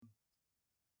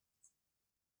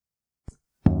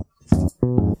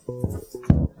Welcome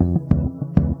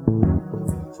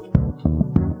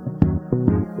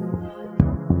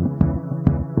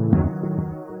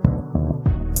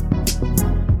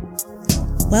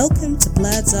to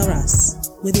Blurs Are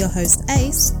Us with your host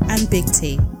Ace and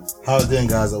bigT. How are you doing,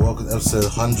 guys? And welcome to episode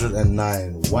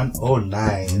 109.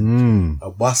 109. A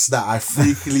bus that I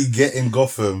frequently get in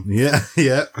Gotham. Yeah.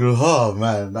 Oh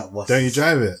man, that bus. Don't you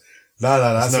drive it? No,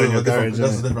 that's a different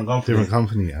company. Different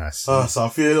company, I see. So I'm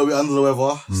feeling a little bit under the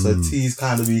weather. So T's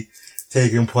kind of be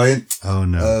taking point. Oh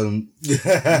no.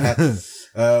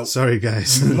 Sorry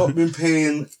guys. We've not been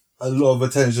paying a lot of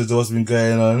attention to what's been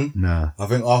going on. Nah. I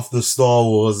think after Star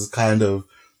Wars, kind of,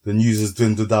 the news has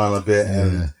dwindled down a bit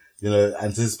and, you know,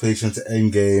 anticipation to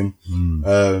Endgame.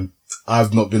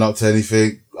 I've not been up to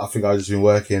anything. I think I've just been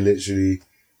working literally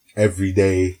every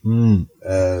day.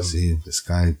 See, this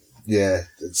guy. Yeah,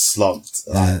 it's slumped.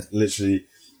 Yeah. Literally.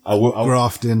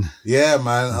 Grafting. Yeah,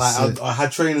 man. I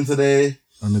had training today.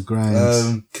 On the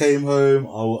grind. Came home.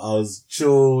 I was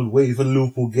chilled, waiting for the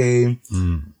Liverpool game.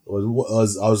 I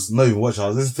was not even watching. I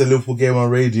was listening to the Liverpool game on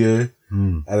radio.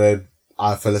 And then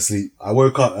I fell asleep. I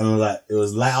woke up and it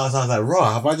was light outside. I was like,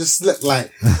 raw, have I just slept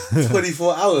like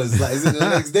 24 hours? Like, is it the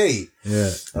next day?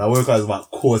 Yeah. And I woke up, it was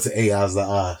about 7:45. I was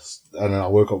like, and then I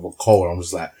woke up with a cold. I'm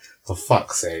just like, for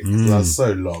fuck's sake. That was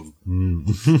so long.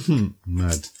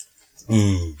 Mad.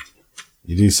 You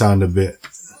do sound a bit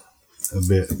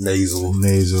nasal and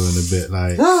a bit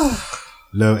like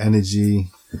low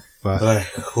energy. But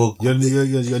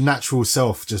your natural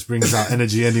self just brings out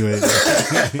energy anyway.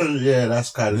 Yeah,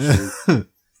 that's kind of true.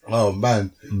 Oh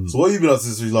man. So what have you been up to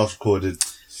since we last recorded?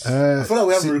 I feel like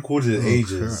we haven't recorded in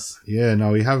ages. Crap. Yeah,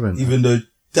 no, we haven't. Even though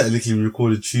technically we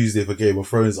recorded Tuesday for Game of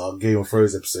Thrones, our Game of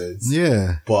Thrones episodes.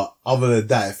 Yeah. But other than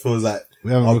that, it feels like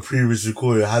our previous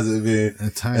recording hasn't been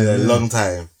in a long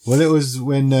time. Well, it was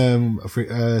when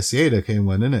Cieda came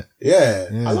on, innit? Yeah.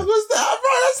 How long was that?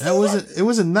 It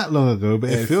wasn't that long ago, but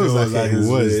it feels like it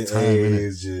was time,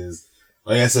 ages.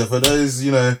 Oh yeah, so for those,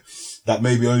 you know, that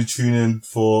may be only tuning in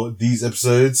for these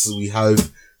episodes, we have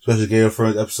special Game of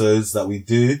Thrones episodes that we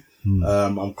do.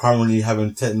 I'm currently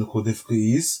having technical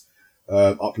difficulties,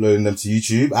 uploading them to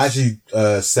YouTube. Actually,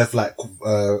 Seth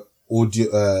audio,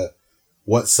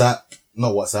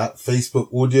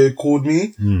 Facebook audio called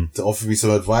me to offer me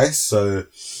some advice. So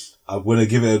I'm going to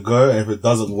give it a go. And if it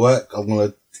doesn't work, I'm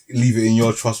going to leave it in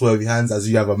your trustworthy hands as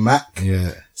you have a Mac.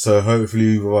 Yeah. So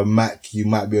hopefully with a Mac, you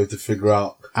might be able to figure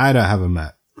out. I don't have a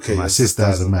Mac. Okay. My sister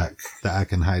has a Mac that I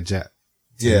can hijack.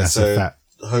 Yeah. So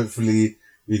hopefully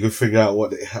we can figure out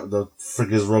what the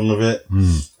frig is wrong with it.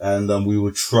 And, we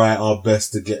will try our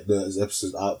best to get those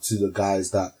episodes out to the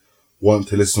guys that want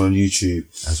to listen on YouTube.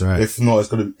 That's right. If not, it's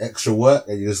going to be extra work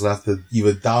and you just have to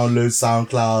either download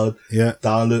SoundCloud,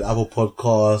 download Apple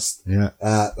Podcast,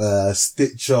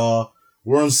 Stitcher.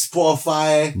 We're on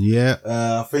Spotify. Yeah.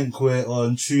 I think we're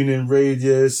on TuneIn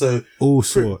Radio. So all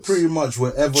sorts. Pretty much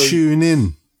wherever. Tune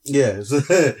in. Yeah. So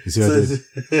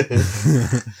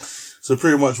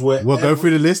pretty much wherever. We'll go through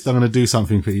the list. I'm going to do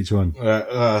something for each one.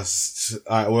 Alright,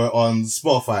 we're on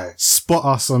Spotify. Spot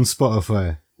us on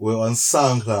Spotify. We're on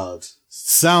SoundCloud.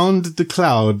 Sound the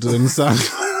cloud on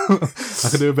SoundCloud. I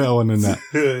could do a better one than that.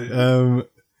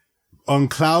 On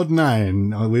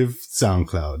Cloud9 with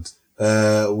SoundCloud.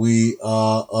 We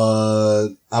are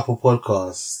on Apple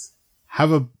Podcasts.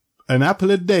 Have an apple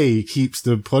a day keeps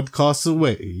the podcasts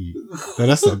away. No,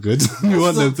 that's not good. We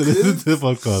want them to listen to the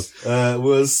podcast.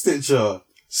 We're on Stitcher.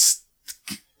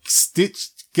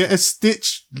 Get a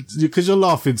stitch because you're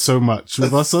laughing so much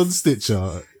with us on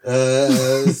Stitcher.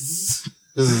 This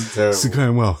is terrible. It's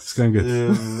going well. It's going good.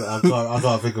 I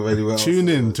can't think of anywhere else. Tune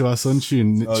in to us on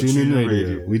TuneIn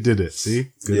Radio. We did it.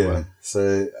 See? Good one.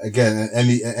 So again,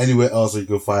 anywhere else you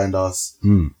can find us.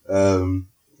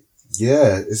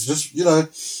 It's just, you know,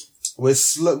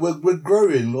 we're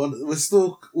growing.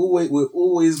 We're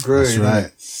always growing. That's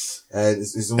right. And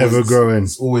it's always, ever growing.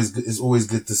 It's always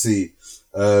good to see.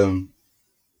 One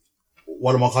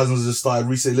of my cousins just started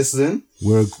recently listening.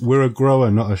 We're a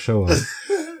grower, not a shower.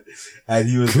 And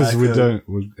he was like,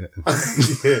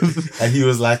 and he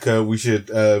was like, we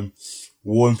should,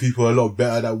 warn people a lot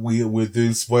better that we're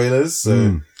doing spoilers.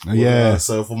 So,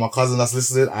 so for my cousin that's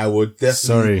listening, I would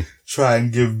definitely try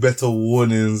and give better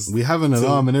warnings. We have an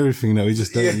alarm and everything that we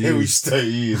just don't use. Yeah, we just don't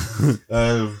use.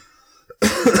 But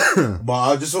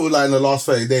I just thought like in the last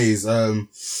 30 days,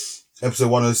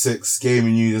 episode 106,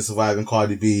 Gaming News and Surviving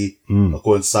Cardi B,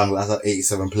 according to SoundCloud, that's had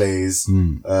 87 plays.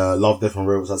 Love, Death and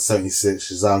Robots had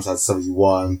 76. Shazam's had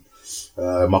 71.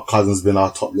 My cousin's been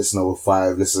our top listener with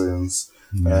 5 listens.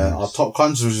 Our top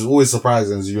country, which is always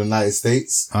surprising, is the United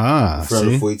States.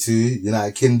 342.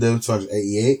 United Kingdom,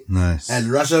 288. Nice. And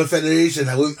Russian Federation,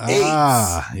 with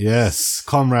 8. Yes.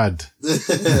 Comrade.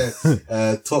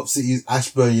 Top cities,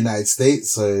 Ashburn, United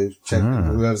States. So check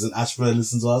whoever's in Ashburn,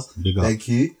 listen to us. Big up. Thank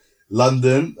you.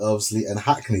 London, obviously, and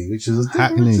Hackney, which is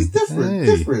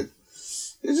different.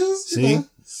 It's just, see?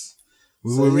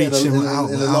 We were reaching in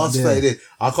the last 30 days.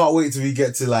 I can't wait till we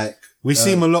get to like... We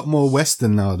seem a lot more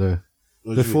Western now, though.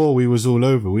 Before we was all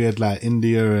over. We had like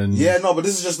India and... Yeah, no, but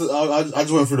this is just... I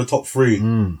just went through the top 3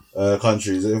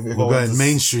 countries. If we're going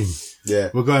mainstream. Yeah.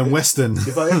 We're going Western.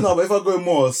 If I go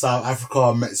more South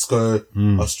Africa, Mexico,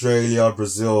 Australia,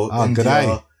 Brazil,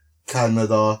 India,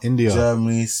 Canada,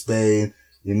 Germany, Spain,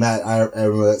 United Arab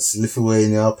Emirates,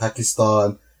 Lithuania,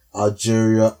 Pakistan,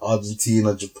 Algeria,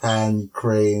 Argentina, Japan,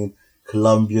 Ukraine,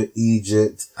 Colombia,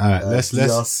 Egypt, let's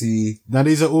DRC. Now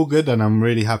these are all good and I'm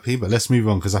really happy, but let's move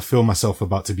on because I feel myself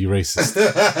about to be racist.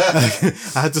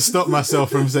 I had to stop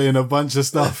myself from saying a bunch of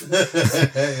stuff.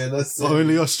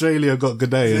 Only Australia got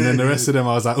good day, and then the rest of them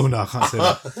I was like, oh no, I can't say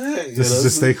that.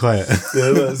 Just stay quiet.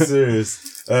 Yeah, that's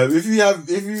serious. If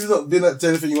you've not been up to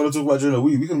anything you want to talk about during the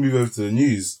week, we can move over to the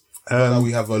news.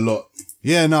 We have a lot.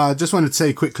 Yeah, no, I just wanted to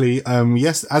say quickly,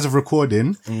 yes, as of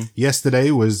recording, yesterday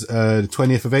was, the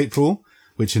 20th of April,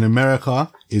 which in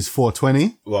America is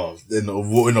 420. Well, in the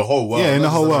whole world. Yeah, in the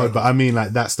whole world, but I mean, like,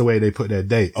 that's the way they put their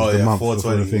date. The month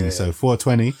 420. The thing. So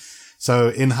 420. So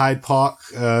in Hyde Park,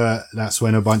 that's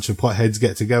when a bunch of potheads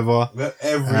get together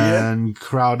and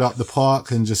crowd up the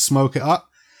park and just smoke it up.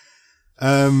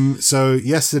 So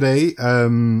yesterday, I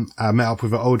met up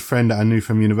with an old friend that I knew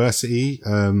from university,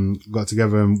 got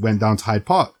together and went down to Hyde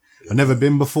Park. I've never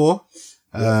been before.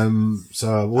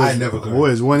 So I've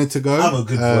always wanted to go. I'm a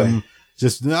good boy.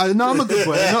 I'm a good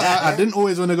boy. I didn't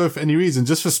always want to go for any reason,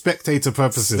 just for spectator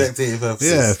purposes.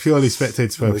 Yeah, purely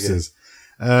spectator purposes.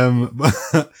 But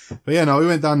yeah, no, we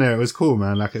went down there. It was cool,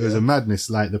 man. Like, it was a madness.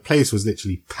 Like, the place was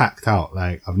literally packed out.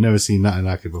 Like, I've never seen nothing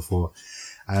like it before.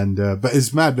 And, but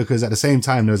it's mad because at the same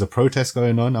time, there was a protest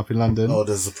going on up in London. Oh,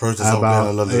 there's a protest going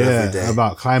in London every day.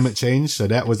 About climate change. So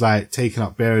that was like taking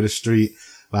up bare of the street,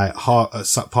 like part of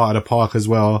the park as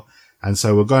well. And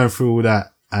so we're going through all that.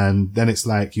 And then it's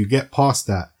like, you get past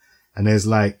that and there's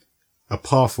like a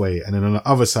pathway. And then on the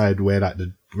other side where like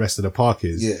the rest of the park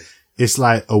is, it's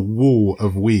like a wall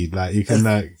of weed. Like you can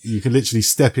literally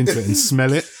step into it and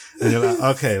smell it. And you're like,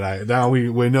 okay, like now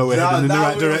we know we're heading in the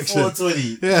right direction.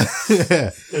 420. Yeah.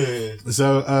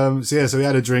 So we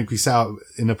had a drink. We sat out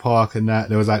in the park and that.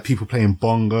 There was like people playing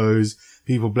bongos,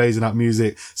 people blazing up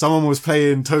music. Someone was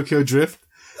playing Tokyo Drift.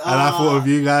 And I thought of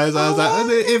you guys. I was like,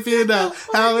 if you know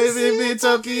how it be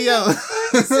Tokyo.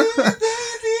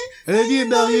 If you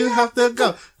know you have to go.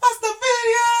 What's the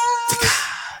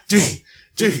video?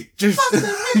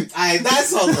 Aye, that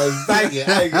song was banging.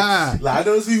 Like, I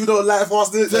know people don't like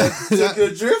Fast Tokyo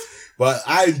Drift, but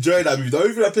I enjoyed that movie. The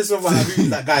only thing that pissed me off about that movie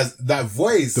is that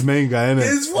voice. The main guy, innit?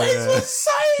 His voice was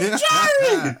so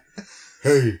jarring.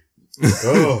 Hey.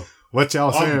 Oh. What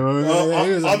y'all saying?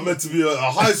 I'm meant to be a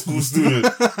high school student.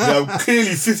 Yeah, I'm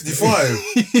clearly 55.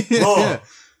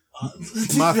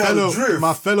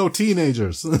 My fellow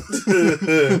teenagers.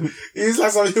 He's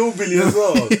like some hillbilly as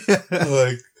well.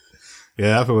 Like,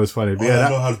 yeah, that was funny. All I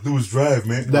know how to do is drive,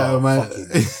 man. That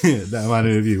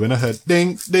reminded me of you. When I heard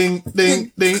ding, ding,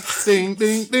 ding, ding, ding,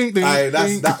 ding, ding, ding. Aye,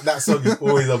 that song is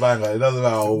always a banger. It doesn't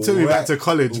matter. Took me back to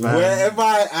college, man. Wherever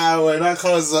I am, when that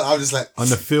comes, I'm just like on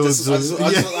the fields. I just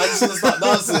want to start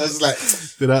dancing. I was like,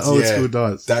 did that old school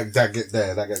dance. That gets me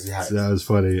hyped. That was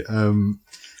funny.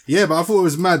 Yeah, but I thought it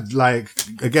was mad. Like,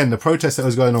 again, the protest that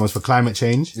was going on was for climate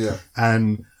change. Yeah.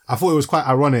 And I thought it was quite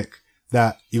ironic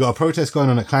that you got a protest going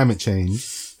on at climate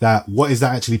change, that what is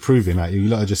that actually proving? Like, you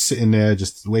lot are just sitting there,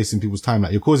 just wasting people's time.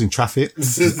 Like, you're causing traffic,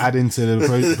 adding to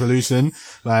the pollution.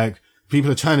 Like, people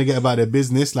are trying to get about their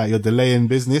business. Like, you're delaying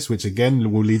business, which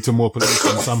again will lead to more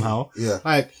pollution somehow. Yeah.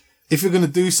 Like, if you're going to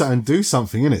do something,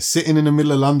 innit? Sitting in the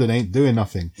middle of London ain't doing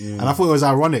nothing. And I thought it was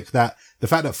ironic that the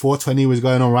fact that 420 was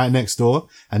going on right next door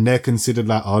and they're considered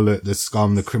like, oh, look, the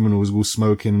scum, the criminals, all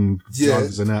smoking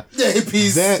drugs and that. The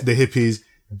hippies. The hippies.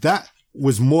 That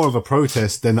was more of a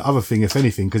protest than the other thing, if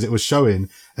anything, because it was showing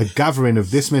a gathering of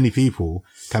this many people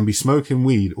can be smoking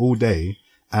weed all day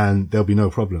and there'll be no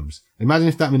problems. Imagine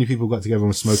if that many people got together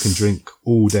and smoke and drink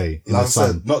all day in the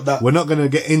sun. We're not going to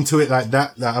get into it like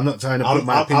that. Like, I'm not trying to put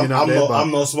my opinion out there. I'm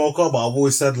not a smoker, but I've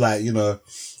always said, like, you know,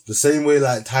 the same way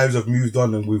like times have moved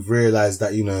on and we've realized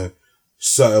that, you know,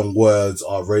 certain words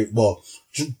are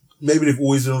maybe they've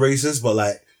always been racist, but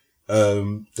like,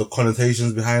 the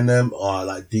connotations behind them are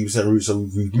like deep set roots. So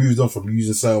we've moved on from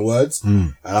using certain words.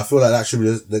 And I feel like that should be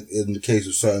in the case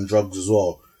with certain drugs as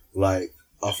well. Like,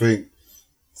 I think,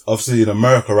 obviously in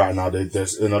America right now,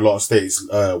 there's in a lot of states,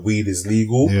 weed is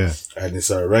legal. Yeah. And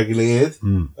it's regulated.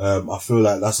 I feel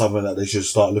like that's something that they should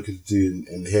start looking to do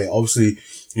in here. Obviously,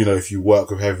 you know, if you work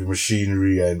with heavy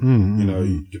machinery and, you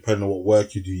know, depending on what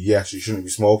work you do, yes, you shouldn't be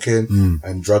smoking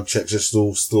and drug checks should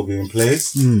still be in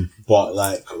place. But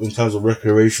like, in terms of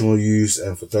recreational use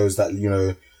and for those that, you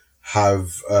know,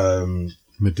 have,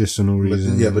 medicinal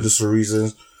reasons. Medicinal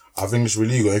reasons, I think it's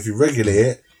illegal. If you regulate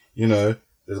it, you know,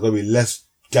 there's going to be less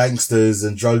gangsters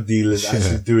and drug dealers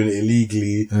actually doing it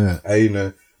illegally. And, you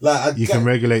know, like you can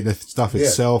regulate the stuff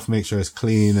itself, make sure it's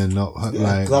clean and not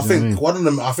like. I think one of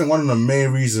the main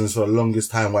reasons for the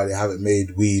longest time why they haven't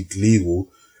made weed legal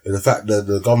is the fact that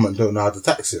the government don't know how to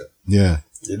tax it. Yeah.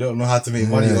 They don't know how to make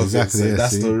money off it. So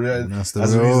that's the reason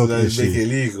they make it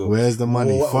legal. Where's the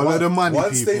money? Follow the money,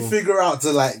 once people. They figure out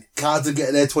to like how to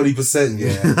get their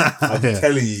 20%, I'm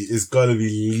telling you, it's gonna be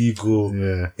legal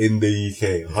in the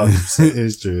UK. 100%. It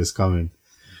is true. It's coming.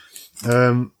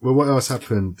 Well, what else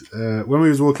happened? When we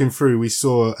was walking through, we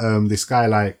saw, this guy,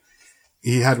 like,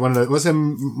 he had one of the, what's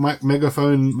them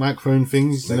microphone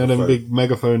things? You know, them big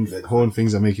megaphone horn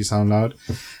things that make you sound loud,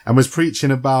 and was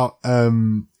preaching about,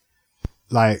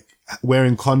 like,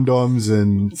 wearing condoms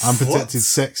and unprotected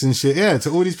sex and shit. Yeah, to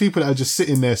all these people that are just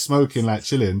sitting there smoking, like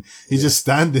chilling. He's just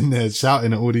standing there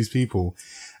shouting at all these people.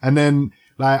 And then,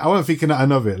 like, I wasn't thinking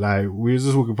nothing of it. Like, we were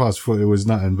just walking past, thought it was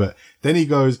nothing. But then he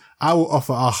goes, I will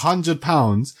offer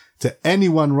 £100 to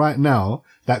anyone right now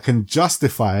that can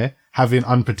justify having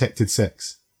unprotected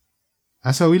sex.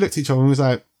 And so we looked at each other and was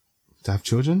like, to have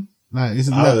children? Like,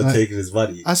 isn't I that would have like, taken his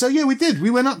money. I said, yeah, we did. We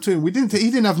went up to him. He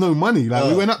didn't have no money. Like,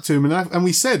 we went up to him and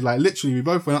we said, like, literally, we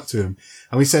both went up to him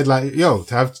and we said, like, yo,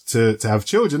 to have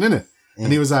children, innit?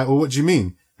 And he was like, well, what do you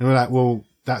mean? And we're like, well,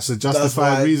 that's a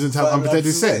justified reason to have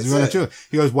unprotected sex. You want to have children.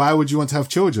 He goes, why would you want to have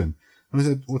children? And we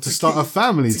said, well, to start a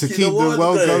family, to keep the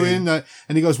world going. And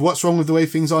he goes, what's wrong with the way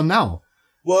things are now?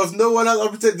 Well, if no one had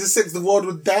unprotected sex, the world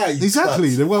would die.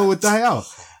 Exactly. The world would die out.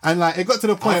 And like, it got to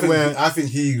the point where I think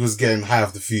he was getting high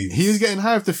off the fumes. He was getting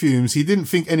high off the fumes. He didn't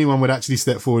think anyone would actually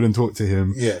step forward and talk to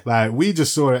him. Yeah. Like, we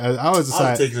just saw it. I was just I would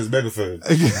like, take his megaphone.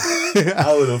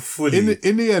 I would have fully.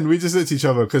 In the end, we just looked at each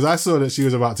other because I saw that she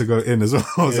was about to go in as well.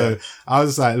 Yeah. So I was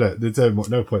just like, look, there's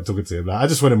no point talking to him. Like, I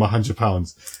just wanted my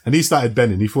 £100. And he started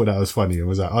bending. He thought that was funny and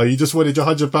was like, oh, you just wanted your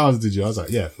 £100, did you? I was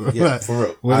like, yeah. Yeah,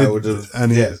 for real. I would have.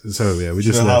 And so yeah, we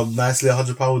just. You know how nicely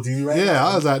 £100 would do you right now? Yeah,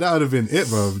 I was like, that would have been it,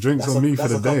 bro. Drinks on me for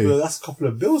the day. That's a couple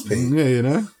of bills paid. Yeah, you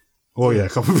know. Oh yeah, a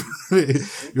couple.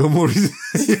 You're more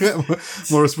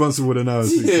responsible than I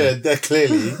was. Yeah, that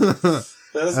clearly.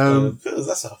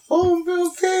 That's a phone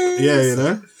bill paid. Yeah, you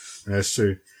know. That's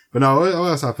true. But no, what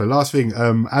else happened? Last thing,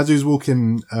 as we was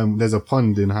walking, there's a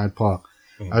pond in Hyde Park.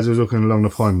 As we was walking along the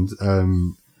pond,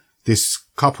 this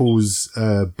couple's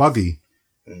buggy,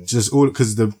 just all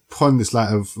because the pond is like,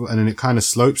 and then it kind of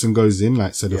slopes and goes in,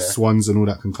 like so the swans and all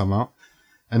that can come out.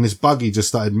 And this buggy just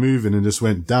started moving and just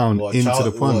went down into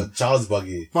the pond. Child's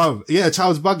buggy. Well, yeah,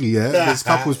 child's buggy, yeah. This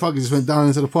couple's buggy just went down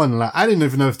into the pond. And like, I didn't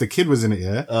even know if the kid was in it,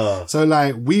 yeah. So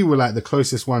like, we were like the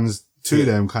closest ones to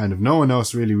them, kind of. No one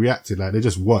else really reacted. Like, they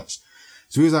just watched.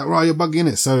 So he was like, right, you're buggy in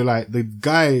it. So like, the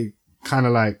guy kind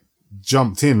of like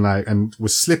jumped in, like, and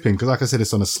was slipping. Cause like I said,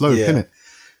 it's on a slope, innit?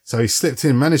 So he slipped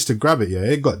in, managed to grab it, yeah.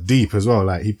 It got deep as well.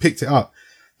 Like, he picked it up.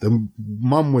 The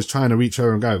mum was trying to reach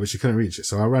over and go, but she couldn't reach it.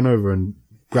 So I ran over and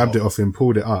grabbed it off him,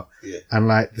 pulled it up. Yeah. And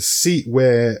like the seat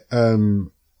where,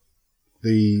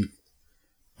 the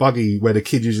buggy where the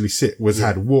kid usually sit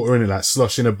had water in it, like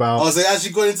sloshing about. Oh, so it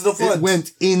actually got into the pond? It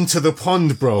went into the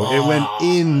pond, bro. It went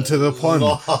into the pond.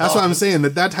 That's what I'm saying.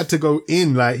 The dad had to go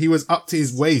in, like he was up to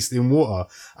his waist in water.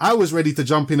 I was ready to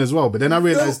jump in as well, but then I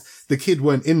realized the kid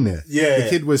weren't in there. Yeah. The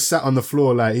kid was sat on the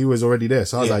floor, like he was already there.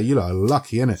 So I was like, you lot are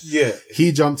lucky, innit? Yeah.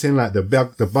 He jumped in, like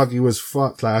the buggy was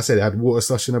fucked. Like I said, it had water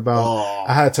slushing about.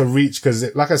 I had to reach, cause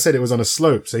like I said, it was on a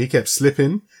slope. So he kept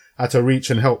slipping. I had to reach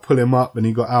and help pull him up and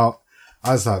he got out.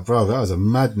 I was like, bro, that was a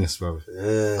madness, bro.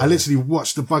 Yeah. I literally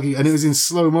watched the buggy and it was in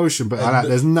slow motion, but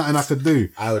there's nothing I could do.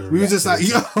 We were just like,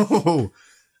 yo.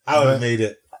 I would have made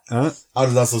it. Huh? I would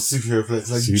have done some superhero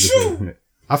flicks. Like,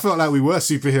 I felt like we were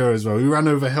superheroes, bro. We ran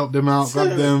over, helped them out,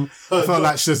 grabbed them. I felt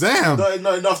like Shazam.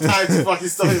 Not enough time to fucking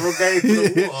stop it from going to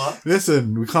the water.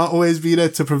 Listen, we can't always be there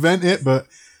to prevent it, but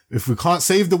if we can't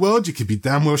save the world, you can be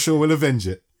damn well sure we'll avenge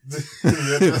it.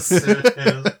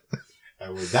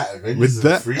 And with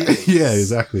that, yeah,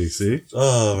 exactly. See?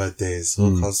 Oh, my days.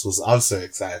 I'm so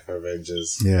excited for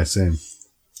Avengers. Yeah, same.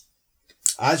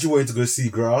 I actually wanted to go see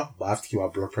Greta, but I have to keep my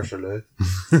blood pressure low.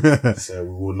 So we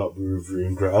will not be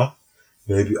reviewing Greta.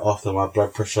 Maybe after my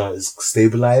blood pressure is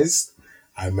stabilized,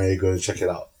 I may go and check it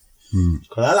out.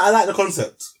 Because I like the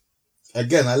concept.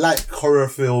 Again, I like horror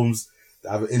films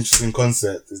that have an interesting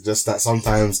concept. It's just that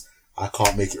sometimes I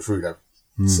can't make it through them.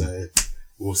 So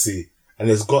we'll see. And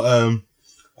it's got, I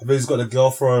think it's got the girl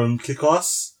from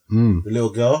Kick-Ass. The little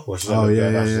girl. Well, she's not a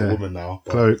girl, she's a woman now.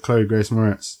 Chloe Grace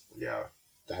Moretz. Yeah.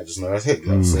 I just know that's Hit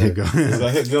Girl. So it's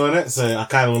got Hit Girl in it, so I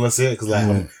kind of want to see it because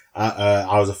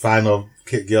I was a fan of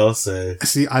Hit Girl, so.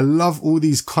 See, I love all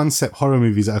these concept horror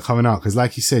movies that are coming out because,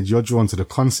 like you said, you're drawn to the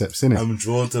concepts, innit? I'm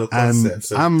drawn to the concepts.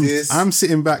 So I'm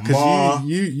sitting back because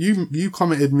you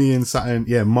commented me in something.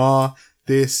 Yeah,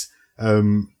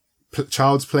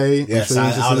 Child's Play. Yes,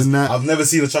 I've never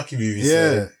seen a Chucky movie.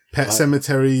 Yeah. So, Pet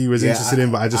Cemetery you was interested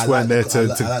in, but I just weren't there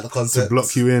to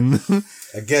block you in.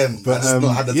 Again, but I just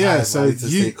not had the time. So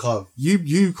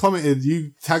you commented,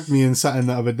 you tagged me in something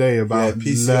the other day about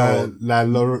PCL,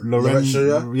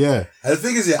 Lorenzo. Yeah. And the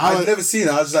thing is, I've never seen it.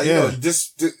 I was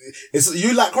just like, it's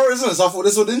you like horror, isn't it? So I thought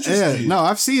this would interest you. No,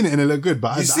 I've seen it and it looked good,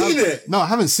 but You've seen it? No, I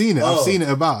haven't seen it. I've seen it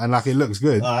about and like it looks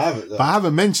good. No, I haven't. No. But I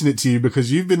haven't mentioned it to you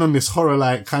because you've been on this horror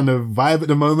like kind of vibe at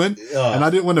the moment, and I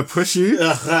didn't want to push you.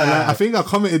 I think I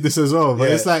commented this as well,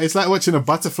 but it's like watching a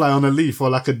butterfly on a leaf or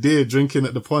like a deer drinking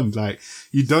at the pond. Like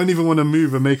you don't even want to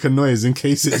move and make a noise in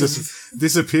case it just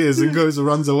disappears and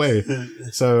runs away.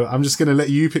 So I'm just gonna let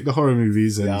you pick the horror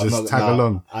movies and just tag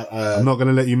along. I'm not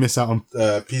gonna let you miss out on.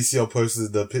 PCL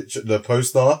posted the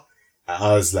poster. And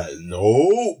I was like,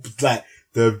 no, like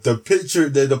the picture,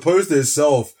 the poster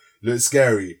itself looked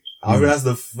scary. I think that's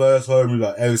the first horror movie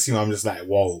I've ever seen. I'm just like,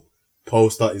 whoa,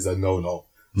 poster is a no.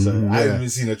 So I haven't even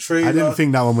seen a trailer. I didn't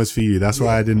think that one was for you. That's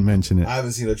why I didn't mention it. I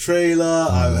haven't seen a trailer.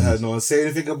 I haven't heard no one say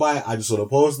anything about it. I just saw the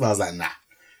poster and I was like, nah,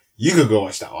 you can go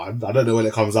watch that one. I don't know when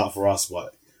it comes out for us,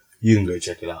 but you can go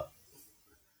check it out.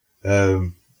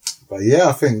 But yeah,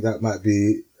 I think that might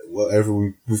be whatever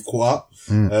we've caught up.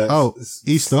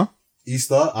 Easter.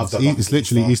 It's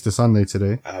literally Easter Sunday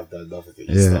today. I have done nothing for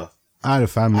Easter. Yeah. I had a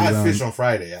family. I had fish on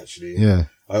Friday, actually. Yeah.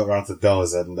 I went around to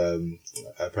Dell's and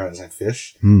her parents had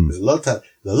fish. There's a lot of time.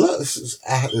 It's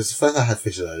the first I had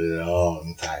fish in a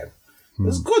long time. It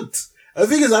was good. And the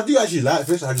thing is, I do actually like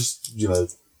fish. I just,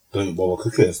 don't bother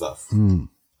cooking and stuff.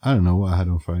 I don't know what I had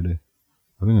on Friday.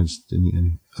 I think I just didn't eat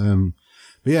any.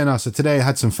 But yeah, no, so today I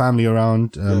had some family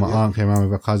around. My aunt came around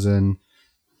with her cousin.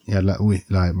 Yeah, like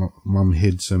my mum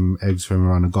hid some eggs from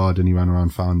around the garden. He ran around,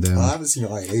 found them. I haven't seen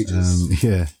your aunt in ages.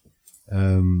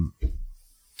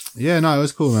 Yeah, no, it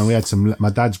was cool, man. We had my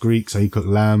dad's Greek, so he cooked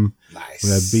lamb. Nice. We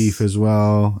had beef as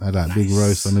well. I had that big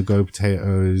roast on the go,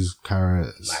 potatoes,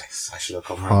 carrots. Nice. I should have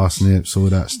come parsnips, all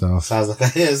that stuff. Sounds like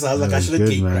I should have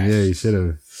came, man. Yeah, you should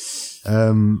have.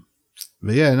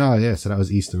 But yeah, so that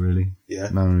was Easter, really.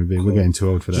 Yeah. No, we're getting too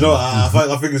old for that. Do you know,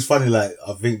 I think it's funny, like,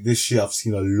 I think this year I've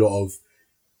seen a lot of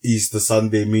Easter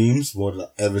Sunday memes, more than I've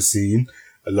ever seen.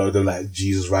 A lot of them, like,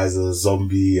 Jesus Rise as a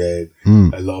Zombie and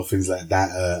a lot of things like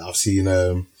that. I've seen,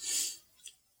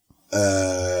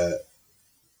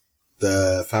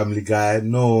 the Family Guy,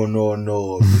 no,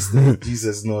 Mr.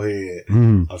 Jesus no here.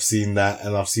 I've seen that,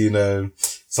 and I've seen,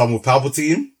 some with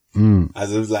Palpatine.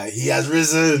 As it was like, he has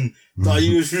risen. Are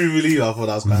you a true believer? I thought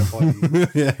that was kind of funny.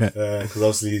 Cause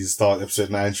obviously the start of episode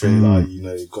 9 trailer,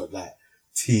 you've got that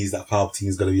tease that Palpatine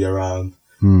is going to be around.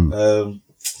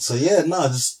 So yeah,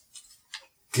 just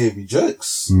gave me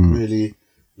jokes. Really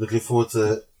looking forward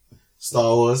to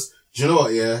Star Wars. Do you know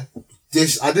what, yeah?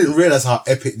 I didn't realize how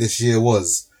epic this year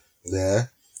was. Yeah.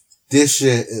 This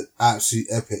year is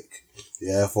absolutely epic.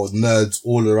 Yeah, for nerds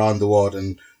all around the world,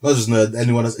 and not just nerds,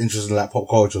 anyone that's interested in like pop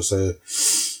culture. So,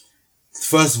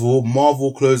 first of all,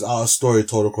 Marvel closed out a story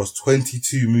told across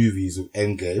 22 movies with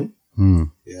Endgame.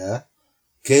 Yeah.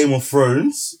 Game of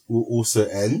Thrones will also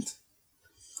end.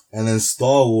 And then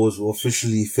Star Wars will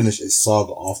officially finish its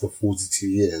saga after 42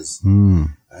 years.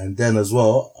 And then as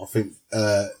well, I think,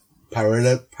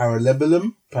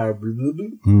 Parabellum,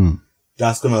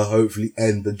 that's gonna hopefully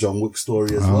end the John Wick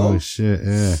story as well. Oh shit,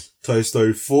 yeah. Toy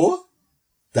Story 4,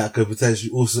 that could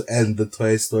potentially also end the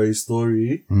Toy Story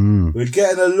story. We're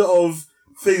getting a lot of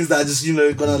things that are just,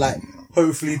 gonna like,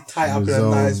 hopefully tie up in a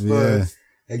nice bow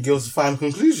and give us final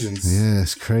conclusions. Yeah,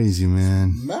 it's crazy,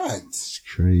 man. Mad. It's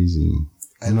crazy.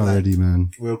 I'm not ready,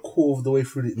 man. We're a quarter of the way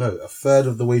through a third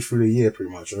of the way through the year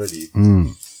pretty much already.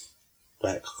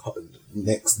 Like,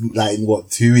 next,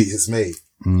 2 weeks, it's May.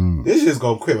 This year's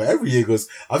gone quick, man. Every year goes,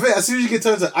 I think as soon as you get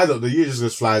turned to adult, the year just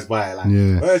goes flies by. Like,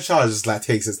 when a child just like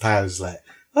takes its time, it's like,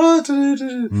 it's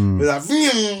like,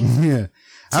 yeah.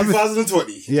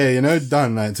 2020. Yeah, you know,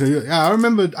 done. Like,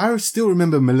 I still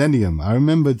remember Millennium. I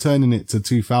remember turning it to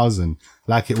 2000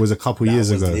 like it was a couple years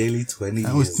ago. That was nearly 20 years.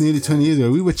 That was nearly 20 years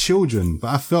ago. We were children, but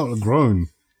I felt grown.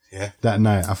 Yeah. That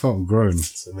night, I felt grown.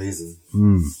 It's amazing.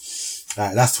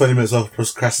 Alright, that's 20 minutes of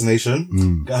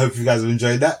procrastination. I hope you guys have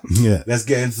enjoyed that. Yeah. Let's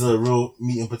get into the real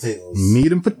meat and potatoes.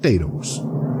 Meat and potatoes.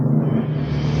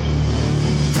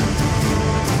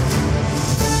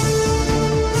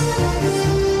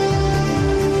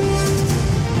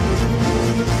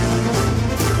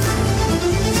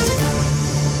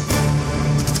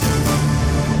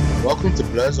 Welcome to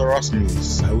Blurs or Us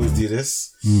News. I always do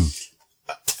this.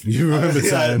 You remember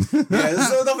something? Yeah,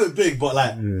 it's nothing big, but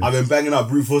like, I've been banging out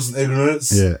Brute Force and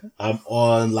Ignorance. Yeah. I'm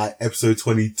on like episode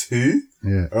 22. Yeah.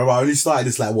 Remember, I only started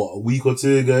this like, a week or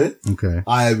two ago? Okay.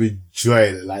 I have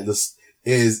enjoyed it. Like, this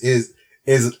is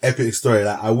an epic story.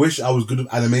 Like, I wish I was good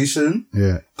at animation.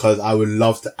 Yeah. Cause I would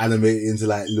love to animate it into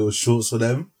like little shorts for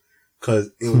them.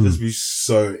 Cause it would just be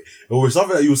it was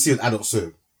something that you would see in Adult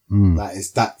Swim. Like,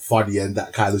 it's that funny and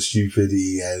that kind of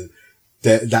stupidity and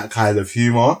that kind of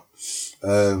humor.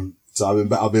 So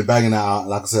I've been banging that out.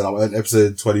 Like I said, I'm on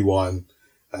episode 21.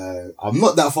 I'm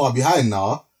not that far behind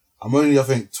now. I'm only, I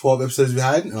think, 12 episodes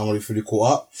behind and I'm already fully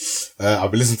caught up.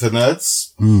 I've been listening to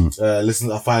Nerds.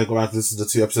 I finally got around to listen to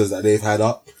 2 episodes that they've had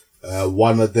up.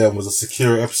 One of them was a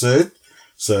Sekiro episode.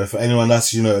 So for anyone that's,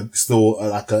 still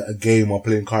like a game or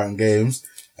playing current games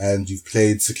and you've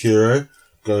played Sekiro,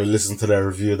 go listen to their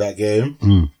review of that game.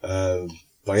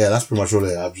 But yeah, that's pretty much all it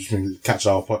is. I've just been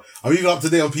catching up. I'm even up to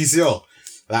date on PCO.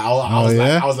 Like,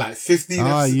 I was like 15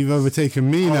 episodes. You've overtaken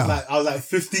me now. I was like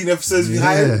 15 episodes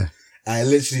behind. And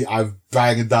literally, I've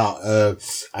banged out.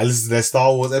 I listened to their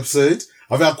Star Wars episode.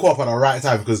 I think I caught up at the right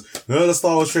time because the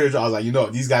Star Wars trailer, I was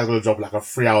like, these guys are going to drop like a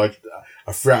 3-hour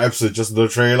episode just the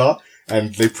trailer.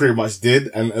 And they pretty much did.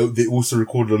 And they also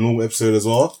recorded a normal episode as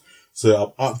well.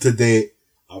 So I'm up to date.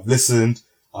 I've listened.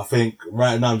 I think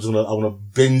right now I'm gonna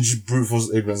binge Brute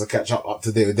Force Ignorance and catch up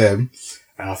to date with them.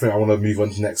 And I think I want to move on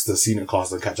to next to Senior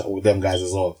Cast and catch up with them guys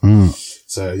as well.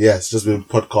 So yeah, it's just been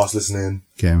podcast listening.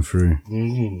 Getting through.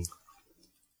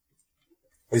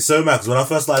 It's so mad because when I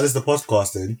first started listening to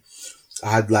podcasting,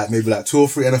 I had maybe 2 or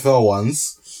 3 NFL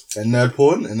ones and nerd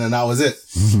porn, and then that was it.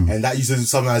 And that used to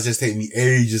sometimes just take me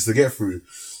ages to get through.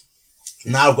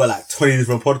 Now I've got 20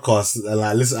 different podcasts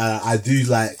and listen, I do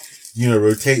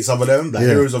rotate some of them.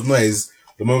 Heroes of Noise,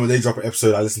 the moment they drop an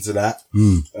episode, I listen to that.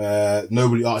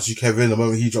 Nobody Asks You Kevin, the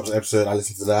moment he drops an episode, I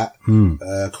listen to that.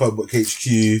 Comic Book HQ,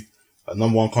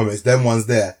 number 1 comics, them ones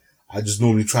there. I just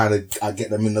normally try to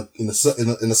get them in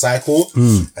the cycle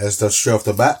and stuff straight off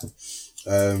the bat.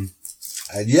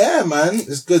 And yeah, man,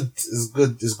 it's good.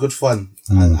 It's good fun.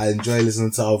 I enjoy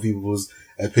listening to other people's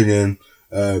opinion.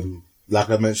 Like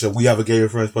I mentioned, we have a Game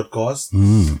of Thrones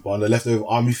podcast, but on the Leftover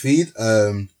Army feed,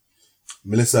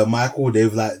 Melissa and Michael,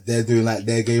 they're doing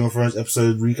their Game of Thrones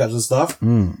episode recaps and stuff.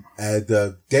 And,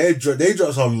 they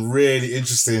drop some really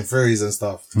interesting theories and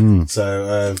stuff.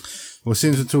 So, well,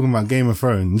 since we're talking about Game of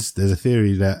Thrones, there's a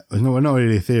theory not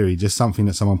really a theory, just something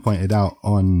that someone pointed out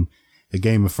on the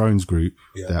Game of Thrones group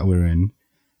that we're in.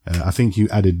 I think you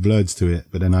added blurs to it,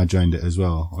 but then I joined it as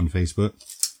well on Facebook.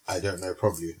 I don't know,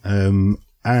 probably.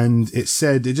 And it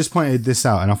just pointed this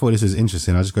out, and I thought this was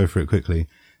interesting. I'll just go through it quickly.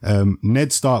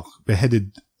 Ned Stark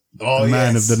beheaded the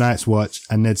man of the Night's Watch,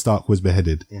 and Ned Stark was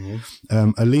beheaded.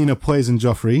 Alina poisoned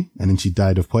Joffrey, and then she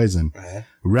died of poison.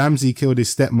 Ramsay killed his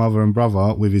stepmother and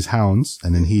brother with his hounds,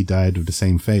 and then he died of the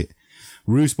same fate.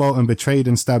 Roose Bolton betrayed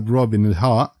and stabbed Robb in the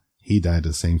heart. He died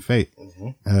of the same fate.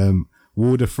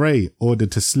 Walder Frey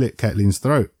ordered to slit Catelyn's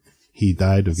throat. He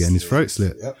died of getting his throat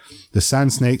slit. The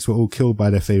Sand Snakes were all killed by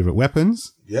their favourite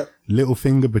weapons.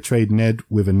 Littlefinger betrayed Ned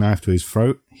with a knife to his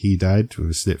throat. He died with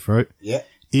a slit throat.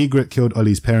 Ygritte killed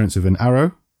Ollie's parents with an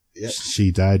arrow.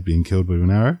 She died being killed with an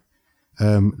arrow.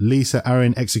 Lisa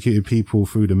Arryn executed people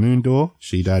through the moon door.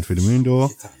 She died through the moon door.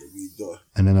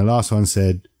 And then the last one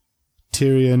said,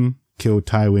 Tyrion killed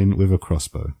Tywin with a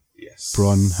crossbow.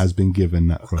 Bronn has been given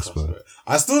that crossbow.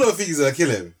 I still don't think he's gonna kill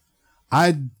him.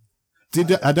 I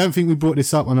don't think we brought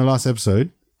this up on the last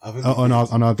episode, on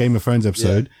our Game of Thrones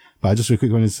episode, but I just really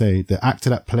quick wanted to say the actor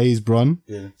that plays Bronn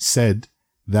said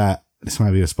that, this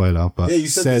might be a spoiler, but you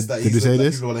said that did you say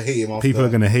this? People are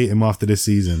going to hate him after this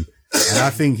season. And I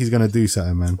think he's going to do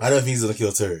something, man. I don't think he's going to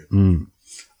kill Tyrion.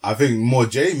 I think more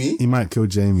Jaime. He might kill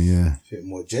Jaime, yeah. I think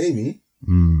more Jaime.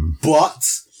 But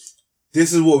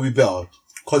this is what we better.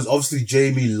 Because obviously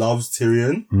Jaime loves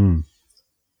Tyrion.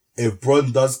 If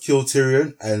Bronn does kill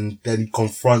Tyrion and then he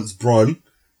confronts Bronn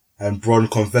and Bronn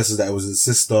confesses that it was his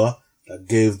sister that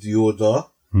gave the order,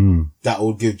 that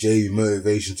will give Jaime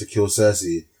motivation to kill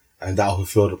Cersei, and that will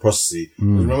fulfill the prophecy.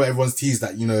 Remember, everyone's teased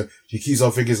that, you know, she keeps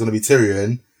on thinking it's going to be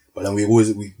Tyrion, but then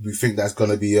we think that's going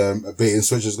to be a bait and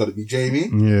switch, is going to be Jaime.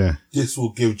 Yeah. This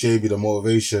will give Jaime the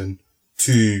motivation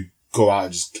to go out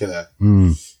and just kill her.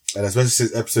 And especially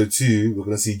since episode 2, we're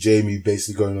going to see Jaime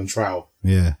basically going on trial.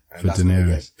 Yeah, and for that's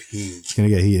Daenerys. It's going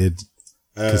to get heated.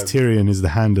 Because Tyrion is the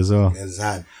hand as well. His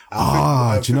hand.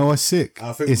 Do you know what's sick?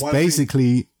 It's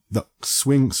basically the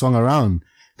song around.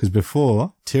 Because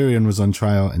before, Tyrion was on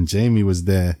trial and Jaime was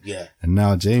there. Yeah. And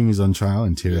now Jaime's on trial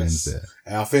and Tyrion's there.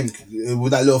 And I think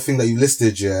with that little thing that you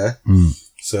listed,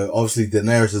 so obviously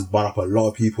Daenerys has brought up a lot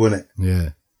of people in it. Yeah.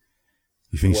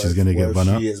 You think she's going to get burned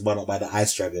up? She is burned up by the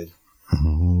ice dragon.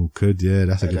 Oh, could, yeah.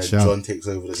 That's a good shout. Jon takes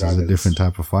over the dragons. It's a different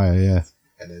type of fire, yeah.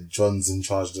 And then Jon's in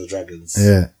charge of the dragons.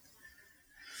 Yeah.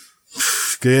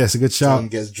 Yeah, it's a good shout. Jon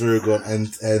gets Drogon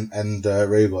and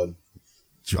Rhaegon.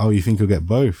 Oh, you think he'll get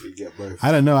both? He'll get both.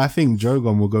 I don't know. I think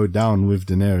Drogon will go down with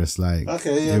Daenerys. Like,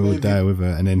 he will die with her,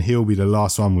 and then he'll be the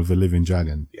last one with a living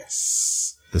dragon.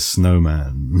 Yes. The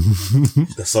snowman.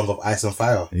 The Song of Ice and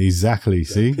Fire. Exactly.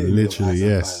 See? Literally,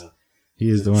 yes. He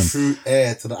is the one. True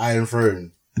heir to the Iron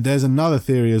Throne. There's another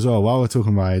theory as well. While we're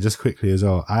talking about it, just quickly as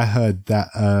well, I heard that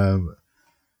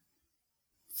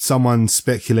someone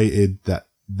speculated that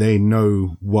they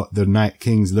know what the Night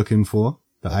King's looking for,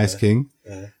 the Ice King.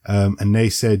 And they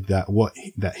said that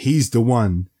he's the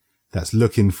one that's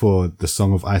looking for the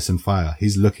Song of Ice and Fire.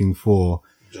 He's looking for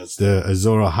the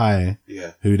Azor Ahai,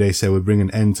 who they say would bring an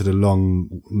end to the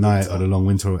long night or the long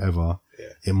winter or whatever.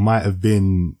 It might have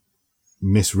been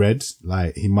misread.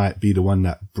 Like, he might be the one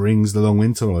that brings the long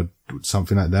winter or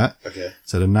something like that.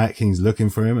 So the Night King's looking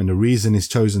for him. And the reason he's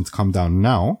chosen to come down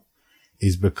now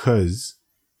is because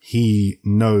he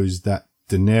knows that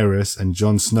Daenerys and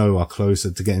Jon Snow are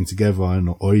closer to getting together,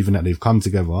 or even that they've come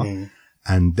together,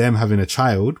 and them having a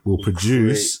child will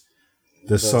produce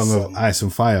the Song of Ice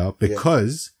and Fire,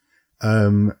 because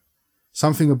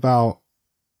something about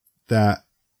that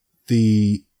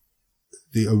the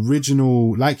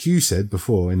original, like you said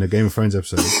before in the Game of Thrones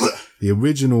episode, the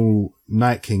original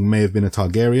Night King may have been a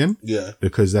Targaryen. Yeah.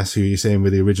 Because that's who you're saying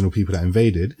with the original people that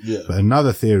invaded. Yeah. But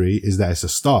another theory is that it's the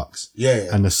Starks. Yeah.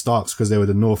 And the Starks, because they were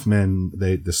the Northmen,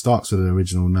 the Starks were the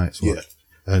original Knights.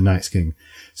 Night's King.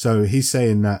 So he's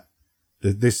saying that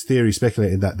this theory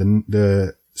speculated that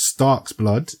the Starks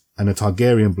blood and the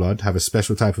Targaryen blood have a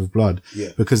special type of blood. Yeah.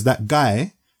 Because that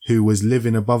guy who was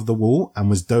living above the wall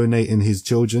and was donating his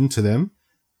children to them,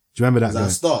 do you remember that guy?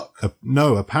 Stark?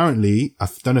 No, apparently, I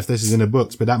don't know if this is in the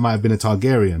books, but that might have been a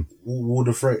Targaryen.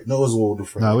 Walder Frey. No, it was Walder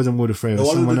Frey. No, it wasn't Walder Frey. It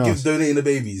was someone else. The one who donating the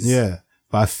babies. Yeah.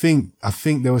 But I think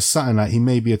there was something like he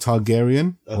may be a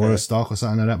Targaryen or a Stark or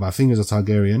something like that, but I think it was a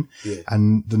Targaryen. Yeah.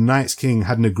 And the Night's King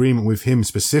had an agreement with him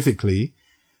specifically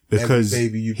because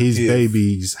his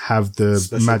babies have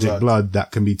the magic blood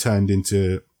that can be turned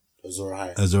into Azor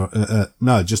Ahai.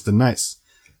 No, just a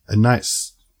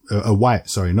white,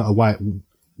 sorry, not a white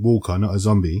walker, not a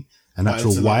zombie, an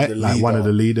actual white, like one of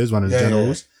the leaders, one of the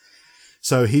generals.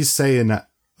 So he's saying that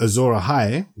Azor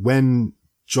Ahai, when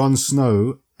Jon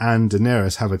Snow and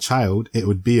Daenerys have a child, it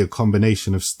would be a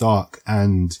combination of Stark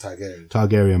and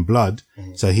Targaryen blood.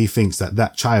 Mm-hmm. So he thinks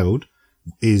that child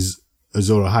is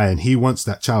Azor Ahai, and he wants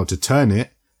that child to turn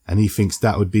it, and he thinks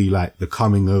that would be like the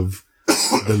coming of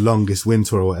the longest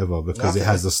winter or whatever, because it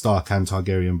has the Stark and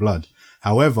Targaryen blood.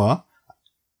 However,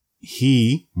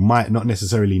 he might not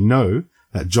necessarily know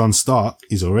that Jon Stark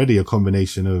is already a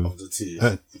combination of the two.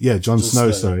 Jon Snow,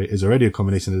 is already a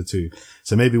combination of the two.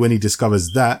 So maybe when he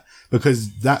discovers that,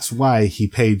 because that's why he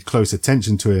paid close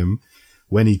attention to him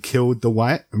when he killed the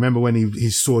White. Remember when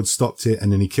his sword stopped it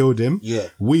and then he killed him? Yeah.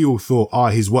 We all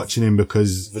thought, he's watching him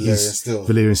because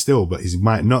Valyrian Steel, but he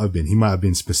might not have been. He might have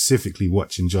been specifically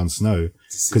watching Jon Snow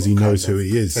because he knows who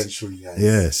he is.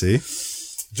 Yeah, see?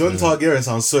 Jon Targaryen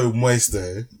sounds so moist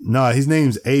though. No, his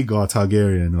name's Aegar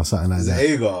Targaryen or something like that.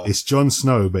 Aegar? It's Jon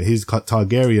Snow, but his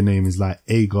Targaryen name is like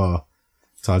Aegar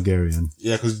Targaryen.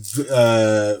 Yeah, because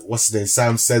what's his name?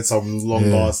 Sam said some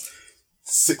long last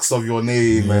 6 of your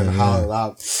name and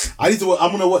how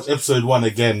I'm gonna watch episode 1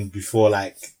 again before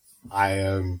like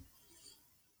I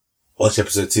watch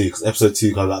episode 2, because episode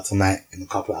 2 comes out tonight in a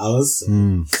couple of hours.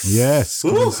 Yes,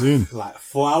 coming soon. Like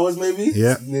 4 hours maybe?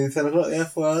 Yeah. Nearly 10 o'clock,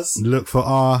 4 hours. Look for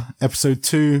our episode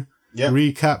 2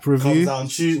 recap review.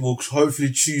 Comes out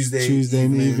hopefully Tuesday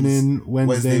evening,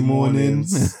 Wednesday morning.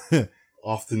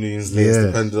 Afternoons, later,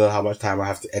 depending on how much time I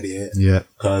have to edit it. Yeah.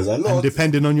 And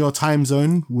depending on your time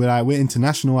zone, we're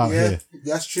international out here.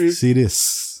 That's true. See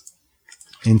this.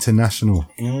 International.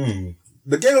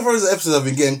 The Game of Thrones episodes have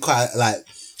been getting quite, like,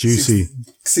 Juicy.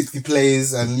 60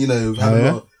 plays and, you know, having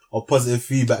a lot of positive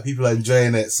feedback. People are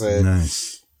enjoying it. So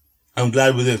nice. I'm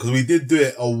glad we did, because we did do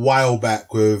it a while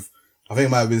back with, I think it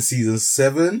might have been season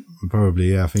 7.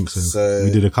 Probably, yeah, I think so.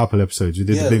 We did a couple episodes. We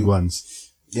did the big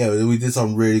ones. Yeah, we did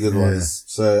some really good ones.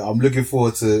 So I'm looking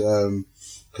forward to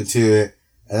continue it.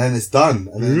 And then it's done.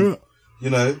 And then, you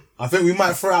know, I think we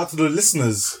might throw out to the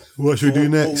listeners. What should we do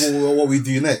next? What we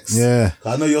do next. Yeah.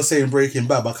 I know you're saying Breaking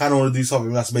Bad, but I kind of want to do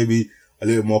something that's maybe a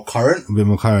little more current. A bit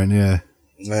more current, yeah.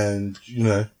 And, you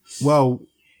know. Well,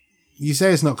 you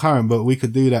say it's not current, but we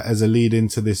could do that as a lead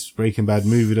into this Breaking Bad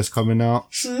movie that's coming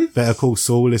out. True. Better Call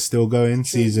Saul is still going.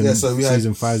 Season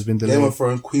 5's been delayed. Game of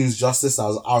Thrones Queen's Justice, that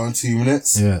was an hour and 2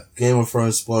 minutes. Yeah. Game of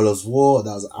Thrones Spoilers War,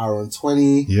 that was an hour and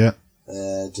 20. Yeah.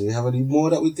 Do we have any more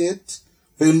that we did?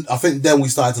 I think then we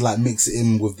started to like mix it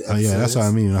in with the episodes. Oh yeah, that's what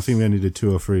I mean. I think we only did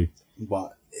 2 or 3.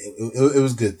 But it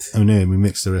was good. Oh no, we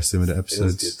mixed the rest in with the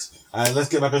episodes. It was good. Alright, let's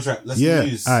get back on track. Let's do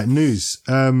news. Alright, news.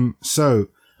 So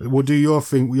we'll do your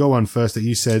one first that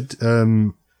you said,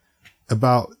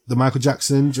 about the Michael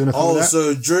Jackson. Do you want to cover that?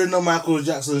 So during the Michael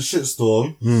Jackson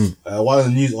shitstorm, one of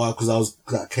the news articles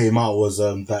that came out was,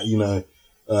 that, you know,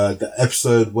 the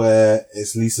episode where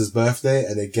it's Lisa's birthday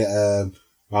and they get,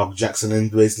 Michael Jackson in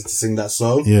basically to sing that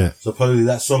song. Yeah. Supposedly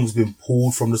that song's been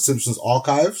pulled from the Simpsons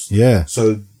archives. Yeah.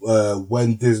 So,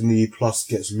 when Disney Plus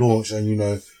gets launched and, you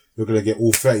know, you're going to get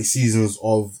all 30 seasons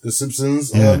of the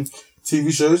Simpsons,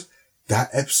 TV shows, that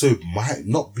episode might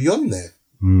not be on there.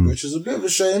 Which is a bit of a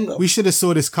shame. We should have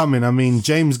saw this coming. I mean,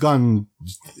 James Gunn's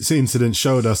incident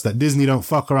showed us that Disney don't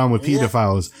fuck around with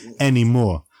pedophiles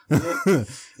anymore. Even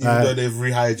though they've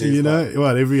rehired James You know,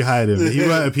 well, they've rehired him. He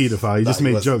weren't a pedophile. He just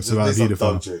made jokes about a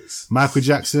pedophile. Michael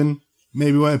Jackson,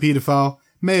 maybe weren't a pedophile.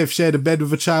 May have shared a bed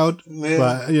with a child,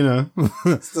 but, you know.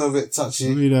 Still a bit touchy.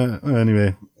 You know,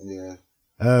 anyway. Yeah.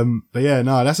 But yeah,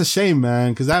 no, that's a shame,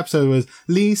 man, because the episode was,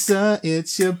 Lisa,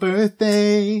 it's your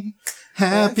birthday.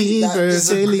 Happy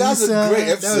birthday, Lisa. That's a great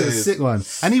episode. That was a sick one.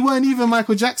 And he weren't even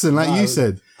Michael Jackson, like you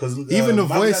said. Even the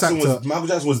voice actor. Michael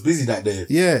Jackson was busy that day.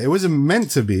 Yeah, it wasn't meant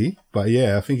to be, but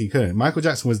yeah, I think he couldn't. Michael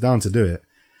Jackson was down to do it.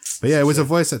 But yeah, it was a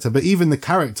voice actor. But even the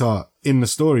character in the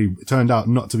story turned out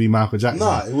not to be Michael Jackson.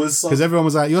 Nah, it was because everyone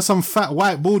was like, "You're some fat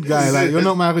white bald guy. Like you're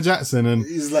not Michael Jackson." And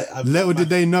he's like, little did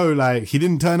they know, like he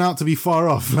didn't turn out to be far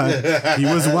off. Like he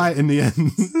was white in the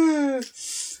end.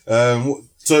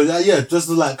 So yeah, just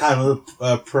to like kind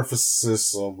of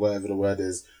preface or whatever the word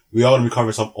is, we are going to be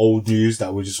covering some old news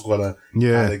that we're just gonna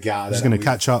kind of get out just gonna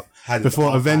catch up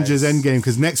before Avengers Endgame,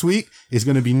 because next week is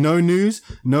going to be no news,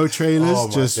 no trailers,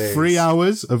 just 3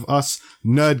 hours of us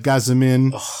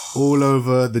nerdgasming all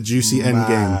over the juicy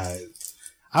Endgame.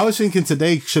 I was thinking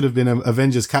today should have been an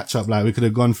Avengers catch up. Like we could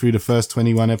have gone through the first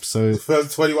 21 episodes. The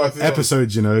first 21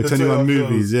 episodes, you know, 21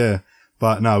 movies, yeah.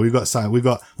 But no,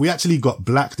 we actually got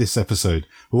black this episode.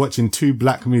 We're watching 2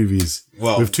 black movies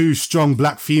with 2 strong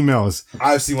black females.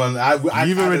 I've seen one.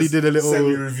 You've already did a little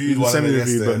semi-reviewed one.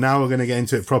 Semi-reviewed, but now we're going to get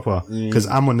into it proper because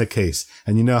I'm on the case.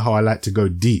 And you know how I like to go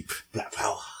deep. Black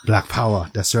power. Black power.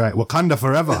 That's right. Wakanda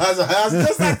forever. That's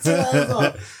just like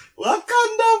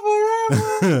Wakanda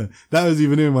forever. That was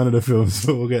even in one of the films,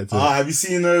 but we'll get to it. Have you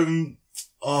seen,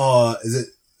 is it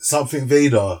something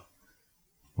Vader?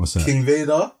 What's that? King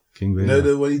Vader? You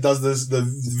know, when he does the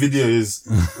videos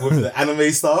with the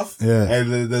anime stuff? Yeah.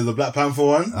 And the Black Panther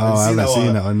one? Oh, I haven't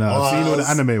seen that one, no. I've seen all the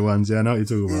anime ones, yeah, I know what you're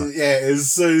talking about. Yeah,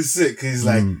 it's so sick. He's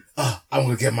like, I'm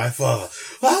gonna get my father.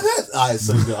 It's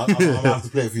so good. I'm gonna have to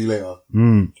play it for you later.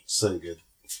 So good.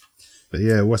 But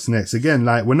yeah, what's next? Again,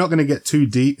 like, we're not gonna get too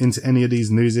deep into any of these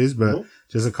newses, but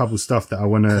just a couple stuff that I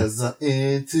want to... Cause I'm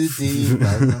in too deep,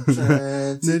 I'm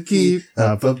trying to keep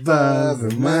up above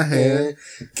in my head.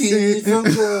 Keep from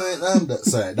going under.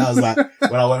 Sorry, that was like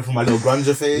when I went from my little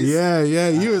grunge phase. Yeah,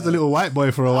 you was a little white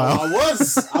boy for a while. I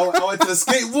was. I went to the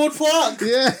skateboard park.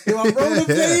 Yeah. In my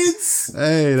rollerblades.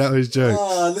 Hey, that was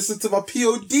jokes. Listen to my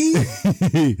POD.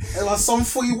 And my Sum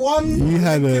 41. You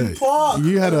had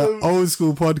an old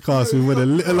school podcast with a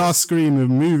little ass screen with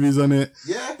movies on it.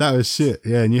 Yeah. That was shit.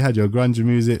 Yeah, and you had your grunge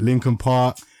music, Linkin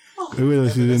Park. Who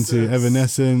else was into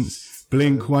Evanescence,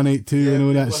 Blink 182 and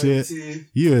all that shit.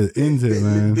 You was into it,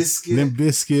 man. Limp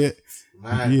Bizkit.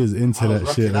 Man, you was into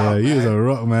that shit, man. You was a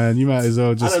rock, man. You might as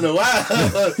well just... I don't know why.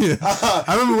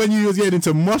 I remember when you was getting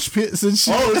into mosh pits and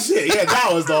shit. Oh, shit. Yeah, that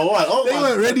was the one. Oh, they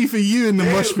weren't ready for you in the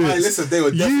mosh pits. Man, listen, they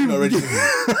were definitely not ready for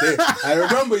me. I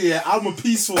remember, I'm a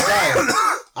peaceful guy.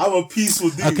 I'm a peaceful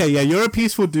dude. Okay, yeah, you're a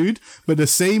peaceful dude, but the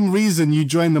same reason you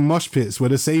joined the mosh pits were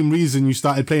the same reason you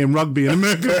started playing rugby and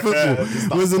American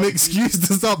football was an excuse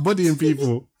to start bodying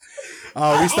people.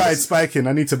 Oh, we started spiking.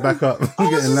 I need to back up. I'm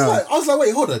getting loud. I was like,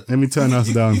 wait, hold on. Let me turn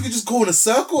us down. You could just go in a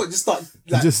circle and just start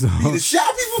like, beating the shit out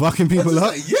of people. Fucking people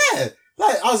up. Like, yeah.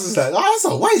 Like, I was just like, oh, that's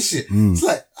some white shit. It's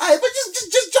like, hey, but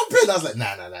just jump in. I was like,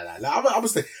 nah. I'm gonna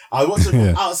stay. I watched it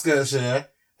from outskirts, yeah.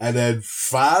 And then,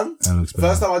 fam,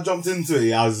 first time I jumped into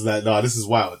it, I was like, no, this is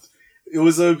wild. It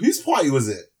was, whose party was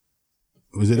it?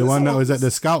 Was it the one that was at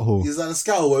the Scout Hall? It was at the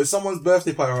Scout Hall. It was someone's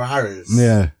birthday party around Harris.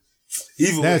 Yeah.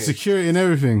 Either they way. had security and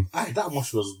everything. Aye, that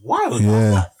mush was wild.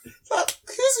 Yeah.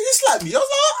 Who slapped me? I was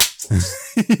like,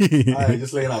 aye,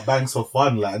 just laying out bangs for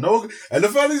fun. Like, no, and the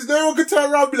fun is no one could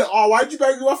turn around and be like, oh, why'd you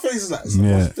bang in my face? It's like, it's a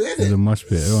mosh pit, it's a mosh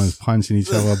pit. Everyone's punching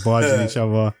each other, barging each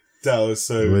other. That was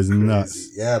so It was crazy.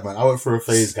 nuts. Yeah, man. I went through a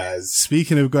phase, guys.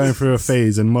 Speaking of going through a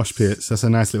phase and mosh pits, that's a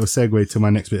nice little segue to my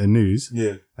next bit of news.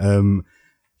 Yeah.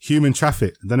 Human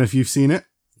Traffic. I don't know if you've seen it.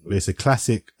 It's a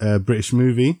classic British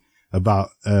movie about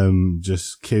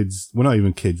just kids, well, not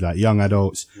even kids, like young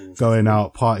adults going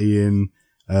out partying.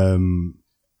 And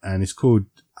it's called,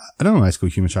 I don't know why it's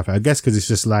called Human Traffic. I guess because it's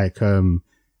just like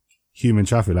human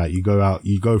traffic. Like you go out,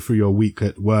 you go through your week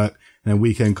at work, and then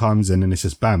weekend comes, and then it's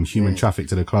just bam, human traffic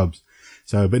to the clubs.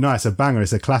 So, but no, it's a banger.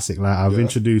 It's a classic. Like I've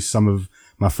introduced some of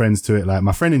my friends to it. Like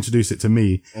my friend introduced it to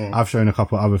me. I've shown a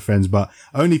couple of other friends, but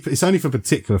it's only for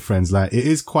particular friends. Like it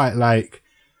is quite like,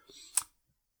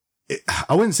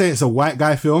 I wouldn't say it's a white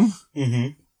guy film.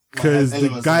 Cause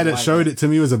the guy that showed it to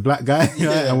me was a black guy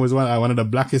and was one of the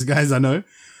blackest guys I know.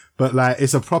 But like,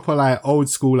 it's a proper like old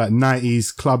school, like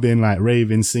 90s clubbing, like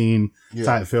raving scene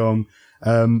type film.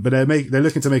 But they're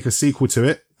looking to make a sequel to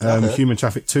it. Human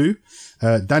Traffic 2.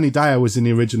 Danny Dyer was in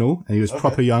the original and he was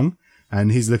proper young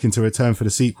and he's looking to return for the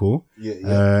sequel.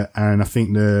 And I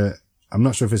think I'm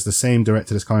not sure if it's the same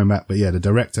director that's coming back, but yeah, the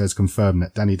director has confirmed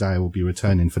that Danny Dyer will be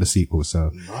returning for the sequel.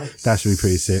 So that should be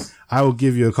pretty sick. I will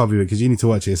give you a copy of it because you need to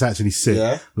watch it. It's actually sick.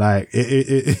 Yeah. Like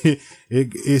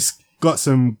it's got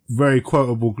some very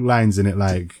quotable lines in it.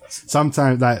 Like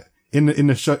sometimes, like in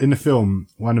the film,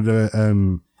 one of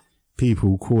the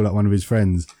people call up one of his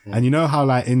friends, and you know how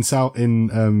like in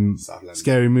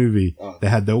Scary Movie they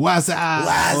had the what's up?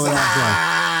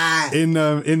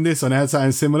 In this one they had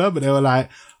something similar, but they were like,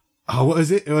 oh, what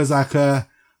was it? It was like, I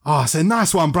said,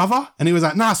 nice one, brother. And he was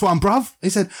like, nice one, bruv.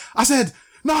 I said,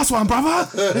 nice one, brother.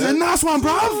 He said, nice one,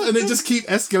 bruv. And it just keep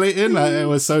escalating. Like, it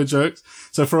was so jokes.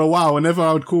 So for a while, whenever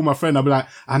I would call my friend, I'd be like,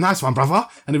 nice one, brother.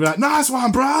 And he'd be like, nice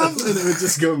one, bruv. And it would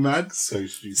just go mad. So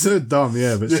stupid. So dumb,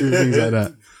 yeah, but stupid things like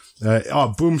that.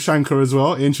 Boom Shanker as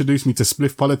well. It introduced me to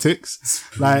spliff politics.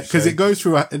 Like, cause it goes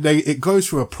through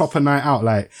a proper night out.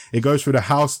 Like, it goes through the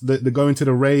house, the going to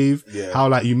the rave, how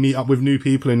like you meet up with new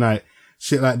people and like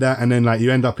shit like that. And then like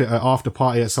you end up at an after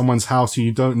party at someone's house who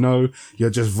you don't know.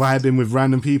 You're just vibing with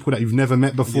random people that you've never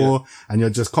met before and you're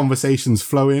just conversations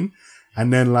flowing.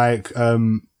 And then like,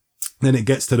 then it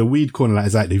gets to the weed corner. Like,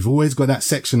 it's like they've always got that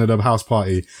section of the house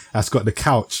party that's got the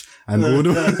couch and all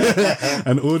the,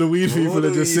 and all the weed people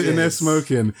are just sitting there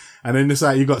smoking. And then it's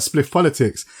like, you got spliff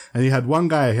politics and you had one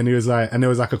guy and he was like, and there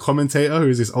was like a commentator who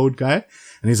was this old guy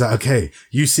and he's like, okay,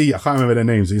 you see, I can't remember their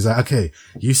names. He's like, okay,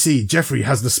 you see, Jeffrey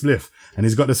has the spliff. And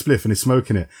he's got the spliff and he's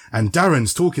smoking it. And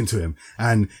Darren's talking to him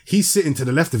and he's sitting to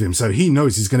the left of him. So he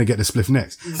knows he's going to get the spliff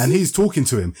next. And he's talking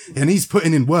to him and he's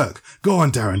putting in work. Go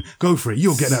on, Darren. Go for it.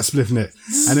 You'll get that spliff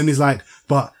next. And then he's like,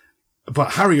 but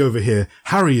Harry over here,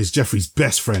 Harry is Jeffrey's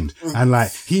best friend. And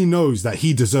like, he knows that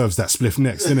he deserves that spliff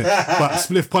next, innit? But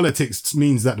spliff politics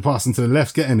means that the person to the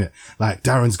left's getting it. Like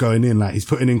Darren's going in, like he's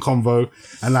putting in convo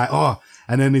and like,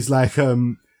 and then he's like,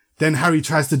 then Harry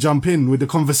tries to jump in with the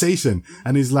conversation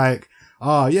and he's like,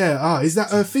 is that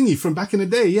a thingy from back in the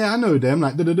day? Yeah, I know them.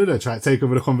 Like, try to take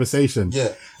over the conversation.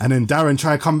 Yeah. And then Darren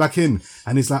try to come back in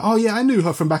and he's like, oh yeah, I knew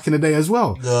her from back in the day as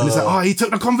well. And he's like, he took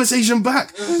the conversation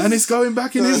back and it's going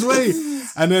back in his way.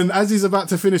 And then as he's about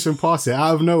to finish and pass it,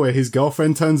 out of nowhere, his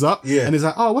girlfriend turns up. Yeah. And he's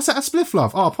like, what's that, a spliff,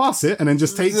 love? Pass it. And then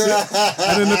just takes it.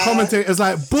 And then the commentator's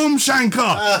like, boom,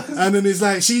 Shanker. And then he's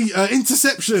like,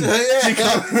 interception.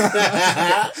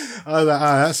 I was like,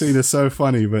 that scene is so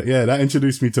funny. But yeah, that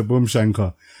introduced me to Boom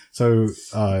Shanker. So,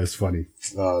 it's funny.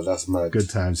 Oh, that's mad. Good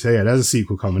times. So yeah, there's a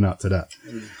sequel coming up to that.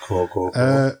 Cool.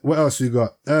 What else we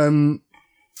got?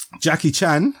 Jackie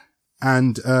Chan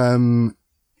and,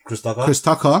 Chris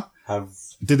Tucker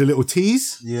did a little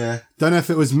tease. Yeah. Don't know if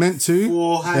it was meant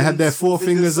to. They had their four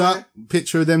fingers up.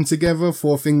 Picture of them together.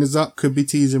 4 fingers up. Could be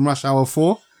teasing Rush Hour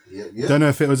 4. Yeah. Don't know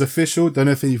if it was official. Don't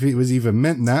know if it was even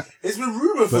meant that. It's been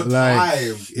rumored for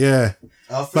time. Yeah.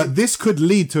 But this could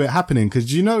lead to it happening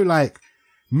because you know, like,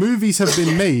 movies have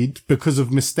been made because of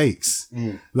mistakes.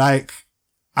 Like,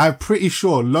 I'm pretty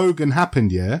sure Logan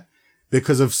happened,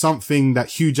 because of something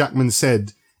that Hugh Jackman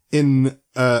said in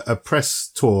a press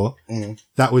tour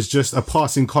that was just a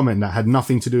passing comment that had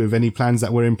nothing to do with any plans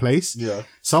that were in place. Yeah.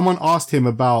 Someone asked him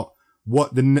about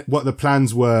what the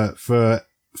plans were for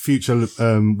future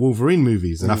Wolverine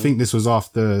movies, and I think this was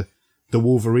after the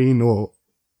Wolverine or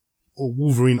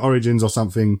Wolverine Origins or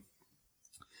something.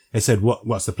 They said,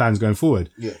 what's the plans going forward?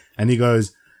 Yeah. And he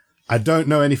goes, I don't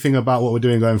know anything about what we're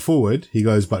doing going forward. He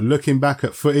goes, but looking back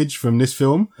at footage from this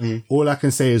film, all I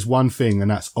can say is one thing,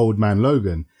 and that's Old Man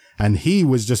Logan. And he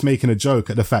was just making a joke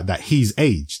at the fact that he's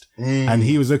aged. And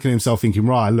he was looking at himself thinking,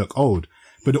 right, I look old.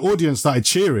 But the audience started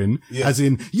cheering, as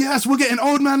in, yes, we're getting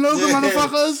Old Man Logan,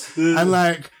 motherfuckers. And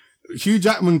like, Hugh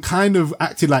Jackman kind of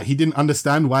acted like he didn't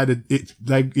understand why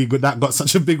that got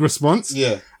such a big response.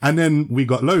 Yeah. And then we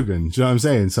got Logan. Do you know what I'm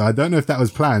saying? So I don't know if that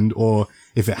was planned or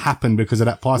if it happened because of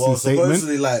that passing statement.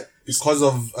 Supposedly, like, because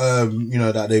of,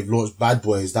 that they've launched Bad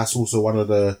Boys, that's also one of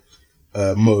the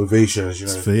motivations,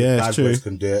 Bad true. Boys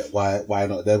can do it. Why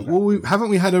not them? Well, haven't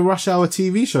we had a Rush Hour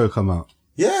TV show come out?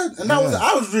 Yeah, and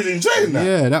I was really enjoying that.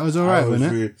 Yeah, that was alright,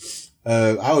 wasn't it?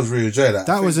 I was really enjoying that.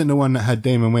 That wasn't the one that had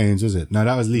Damon Wayans, was it? No,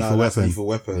 that was Lethal Weapon. Lethal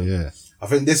Weapon. Yeah. I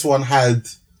think this one had,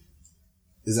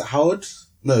 is it Howard?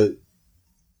 No.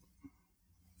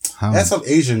 Howard. That's some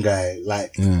Asian guy.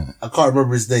 Like, I can't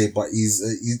remember his name, but he's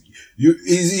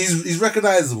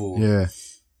recognizable. Yeah.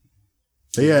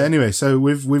 But yeah, anyway, so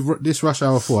with this Rush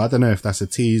Hour 4, I don't know if that's a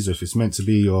tease or if it's meant to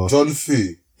be your... John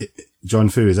Fu. John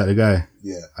Fu, is that the guy?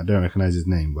 Yeah. I don't recognize his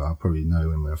name, but I'll probably know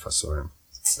him if I saw him.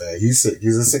 He's sick.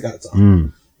 He's a sick actor.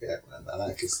 Yeah, man. I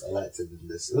liked him in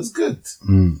this. It was good.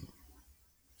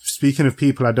 Speaking of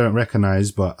people I don't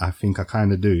recognize, but I think I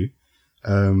kind of do,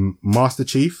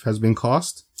 Masterchief has been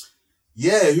cast.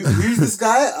 Yeah, who's this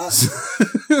guy?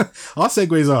 Our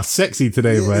segues are sexy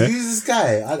today, bro. Who's this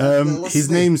guy? His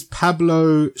name's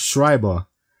Pablo Schreiber.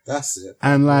 That's it.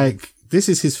 And like, this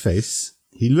is his face.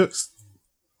 He looks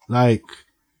like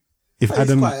if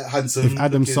Adam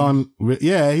Sandler,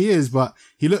 yeah, he is, but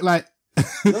he looked like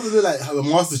he doesn't look like a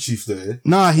Masterchief though.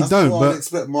 Nah, he don't. But I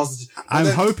expect Masterchief. I'm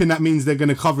hoping that means they're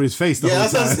gonna cover his face the whole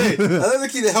time. That's what I'm saying. I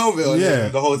don't keep the helmet on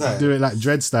the whole time. Do it like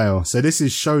Dread style. So this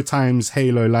is Showtime's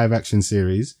Halo live action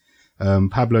series.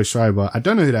 Pablo Schreiber. I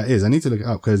don't know who that is. I need to look it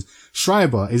up because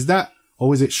Schreiber, is that, or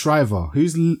was it Shriver?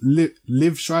 Who's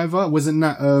Liv Shriver? Wasn't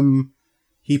that,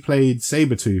 he played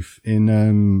Sabretooth in,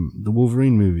 the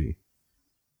Wolverine movie.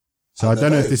 So I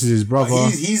don't know if this is his brother.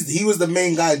 He was the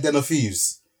main guy in Den of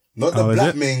Thieves. Not the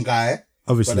black main guy.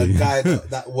 Obviously. But the guy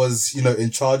that was,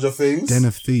 in charge of things. Den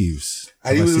of Thieves.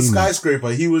 And he was a skyscraper.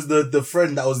 That? He was the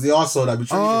friend that was the arsehole that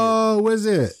betrayed him. Oh, was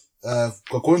it?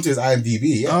 According to his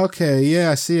IMDb, yeah. Okay, yeah,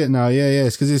 I see it now. Yeah,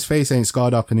 it's because his face ain't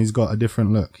scarred up and he's got a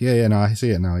different look. Yeah, no, I see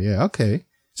it now. Yeah, okay.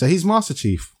 So he's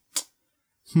Masterchief.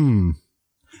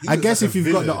 I guess if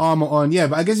you've got the armor on,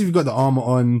 but I guess if you've got the armor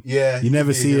on, you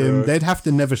never see him. They'd have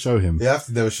to never show him. They have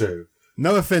to never show him.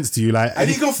 No offense to you, like, and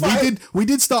he can fight. We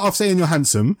did start off saying you're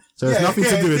handsome, so it's nothing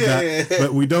to do with that.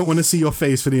 But we don't want to see your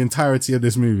face for the entirety of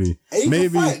this movie. And he can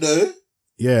fight though.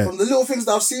 Yeah. From the little things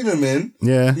that I've seen him in.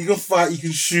 Yeah. He can fight, he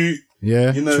can shoot.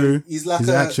 Yeah. True. He's like an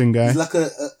action guy. He's like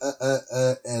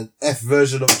an F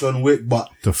version of John Wick, but.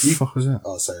 The fuck was that?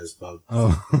 Oh, sorry, it's bad.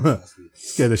 Oh.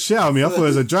 Scared the shit out of me. I thought it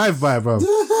was a drive-by, bro.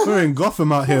 We're in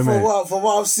Gotham out here, man. From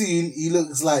what I've seen, he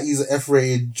looks like he's an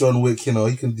F-rated John Wick, he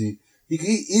can do,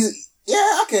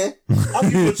 okay. I'll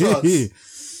give you a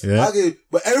chance. Yeah.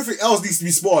 But everything else needs to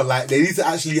be smart. Like, they need to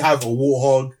actually have a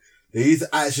warthog. They need to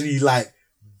actually,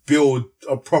 build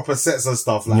a proper sets and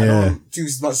stuff. Like, not too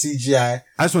much CGI.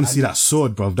 I just want to see that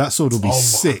sword, bro. That sword will be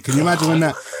sick. Can you imagine when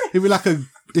that, it'd be like a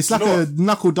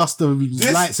knuckle duster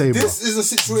lightsaber. This is a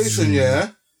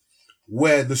situation,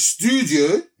 where the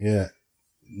studio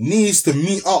needs to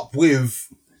meet up with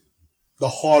the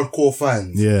hardcore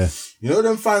fans. Yeah. You know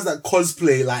them fans that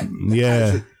cosplay,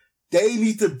 they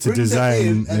need to bring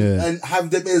design, them in and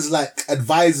have them as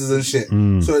advisors and shit.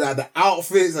 So that the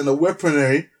outfits and the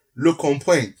weaponry look on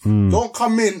point. Don't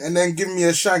come in and then give me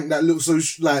a shank that looks so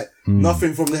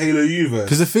nothing from the Halo universe.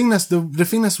 Because the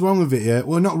thing that's wrong with it,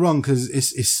 well, not wrong, because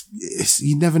it's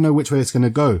you never know which way it's gonna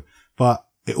go, but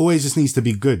it always just needs to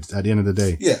be good at the end of the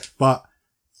day. Yeah. But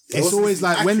it's always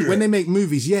like when they make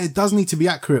movies, it does need to be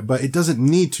accurate, but it doesn't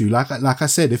need to. Like I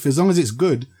said, as long as it's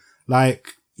good,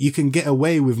 you can get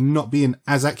away with not being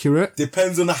as accurate.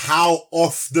 Depends on how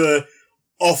off the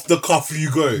cuff you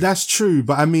go. That's true,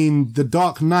 but I mean, The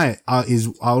Dark Knight I'll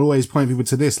always point people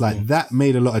to this. That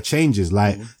made a lot of changes.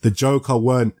 The Joker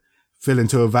weren't fell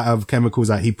into a vat of chemicals.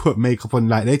 He put makeup on.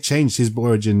 They changed his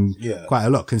origin quite a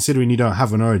lot. Considering you don't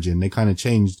have an origin, they kind of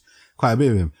changed quite a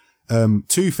bit of him.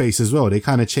 Two-Face as well. They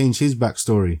kind of changed his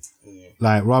backstory.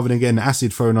 like, rather than getting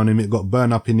acid thrown on him, it got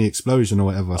burned up in the explosion or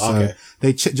whatever. So do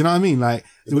you know what I mean? Like,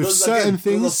 with certain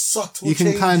things, you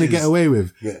can kind of get away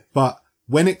with. Yeah. But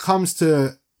when it comes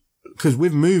to, because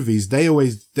with movies,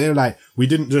 they're like, we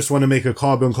didn't just want to make a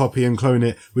carbon copy and clone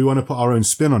it. We want to put our own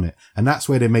spin on it. And that's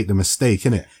where they make the mistake,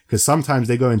 innit? Because sometimes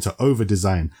they go into over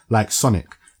design, like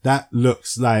Sonic. That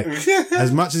looks like,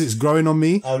 as much as it's growing on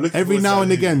me, every now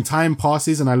and again, time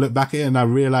passes and I look back at it and I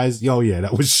realize,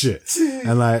 that was shit.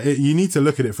 And like, you need to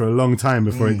look at it for a long time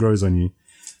before it grows on you.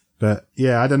 But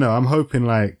yeah, I don't know. I'm hoping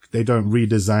like they don't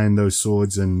redesign those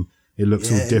swords and it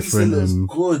looks all different. At least it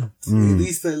looks good. At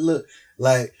least they look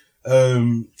like,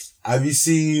 have you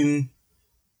seen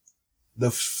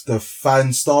the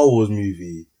fan Star Wars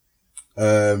movie?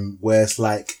 Where it's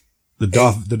like, the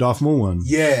Darth Maul one.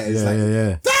 Yeah.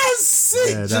 Yeah. That's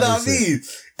sick. Yeah, do you know what I mean?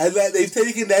 And like, they've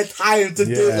taken their time to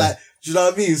do it. Like, do you know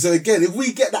what I mean? So again, if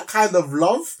we get that kind of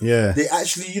love, they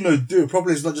actually, do it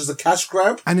properly. It's not just a cash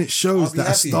grab. And it shows that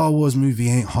a Star Wars movie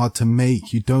ain't hard to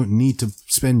make. You don't need to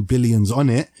spend billions on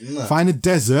it. No. Find a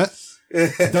desert.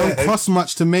 Don't cost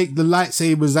much to make the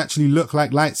lightsabers actually look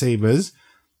like lightsabers.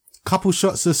 Couple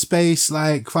shots of space,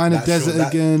 like find a desert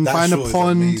again, find a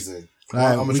pond.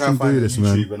 Like, I'm gonna try and find it on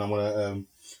YouTube, man. And I'm gonna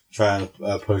try and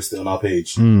post it on our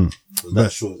page.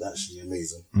 That short is actually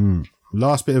amazing.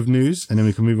 Last bit of news, and then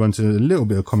we can move on to a little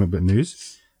bit of comic book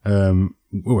news,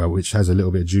 which has a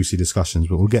little bit of juicy discussions,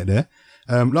 but we'll get there.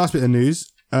 Last bit of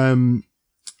news,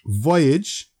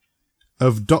 Voyage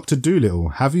of Dr. Dolittle.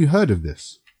 Have you heard of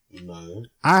this? No.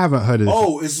 I haven't heard of this.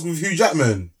 Oh, it's with Hugh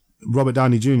Jackman. Robert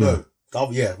Downey Jr. No. Oh,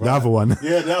 yeah. Right. The other one.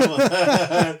 Yeah, the other one.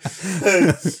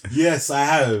 Yes, I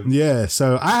have. Yeah,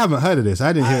 so I haven't heard of this.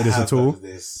 I didn't hear this at all.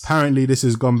 Apparently this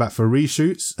has gone back for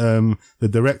reshoots. The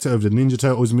director of the Ninja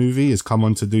Turtles movie has come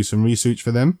on to do some research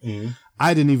for them.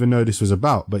 I didn't even know this was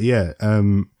about, but yeah,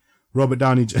 Robert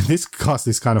Downey, this cast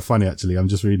is kind of funny actually. I'm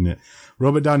just reading it.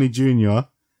 Robert Downey Jr.,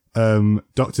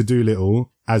 Dr.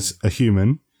 Dolittle as a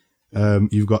human.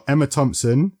 You've got Emma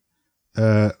Thompson,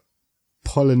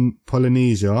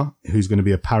 Polynesia, who's going to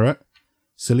be a parrot.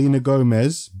 Selena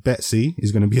Gomez, Betsy,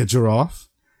 is going to be a giraffe.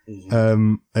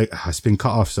 It's been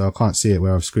cut off, so I can't see it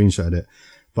where I've screenshotted it.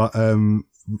 But,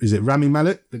 is it Rami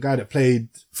Malek, the guy that played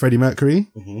Freddie Mercury?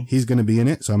 He's going to be in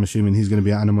it, so I'm assuming he's going to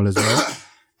be an animal as well.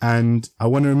 And I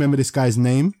want to remember this guy's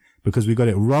name because we got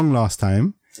it wrong last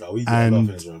time.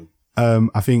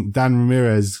 I think Dan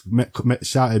Ramirez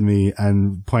shouted me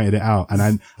and pointed it out.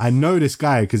 And I know this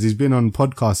guy because he's been on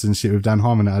podcasts and shit with Dan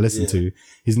Harmon that I listen to.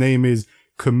 His name is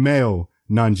Kumail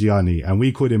Nanjiani, and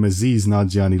we called him Aziz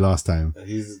Nanjiani last time.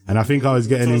 And I think I was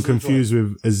getting him confused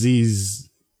with Aziz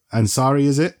Ansari,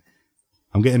 is it?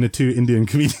 I'm getting the two Indian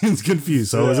comedians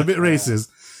confused, so I was a bit racist.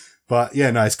 But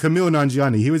yeah, no, it's Kumail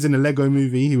Nanjiani. He was in the Lego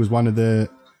movie. He was one of the,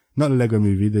 not the Lego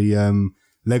movie, the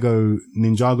Lego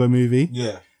Ninjago movie.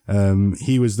 Yeah.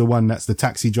 He was the one that's the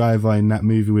taxi driver in that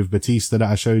movie with Batista that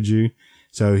I showed you.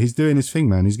 So he's doing his thing,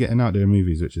 man. He's getting out there in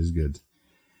movies, which is good.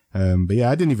 But yeah,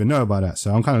 I didn't even know about that.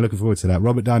 So I'm kind of looking forward to that.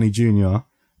 Robert Downey Jr.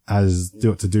 as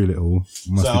Dr. Dolittle.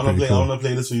 So I want to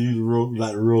play this for you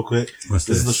real quick. This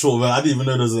is the short version. I didn't even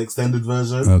know there was an extended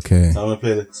version. Okay. So I want to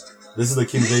play this. This is the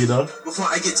King Vader. Before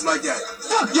I get to my dad.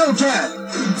 Fuck your dad!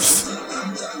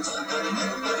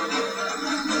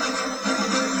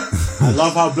 I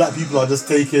love how black people are just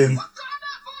creating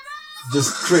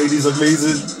these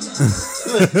amazing.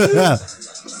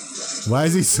 Why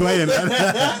is he swaying?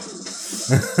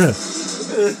 This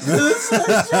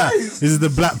is the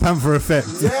Black Panther effect.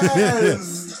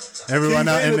 Yes. Everyone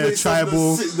out in their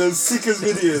tribal. The sickest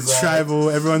videos. Tribal,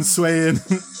 everyone's swaying.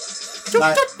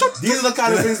 Like, these are the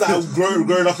kind of things that I've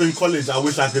grown up in college I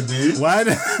wish I could do. Why are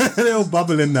they all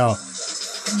bubbling now?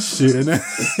 Shooting.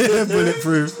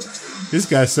 Bulletproof. This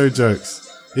guy's so jokes.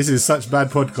 This is such bad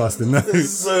podcasting. No.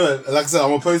 So, like I said, I'm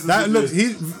gonna post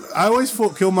this. I always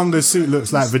thought Killmonger's suit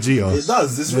looks like Vegeta. It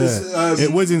does.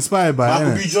 It was inspired by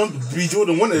Michael B.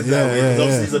 Jordan wanted it that way because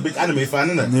obviously he's a big anime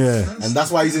fan, isn't it? Yeah. And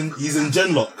that's why he's in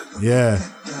Genlock. Yeah.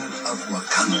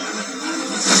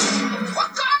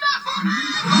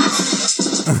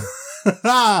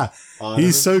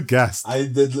 He's so gassed.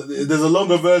 There's a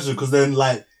longer version because then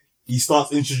like he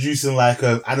starts introducing like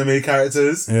anime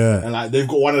characters. Yeah. And like they've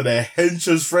got one of their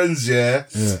hench's friends,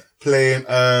 playing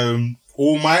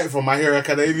All Might from My Hero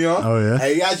Academia. Oh yeah.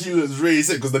 And he actually looks really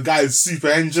sick because the guy is super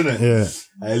hench, isn't it? Yeah.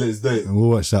 And he looks dope.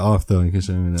 We'll watch that after. You can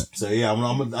show me that. So yeah,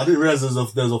 I didn't realize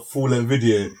there's a full length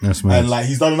video. That's mad. And like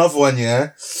he's done another one,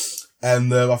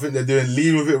 and I think they're doing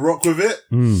Lean With It, Rock With It.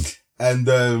 And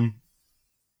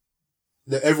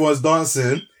everyone's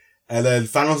dancing. And then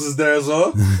Thanos is there as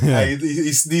well. And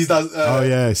he does, oh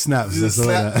yeah, snaps. He's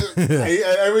like, no!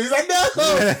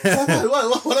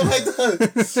 What have I done?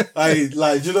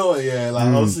 Like, do you know what? Yeah, like,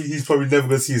 obviously he's probably never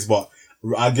gonna see this, but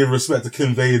I give respect to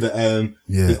Kim Vader and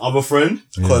his other friend,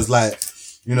 because like,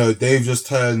 you know, they've just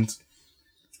turned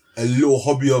a little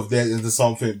hobby of theirs into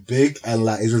something big, and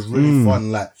like, it's just really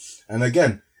fun. Like, and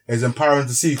again, it's empowering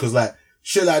to see, because like,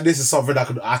 shit like this is something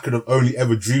that I could have only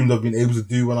ever dreamed of being able to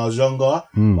do when I was younger.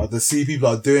 But to see people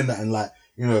are doing that, and like,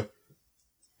 you know,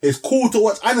 it's cool to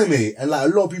watch anime, and like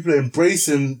a lot of people are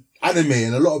embracing anime,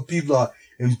 and a lot of people are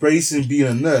embracing being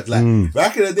a nerd. Like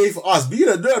back in the day for us, being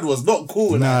a nerd was not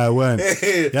cool. Nah, it weren't.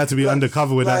 You had to be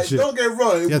undercover with that shit. Don't get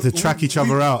wrong. You had to track each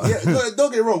other out.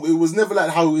 Don't get wrong. It was never like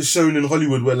how it was shown in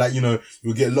Hollywood, where like, you know,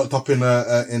 you get locked up in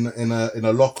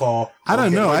a locker. I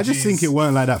don't know. I just think it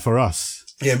weren't like that for us.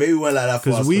 Yeah, maybe we weren't like that for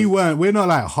us. Because we're not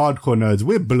like hardcore nerds.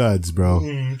 We're bloods, bro.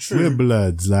 True. We're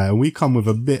bloods. Like, we come with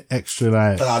a bit extra,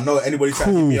 like, I know anybody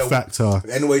cool factor.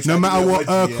 No matter what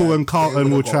Urkel and Carlton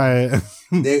will try it.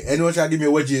 Anyone try to give me a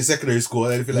wedgie in secondary school,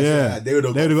 and anything like that, they would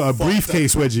have got a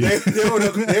briefcase wedgie. They would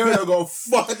have gone,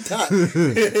 fuck that.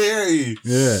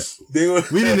 Yeah.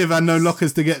 We didn't even have no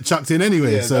lockers to get chucked in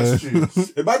anyway. Yeah, so that's true.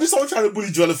 Imagine someone trying to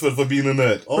bully Jonathan for being a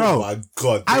nerd. Oh, bro, my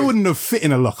God. I wouldn't have fit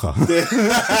in a locker.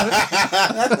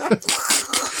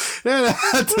 They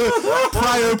had to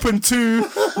pry open 2,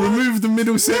 remove the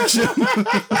middle section.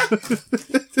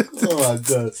 Oh my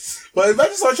God. But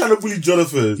imagine someone trying to bully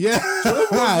Jonathan. Yeah.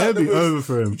 It'd be over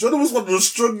for him. Jonathan was one of the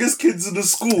strongest kids in the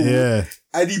school. Yeah.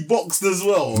 And he boxed as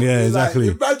well. Yeah, exactly.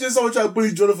 Like, imagine someone trying to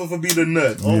bully Jonathan for being a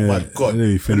nerd. Oh my God.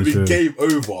 It would have been game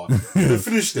over. It would have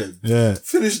finished him. Yeah.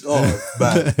 Finished. Oh,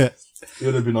 man. It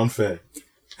would have been unfair.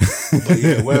 But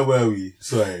yeah, where were we?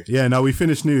 Sorry. Yeah, now we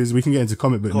finished news. We can get into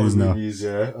comic book news now. News,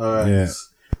 yeah. All right. Yeah.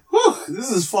 Whew,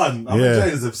 this is fun. I'm enjoying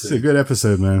this episode. It's a good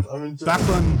episode, man. Back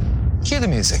on. Cue the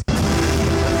music.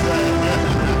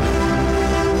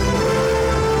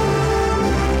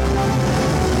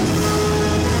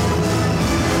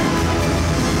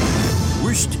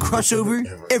 Worst crossover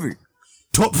ever.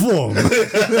 Top form.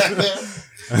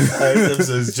 This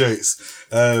episode's jokes.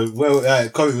 Comic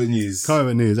book news. Comic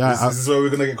book news. This is where we're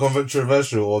going to get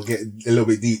controversial or get a little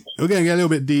bit deep. We're going to get a little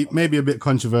bit deep, maybe a bit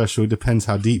controversial. Depends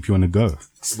how deep you want to go.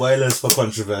 Spoilers for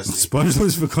controversy.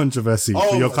 Spoilers for controversy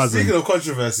for your cousin. Speaking of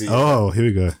controversy. Oh, here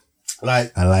we go.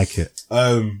 Like, I like it.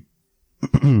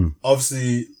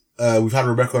 Obviously, we've had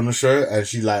Rebecca on the show, and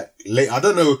she like I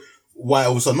don't know why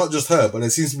also, not just her, but there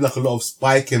seems to be like a lot of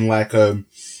spike in like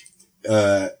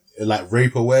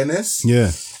rape awareness.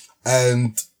 Yeah.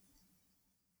 And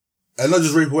not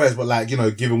just rape awareness, but like, you know,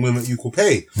 giving women equal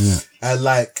pay. Yeah. And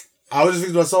like, I was just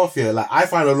thinking to myself here, like, I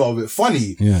find a lot of it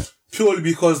funny. Yeah. Purely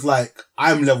because like,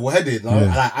 I'm level-headed.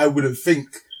 Like, I wouldn't think,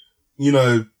 you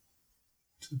know,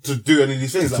 to do any of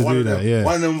these things. Like, one of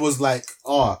them was like,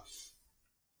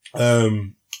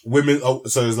 women,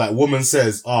 so it's like, woman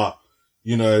says,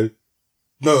 you know,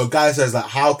 no, a guy says like,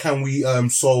 how can we,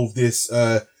 solve this,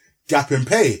 gap in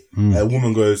pay? And a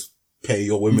woman goes, pay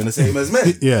your women the same as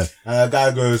men. Yeah. And a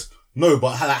guy goes, no,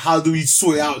 but how do we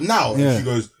sort it out now? And she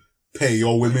goes, pay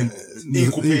your women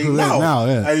equal pay now.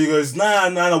 And he goes,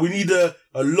 nah, we need a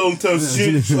long-term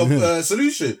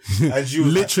solution. And she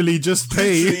was literally like, just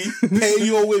pay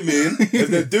your women if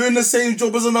they're doing the same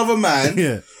job as another man.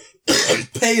 Yeah.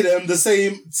 Pay them the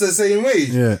same wage.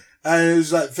 Yeah. And it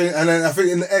was like, and then I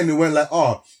think in the end it went like,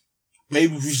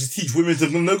 maybe we should teach women to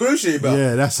negotiate about.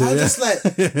 Yeah, that's it. I was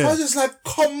just like,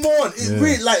 come on. It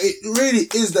really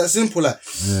is that simple. Like,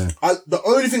 the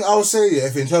only thing I'll say,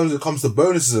 if in terms of it comes to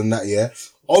bonuses and that,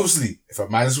 obviously, if a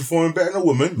man is performing better than a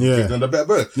woman, you give them the better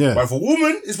bonus. Yeah. But if a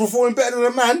woman is performing better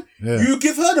than a man, you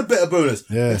give her the better bonus.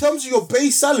 Yeah. In terms of your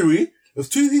base salary, if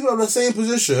two people are in the same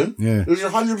position, they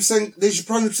should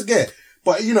 100% get.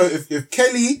 But, you know, if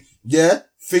Kelly,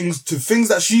 things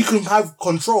that she can have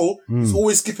control, is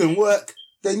always skipping work,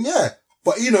 then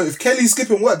But, you know, if Kelly's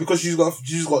skipping work because she's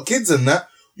got kids and that,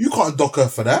 you can't dock her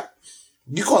for that.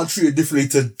 You can't treat it differently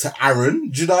to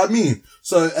Aaron. Do you know what I mean?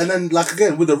 So, and then, like,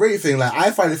 again, with the rape thing, like,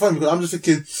 I find it funny because I'm just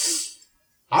thinking,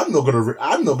 I'm not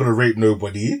gonna rape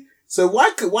nobody. So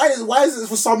why is it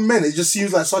for some men, it just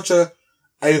seems like such a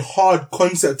hard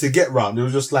concept to get round? It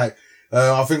was just like,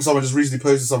 I think someone just recently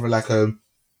posted something like,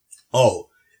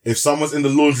 if someone's in the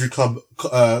laundry club,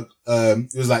 it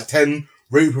was like 10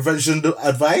 rape prevention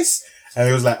advice. And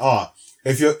it was like,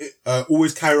 if you're,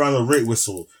 always carry around a rape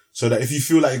whistle so that if you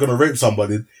feel like you're going to rape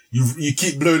somebody, you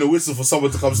keep blowing a whistle for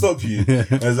someone to come stop you.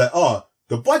 And it's like,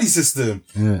 the buddy system.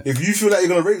 Yeah. If you feel like you're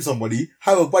going to rape somebody,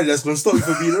 have a buddy that's going to stop you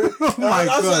from being raped. Oh my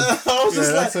God. I was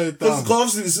just like, so because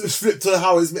obviously it's flipped to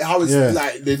how it's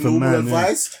like the normal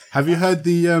advice. Have you heard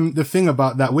the thing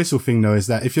about that whistle thing though, is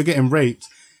that if you're getting raped,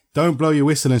 don't blow your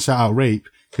whistle and shout out rape,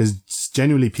 because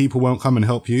genuinely people won't come and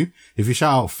help you. If you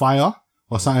shout out fire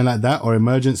or something like that, or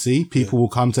emergency, people will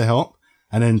come to help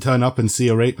and then turn up and see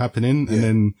a rape happening and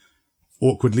then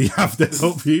awkwardly have to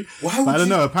help you. But I don't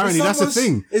know. Apparently that's a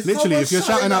thing. Literally, if you're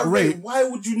shouting out rape, why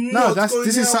would you not? No,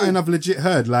 this is something I've legit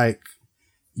heard. Like,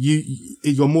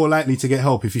 you're more likely to get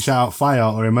help if you shout out fire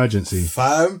or emergency.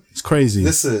 Fam, it's crazy.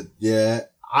 Listen, yeah,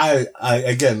 I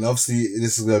again, obviously,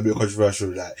 this is going to be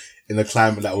controversial, like, in the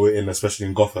climate that we're in, especially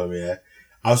in Gotham, yeah.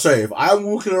 I'm sorry, if I'm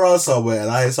walking around somewhere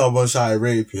and I hear someone shouting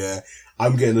rape, yeah,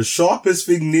 I'm getting the sharpest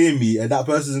thing near me and that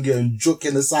person's getting juked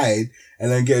in the side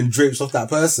and then getting drapes off that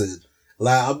person.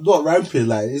 Like, I'm not ramping,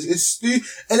 like, it's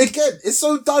and again, it's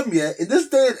so dumb, yeah. In this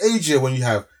day and age, yeah, when you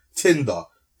have Tinder,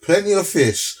 Plenty of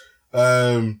Fish,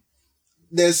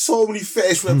 there's so many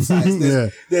fetish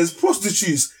websites, there's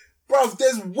prostitutes. Bruv,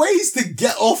 there's ways to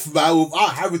get off, man,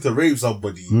 without having to rape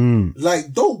somebody.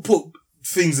 Like, don't put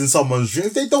things in someone's drink.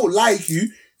 If they don't like you,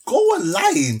 go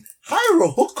online, hire a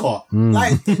hooker.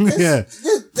 Like,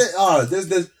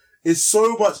 it's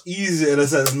so much easier in a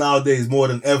sense nowadays, more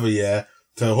than ever, yeah,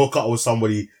 to hook up with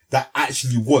somebody that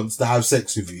actually wants to have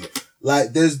sex with you.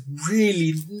 Like, there's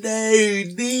really no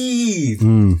need.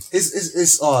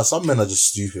 Some men are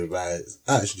just stupid, man.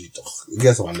 Actually, I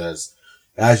guess someone does.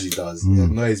 It actually does. It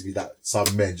annoys me that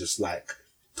some men just like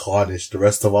tarnish the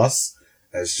rest of us.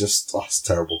 It's just, it's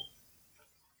terrible.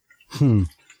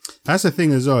 That's the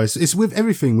thing as well. It's with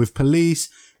everything, with police,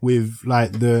 with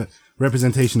like the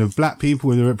representation of black people,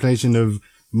 with the representation of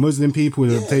Muslim people, with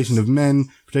the representation of men,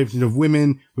 representation of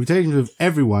women, representation of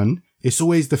everyone. It's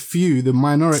always the few, the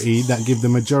minority, that give the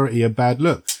majority a bad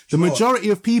look. The majority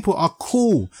of people are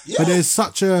cool, but there's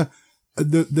such the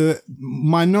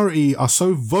minority are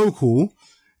so vocal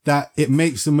that it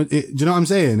makes them, do you know what I'm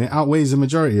saying? It outweighs the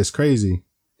majority. It's crazy.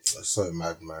 It's so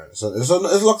mad, man. It's like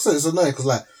I said, it's annoying because,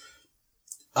 like,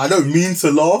 I don't mean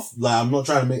to laugh. Like, I'm not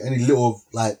trying to make any little of,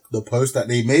 like, the post that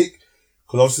they make,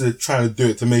 because obviously they're trying to do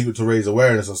it to raise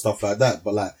awareness and stuff like that.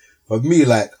 But, like, for me,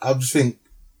 like, I just think,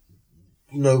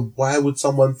 you know, why would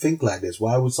someone think like this?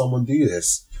 Why would someone do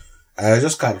this? And it's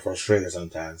just kind of frustrating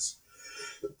sometimes.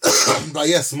 But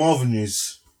yes, Marvel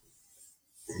news.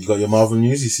 You got your Marvel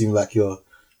news? You seem like you're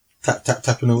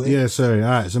tapping away. Yeah, sorry. All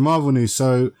right. So Marvel news.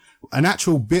 So an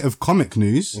actual bit of comic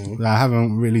news. I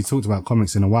haven't really talked about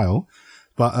comics in a while,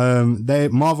 but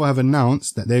Marvel have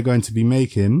announced that they're going to be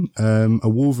making a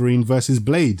Wolverine versus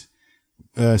Blade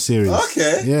series.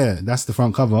 Okay. Yeah, that's the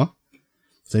front cover.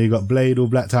 So you got Blade all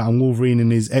blacked out and Wolverine in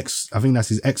his I think that's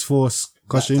his X-Force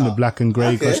costume, the black and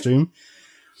grey costume.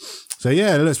 So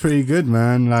yeah, it looks pretty good,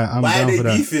 man. Like, I'm Why down are for they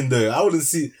that. beefing though? I wouldn't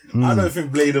see. I don't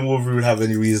think Blade and Wolverine would have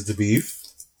any reason to beef.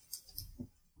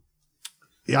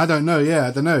 Yeah, I don't know. Yeah,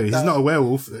 I don't know. He's not a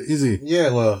werewolf, is he?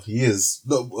 Yeah, well, he is.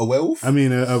 Not a werewolf? I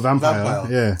mean, a vampire.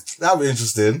 Yeah. That'd be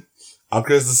interesting. I'm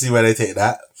curious to see where they take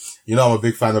that. You know, I'm a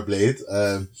big fan of Blade.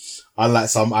 Unlike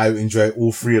some, I enjoy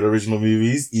all three of the original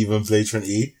movies, even Blade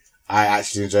Trinity. I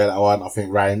actually enjoy that one. I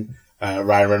think Ryan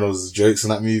Reynolds' jokes in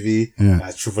that movie.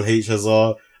 Yeah. Triple H as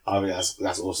well. I mean,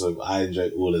 that's awesome. I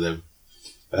enjoyed all of them.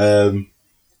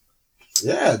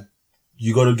 Yeah.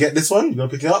 You gotta get this one? You gotta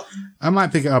pick it up? I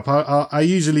might pick it up. I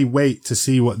usually wait to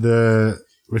see what the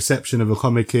reception of a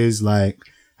comic is like,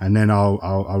 and then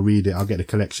I'll read it. I'll get the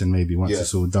collection maybe once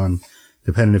it's all done,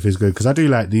 depending if it's good. Cause I do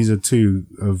like, these are two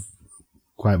of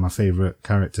quite my favorite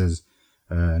characters.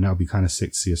 And that'll be kind of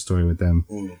sick to see a story with them.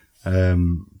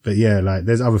 But yeah, like,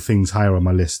 there's other things higher on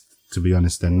my list, to be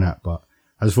honest, than that. But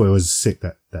I just thought it was sick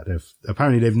that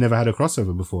they've never had a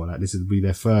crossover before. Like, this would be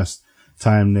their first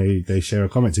time they share a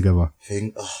comic together.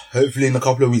 Hopefully in a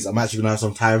couple of weeks, I'm actually gonna have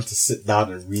some time to sit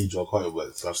down and read your comic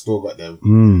books. I've still got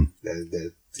them.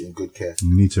 They're in good care.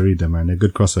 You need to read them, man. They're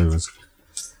good crossovers.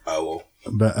 I will.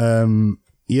 But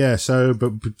yeah. So,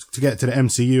 but to get to the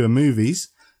MCU and movies,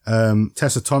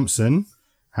 Tessa Thompson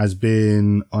has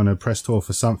been on a press tour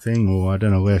for something, or I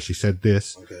don't know where she said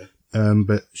this. Okay.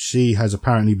 But she has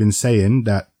apparently been saying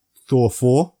that Thor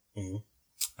 4,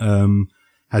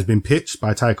 has been pitched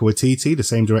by Taika Waititi. The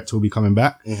same director will be coming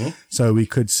back. So we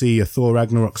could see a Thor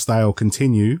Ragnarok style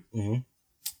continue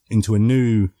into a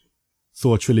new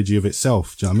Thor trilogy of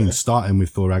itself. Do you know what I mean? Starting with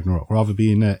Thor Ragnarok, rather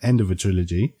being the end of a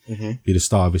trilogy, be the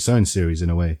start of its own series in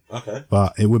a way. Okay.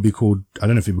 But it would be called, I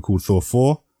don't know if it would be called Thor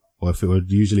 4, or if it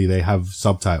would, usually they have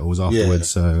subtitles afterwards,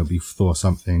 so it'll be Thor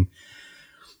something.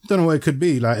 Don't know what it could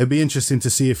be. Like, it'd be interesting to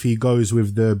see if he goes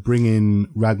with the bringing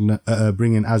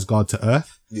Asgard to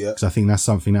Earth. Yeah. Because I think that's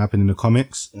something that happened in the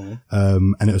comics.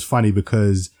 And it was funny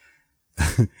because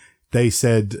they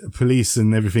said, police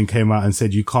and everything came out and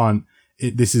said, you can't,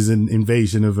 this is an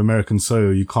invasion of American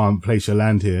soil. You can't place your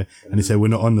land here. And he said, we're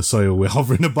not on the soil. We're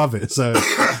hovering above it. So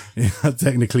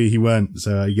technically he weren't.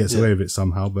 So he gets away with it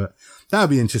somehow. But that would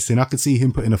be interesting. I could see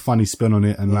him putting a funny spin on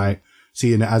it and like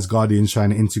seeing the Asgardians trying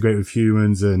to integrate with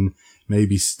humans and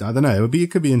maybe, I don't know.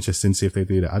 It could be interesting to see if they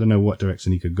do that. I don't know what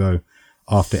direction he could go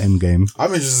after Endgame.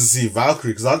 I'm interested to see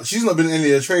Valkyrie because she's not been in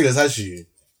any of the trailers, has she?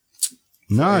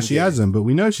 No, she hasn't, but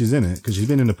we know she's in it because she's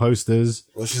been in the posters.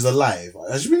 Well, she's alive.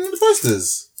 Has she been in the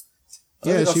posters?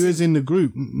 Yeah, she was in the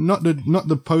group. Not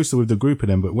the poster with the group of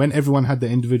them, but when everyone had their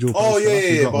individual poster. Oh,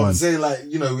 yeah. But I'm saying, like,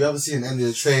 you know, we haven't seen any of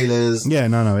the trailers. Yeah,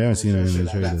 no, we haven't seen any of the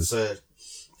trailers. So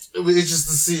it'll be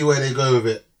interesting to see where they go with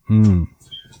it.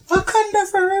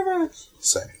 Wakanda forever.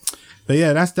 So. But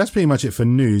yeah, that's pretty much it for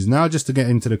news. Now just to get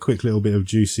into the quick little bit of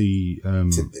juicy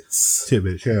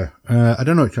tidbits. Yeah. I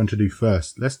don't know which one to do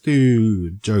first. Let's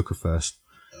do Joker first.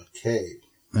 Okay.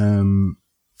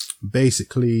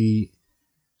 Basically,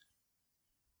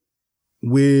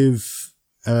 with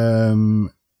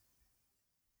the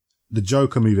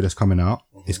Joker movie that's coming out,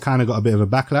 it's kind of got a bit of a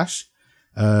backlash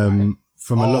from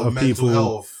a lot of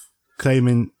people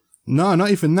claiming. No, not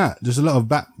even that. There's a lot of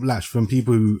backlash from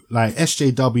people who, like,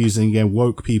 SJWs and again,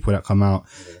 woke people that come out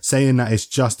saying that it's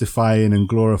justifying and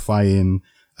glorifying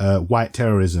white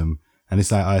terrorism. And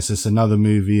it's like, it's just another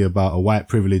movie about a white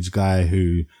privileged guy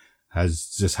who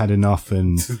has just had enough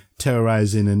and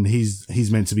terrorizing, and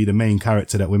he's meant to be the main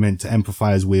character that we're meant to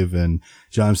empathize with. And do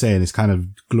you know what I'm saying? It's kind of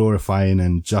glorifying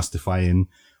and justifying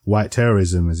white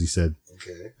terrorism, as he said.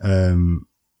 Okay.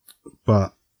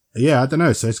 But yeah, I don't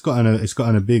know. So it's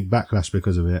gotten a big backlash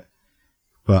because of it.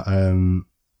 But, I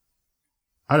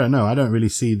don't know. I don't really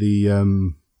see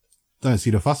don't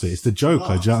see the fuss of it. It's the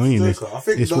Joker. Do you know what I mean? I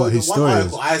think it's what his story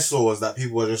is. I saw was that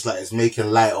people were just like, it's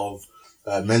making light of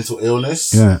mental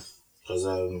illness. Yeah. Because,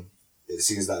 it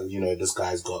seems that, you know, this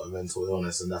guy's got a mental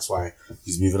illness and that's why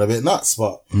he's moving a bit nuts.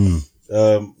 But,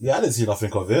 yeah, I didn't see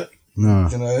nothing of it. No.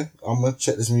 You know, I'm going to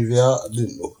check this movie out. I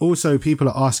didn't know. Also, people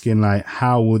are asking, like,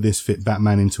 how will this fit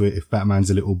Batman into it if Batman's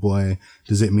a little boy?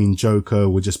 Does it mean Joker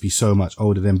will just be so much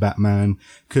older than Batman?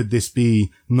 Could this be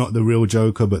not the real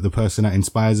Joker, but the person that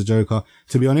inspires the Joker?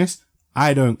 To be honest,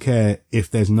 I don't care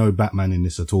if there's no Batman in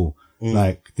this at all.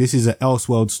 Like, this is an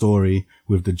Elseworld story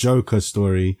with the Joker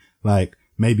story. Like,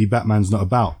 maybe Batman's not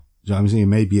about. Do you know what I'm saying?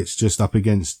 Maybe it's just up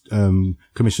against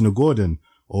Commissioner Gordon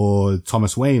or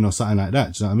Thomas Wayne or something like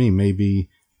that. Do you know what I mean? Maybe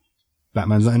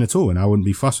Batman's not in at all, and I wouldn't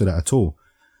be fussed with that at all.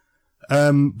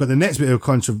 But the next bit of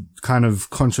kind of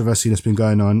controversy that's been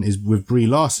going on is with Brie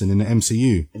Larson in the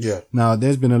MCU. Yeah. Now,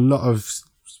 there's been a lot of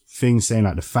things saying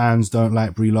like the fans don't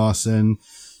like Brie Larson,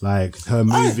 like her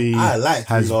movie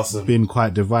has been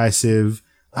quite divisive.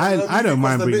 I don't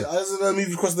mind Brie. Hasn't her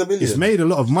movie crossed the billion? It's made a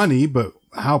lot of money, but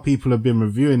how people have been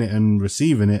reviewing it and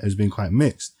receiving it has been quite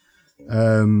mixed.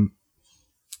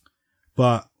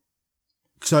 But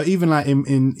so even like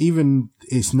even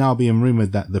it's now being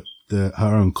rumored that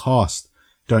her own cast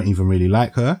don't even really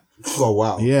like her. Oh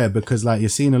wow. Yeah, because like you're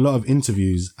seeing a lot of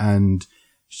interviews and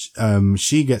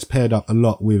she gets paired up a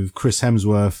lot with Chris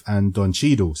Hemsworth and Don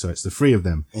Cheadle, so it's the three of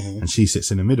them, and she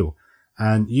sits in the middle.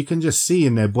 And you can just see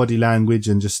in their body language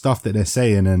and just stuff that they're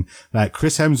saying. And like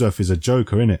Chris Hemsworth is a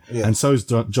joker, innit? Yeah. And so is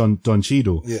Don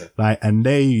Cheadle. Yeah. Like, and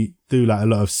they do like a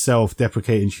lot of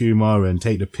self-deprecating humor and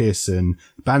take the piss and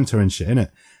banter and shit,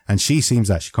 innit? And she seems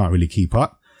like she can't really keep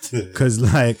up. Cause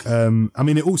like, I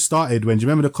mean, it all started when, do you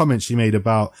remember the comments she made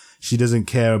about she doesn't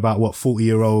care about what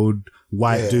 40-year-old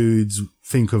white dudes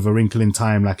think of A Wrinkle in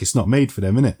Time? Like it's not made for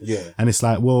them, innit? Yeah. And it's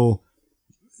like, well,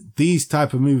 these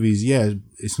type of movies, yeah,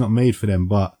 it's not made for them,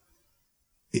 but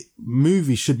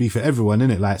movies should be for everyone,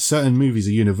 innit? Like certain movies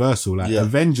are universal. Like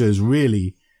Avengers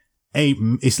really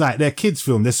ain't, it's like they're kids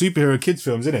films, they're superhero kids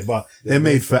films, innit? But they're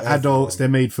made for adults, they're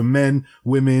made for men,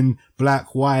 women,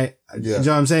 black, white, you know what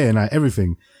I'm saying? Like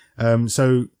everything.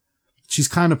 So she's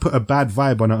kind of put a bad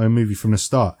vibe on her own movie from the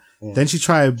start. Then she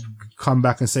tried to come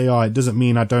back and say, oh, it doesn't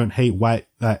mean I don't hate white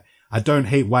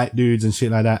dudes and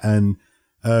shit like that. And,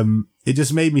 it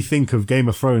just made me think of Game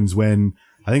of Thrones when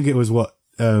I think it was what,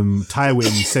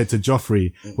 Tywin said to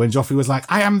Joffrey when Joffrey was like,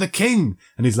 I am the king.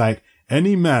 And he's like,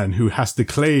 any man who has to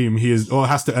claim he is, or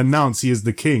has to announce he is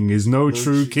the king is no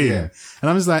true king. Yeah. And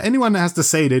I'm just like, anyone that has to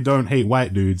say they don't hate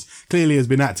white dudes clearly has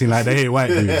been acting like they hate white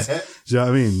dudes. Do you know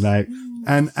what I mean? Like,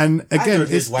 and again,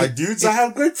 it's white dudes. I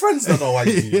have great friends that are white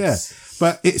dudes. Yeah.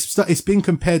 But it's been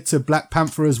compared to Black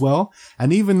Panther as well.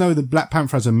 And even though the Black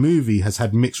Panther as a movie has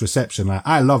had mixed reception, like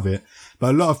I love it,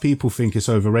 but a lot of people think it's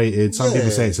overrated. Some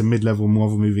people say it's a mid-level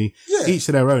Marvel movie. Yeah. Each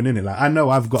to their own, innit? Like I know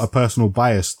I've got a personal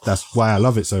bias. That's why I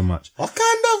love it so much.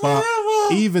 But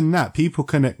even that, people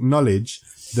can acknowledge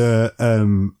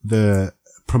the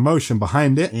promotion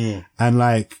behind it. And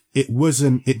like, it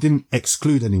didn't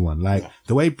exclude anyone. Like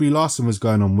the way Brie Larson was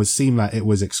going on seemed like it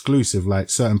was exclusive. Like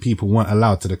certain people weren't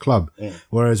allowed to the club.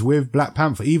 Whereas with Black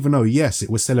Panther, even though yes, it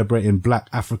was celebrating Black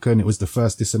African, it was the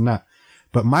first this and that.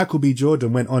 But Michael B.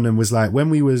 Jordan went on and was like, when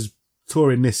we was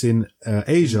touring this in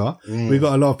Asia, we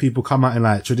got a lot of people come out in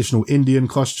like traditional Indian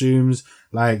costumes.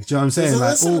 Like, do you know what I'm saying?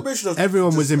 Like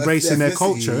everyone was embracing their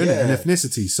culture, innit? And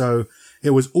ethnicity. So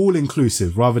it was all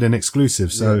inclusive rather than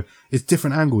exclusive. So it's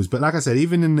different angles. But like I said,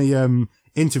 even in the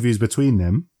interviews between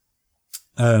them,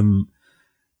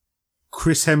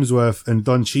 Chris Hemsworth and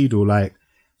Don Cheadle, like,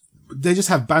 they just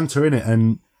have banter in it.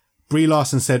 And Brie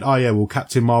Larson said, oh yeah, well,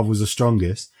 Captain Marvel's the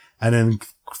strongest. And then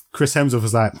Chris Hemsworth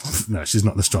was like, no, she's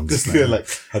not the strongest. Like,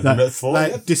 have you met Thor?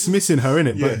 Like dismissing her in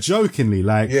it, but jokingly,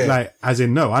 like as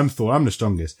in, no, I'm Thor, I'm the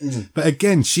strongest. But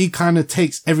again, she kind of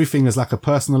takes everything as like a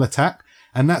personal attack.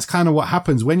 And that's kind of what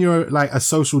happens when you're like a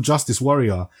social justice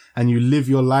warrior and you live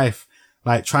your life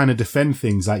like trying to defend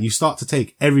things. Like you start to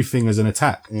take everything as an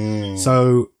attack.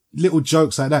 So little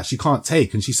jokes like that she can't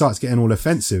take, and she starts getting all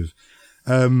offensive.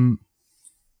 Then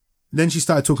she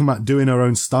started talking about doing her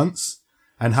own stunts.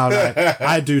 And how like,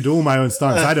 I do all my own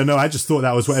stunts. I don't know. I just thought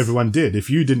that was what everyone did. If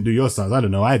you didn't do your stunts, I don't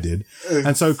know. I did.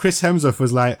 And so Chris Hemsworth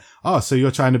was like, oh, so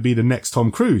you're trying to be the next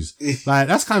Tom Cruise. Like,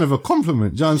 that's kind of a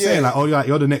compliment. Do you know what I'm saying? Like, oh,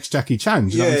 you're the next Jackie Chan.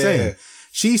 Do you know what I'm saying?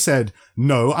 She said,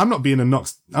 no, I'm not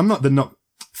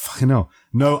fucking hell.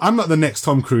 No, I'm not the next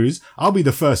Tom Cruise. I'll be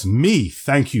the first me.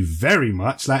 Thank you very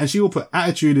much. Like, and she will put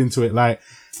attitude into it. Like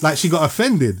she got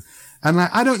offended. And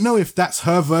like, I don't know if that's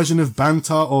her version of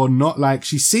banter or not. Like,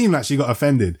 she seemed like she got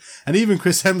offended. And even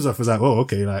Chris Hemsworth was like, oh,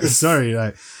 okay, like, sorry,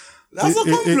 like. That's a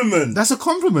compliment. That's a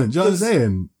compliment, do you know what I'm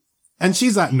saying? And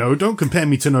she's like, no, don't compare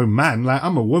me to no man. Like,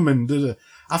 I'm a woman.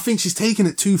 I think she's taking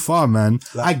it too far, man.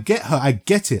 Like, I get her, I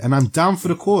get it, and I'm down for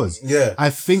the cause. Yeah. I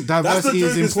think diversity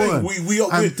is important.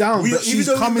 I'm down, but she's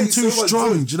coming too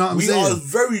strong, do you know what I'm saying? We are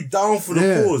very down for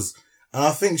the cause. And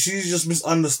I think she's just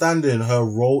misunderstanding her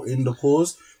role in the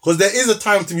cause. Because there is a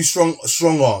time to be strong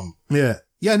arm. Yeah.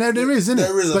 Yeah, no, there is, isn't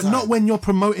it? But not when you're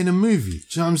promoting a movie. Do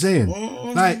you know what I'm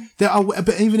saying? Like, there are,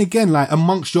 but even again, like,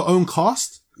 amongst your own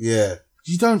cast. Yeah.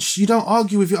 You don't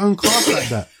argue with your own cast like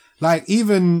that. Like,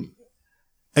 even,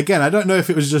 again, I don't know if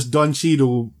it was just Don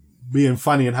Cheadle being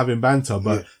funny and having banter,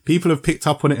 but people have picked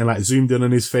up on it and like zoomed in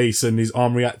on his face and his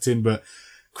arm reacting, but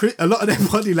a lot of their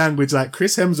body language, like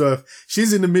Chris Hemsworth,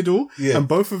 she's in the middle and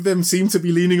both of them seem to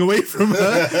be leaning away from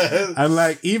her. And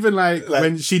like, even like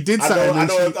when she did something. I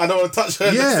don't want to touch her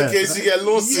just in case you get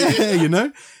lost. Yeah, you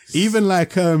know? Even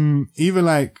like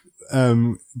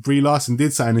Brie Larson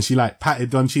did something and she like patted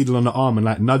Don Cheadle on the arm and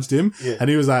like nudged him. Yeah. And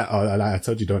he was like, oh, like, I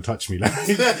told you don't touch me. Like,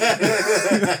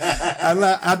 and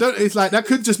like, it's like, that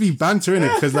could just be banter in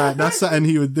it. Cause like, that's something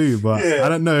he would do. But I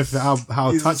don't know if how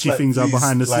touchy like, things are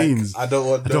behind the scenes. I don't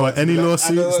want any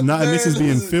lawsuits. Nothing. This is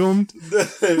being filmed.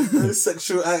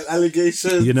 Sexual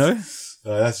allegations. You know?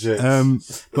 Oh, that's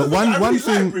jokes. But one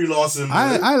thing, like Brie Larson,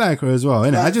 I like her as well,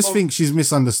 innit? I just think she's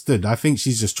misunderstood. I think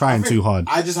she's just trying too hard.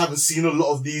 I just haven't seen a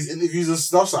lot of these interviews and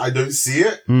stuff, so I don't see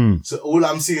it. So all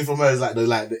I'm seeing from her is like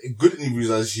the good interviews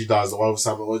that she does, the one with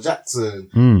Samuel L. Jackson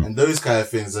and those kind of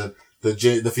things, and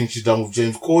the thing she's done with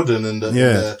James Corden, and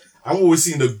I'm always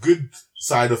seeing the good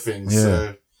side of things.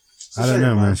 Yeah. So I don't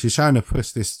know, man. She's trying to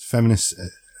push this feminist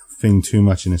thing too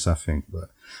much in this, I think,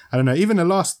 but. I don't know. Even the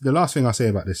last thing I'll say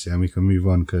about this, and we can move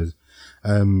on, because,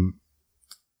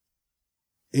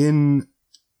 in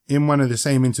one of the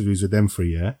same interviews with them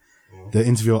three, the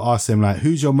interviewer asked them, like,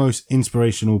 who's your most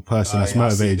inspirational person that's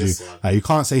motivated you? Like, you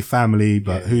can't say family,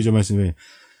 but who's your most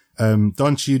inspirational?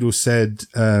 Don Cheadle said,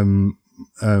 Nelson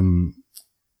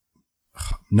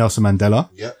Mandela.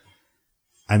 Yep.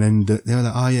 And then they were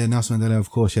like, oh yeah, Nelson Mandela, of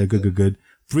course, yeah, good.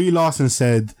 Brie Larson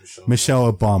said,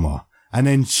 Michelle Obama. And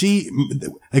then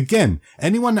again,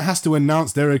 anyone that has to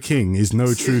announce they're a king is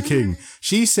no true king.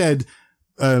 She said,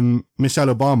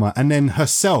 Michelle Obama, and then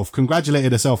herself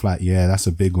congratulated herself like, yeah, that's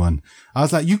a big one. I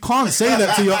was like, you can't say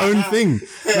that to your own thing.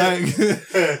 Like,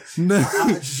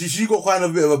 no. She got quite a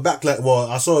bit of a backlash.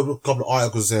 Well, I saw a couple of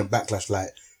articles saying backlash, like,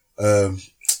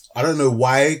 I don't know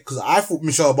why, because I thought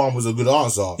Michelle Obama was a good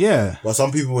answer. Yeah. But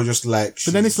some people were just like...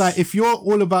 But then it's like, if you're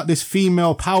all about this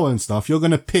female power and stuff, you're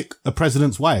going to pick a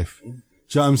president's wife. Do you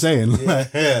know what I'm saying?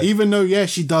 Like, even though,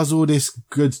 she does all this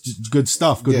good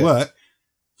stuff, good work,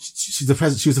 she's the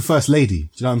president. She was the first lady. Do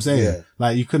you know what I'm saying? Yeah.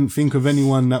 Like you couldn't think of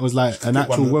anyone that was like an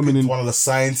actual woman in one of the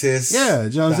scientists. Yeah, do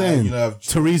you know what I'm saying? You know,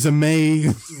 Theresa May.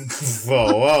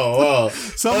 whoa.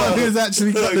 Someone who's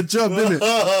actually got the job, isn't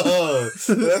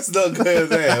it? Let's not go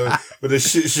there with the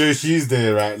shit show she's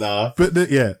doing right now. But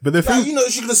the thing, you know,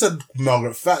 she could have said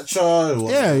Margaret Thatcher. Or,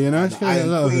 yeah, you know, she could have a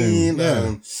lot of things.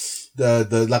 Yeah.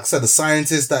 The like I said, the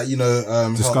scientist that, you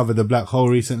know, discovered the black hole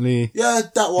recently. Yeah,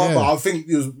 that one. Yeah. But I think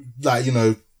it was like, you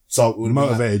know, so it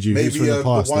motivated like, you. Maybe the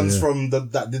ones from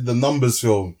that did the Numbers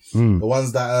film, the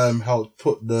ones that helped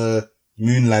put the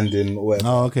moon landing or whatever.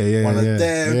 Oh, okay, yeah, one of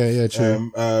them. Yeah,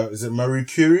 true. Is it Marie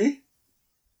Curie?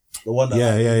 The one that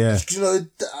yeah. You know,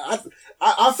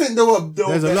 I think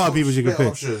there's a lot of people you could pick.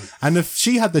 Options. And if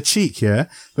she had the cheek,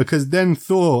 because then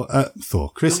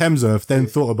Chris Hemsworth then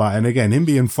thought about it. And again, him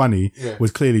being funny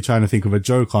was clearly trying to think of a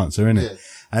joke answer, innit? Yeah.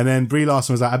 And then Brie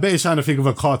Larson was like, I bet he's trying to think of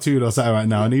a cartoon or something right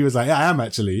now. And he was like, yeah, I am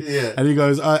actually. Yeah. And he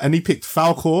goes, and he picked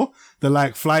Falcor, the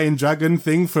like flying dragon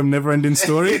thing from Neverending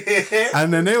Story.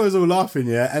 And then they was all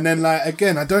laughing, And then like,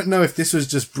 again, I don't know if this was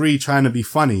just Brie trying to be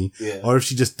funny or if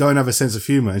she just don't have a sense of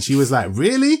humor. And she was like,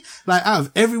 really? Like out of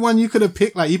everyone you could have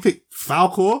picked, like you picked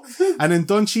Falcor. And then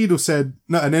Don Cheadle said,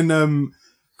 no, and then,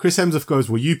 Chris Hemsworth goes,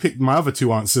 well, you picked my other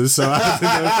two answers, so I have to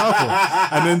go with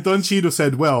Falcor. And then Don Cheadle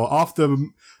said, well, after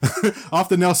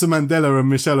Nelson Mandela and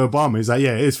Michelle Obama, he's like,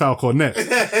 yeah, it is Falcor next.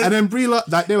 And then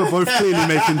like they were both clearly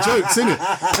making jokes, innit?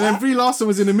 And then Brie Larson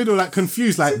was in the middle, like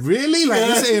confused, like, really? Like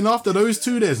you're saying after those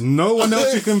two, there's no one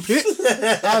else you can pick?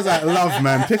 I was like, love,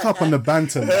 man, pick up on the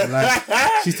banter, man. Like,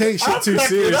 she takes shit too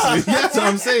seriously. That's what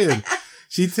I'm saying.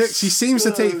 She seems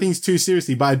to take things too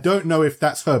seriously, but I don't know if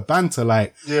that's her banter,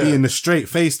 like being the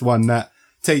straight-faced one that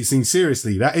takes things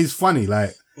seriously. That is funny.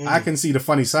 Like, I can see the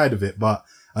funny side of it, but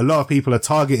a lot of people are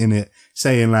targeting it,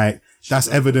 saying like, that's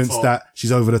evidence that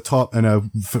she's over the top and her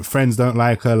friends don't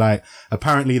like her. Like,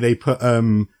 apparently they put,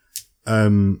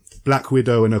 Black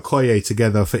Widow and Okoye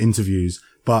together for interviews,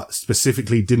 but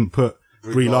specifically didn't put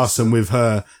Brie Larson with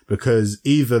her because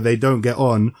either they don't get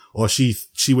on or she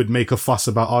would make a fuss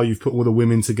about, oh, you've put all the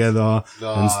women together do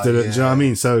you know what I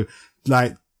mean? So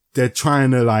like they're trying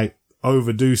to like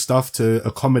overdo stuff to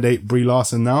accommodate Brie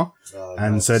Larson now.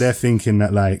 So they're thinking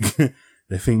that like,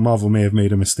 they think Marvel may have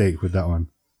made a mistake with that one.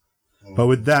 But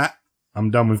with that, I'm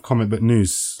done with comic book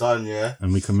news. Done, yeah.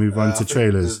 And we can move on to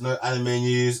trailers. There's no anime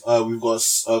news. We've got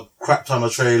a crap ton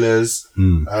of trailers.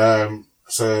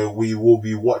 So we will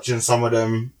be watching some of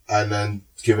them and then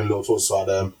giving little thoughts about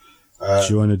them.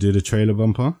 Do you want to do the trailer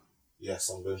bumper? Yes,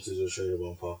 I'm going to do the trailer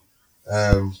bumper.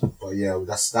 But yeah,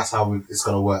 that's how it's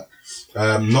going to work.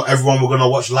 Not everyone we're going to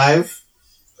watch live.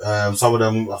 Some of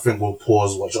them I think we'll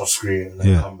pause, watch off screen and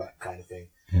then come back kind of thing.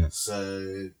 Yeah.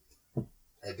 So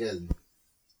again.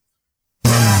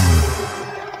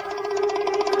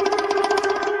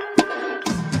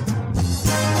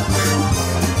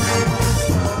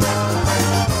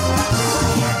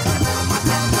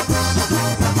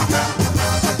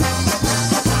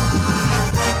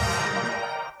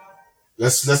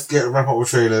 Let's wrap up with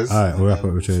trailers. Alright, we'll wrap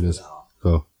up with trailers.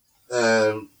 Go.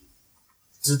 So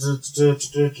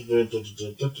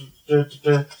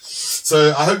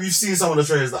I hope you've seen some of the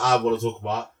trailers that I want to talk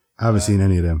about. I haven't seen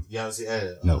any of them. You haven't seen any of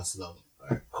them? No. That's lovely.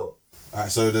 Alright, cool.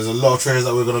 Alright, so there's a lot of trailers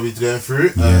that we're going to be going through.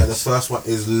 The first one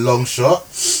is Long Shot.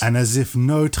 And as if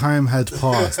no time had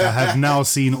passed, I have now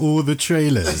seen all the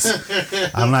trailers.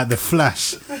 I'm like the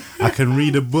Flash. I can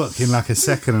read a book in like a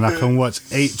second and I can watch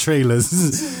 8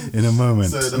 trailers in a moment.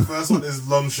 So the first one is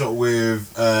Long Shot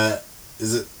with,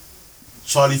 is it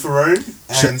Charlie Theron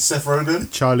and Seth Rogen?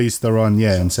 Charlize Theron,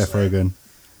 and Seth Rogen.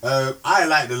 I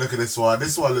like the look of this one.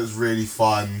 This one looks really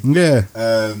fun. Yeah.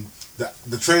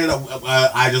 The trailer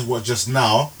that I just watched just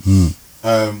now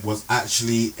was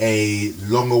actually a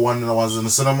longer one than the ones in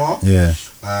the cinema. Yeah.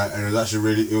 And it was actually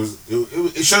really,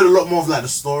 it showed a lot more of like the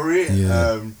story.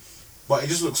 Yeah. But it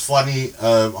just looks funny.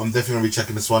 I'm definitely gonna be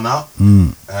checking this one out.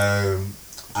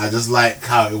 I just like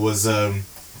how it was.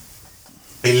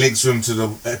 It links him to the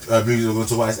movie we're going to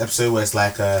talk about this episode, where it's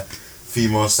like a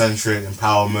female-centric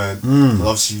empowerment.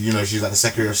 Obviously, you know, she's like the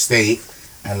Secretary of State,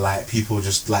 and like people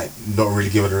just like don't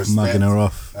really give her the respect. Mugging her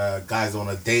off. Guys don't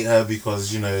want to date her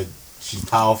because, you know, she's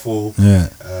powerful. Yeah.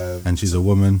 And she's a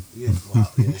woman. Yeah, wow,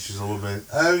 yeah, she's a woman.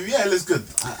 Yeah, it looks good.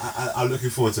 I'm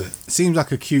looking forward to it. Seems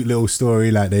like a cute little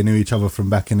story. Like they knew each other from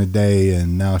back in the day,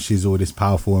 and now she's all this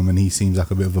powerful woman. He seems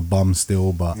like a bit of a bum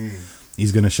still, but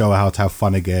he's going to show her how to have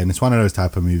fun again. It's one of those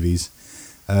type of movies.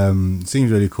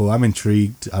 Seems really cool. I'm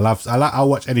intrigued. I'll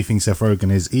watch anything Seth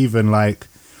Rogen is, even like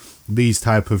these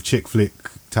type of chick flick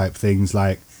type things.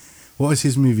 Like, What was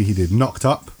his movie he did? Knocked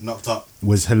Up. Knocked Up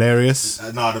Was hilarious.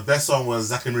 No, the best one was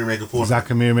Zack and Miri Make a Porno. Zack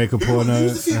and Miri Make a Porno. Who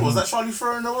was the female? Was that Charlie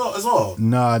Theron as well?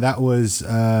 No, that was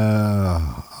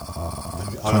I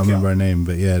can't remember her name,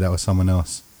 but yeah, that was someone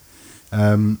else.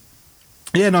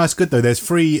 Yeah, no, it's good though. There's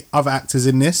 3 other actors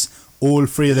in this. All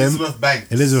 3 of them.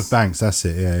 Elizabeth Banks, that's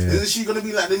it. Yeah. Isn't she gonna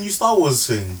be like the new Star Wars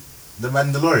thing, the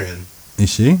Mandalorian?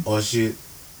 Is she? Or she's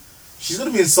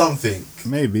gonna be in something.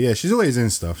 Maybe, yeah. She's always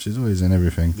in stuff. She's always in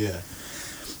everything. Yeah.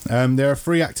 There are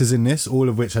 3 actors in this, all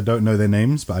of which I don't know their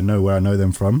names, but I know where I know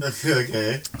them from.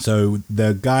 Okay. So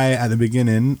the guy at the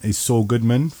beginning is Saul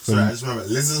Goodman. Sorry, I just remember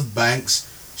Elizabeth Banks.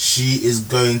 She is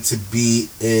going to be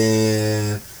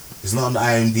in. It's not on the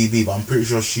IMDb, but I'm pretty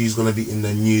sure she's gonna be in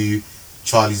the new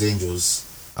Charlie's Angels.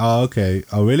 Oh, okay.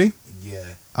 Oh, really?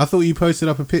 Yeah. I thought you posted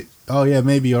up a pic. Oh, yeah,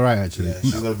 maybe you're right, actually. Yeah,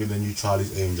 she's gonna be in the new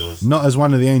Charlie's Angels. Not as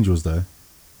one of the angels, though.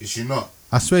 Is she not?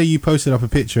 I swear you posted up a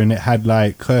picture and it had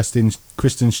like Kristen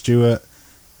Stewart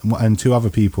and 2 other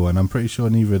people, and I'm pretty sure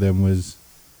neither of them was.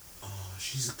 Oh,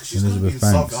 she's gonna be in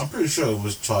something. I'm pretty sure it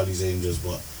was Charlie's Angels,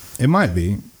 but it might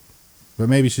be, but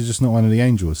maybe she's just not one of the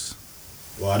angels.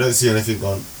 Well, I don't see anything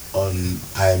on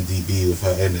IMDb with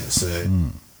her in it, so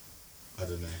I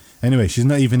don't know. Anyway, she's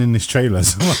not even in this trailer,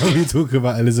 so why are we talking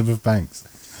about Elizabeth Banks?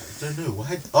 I don't know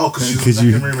why. Oh,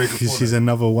 because she's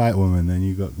another white woman, and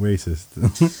you got racist.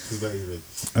 She's not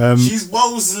even. She's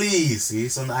Mosley. See,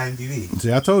 it's on the IMDb.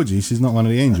 See, I told you she's not one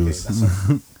of the angels. Okay, that's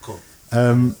right.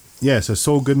 Cool. Yeah, so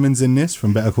Saul Goodman's in this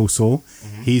from Better Call Saul.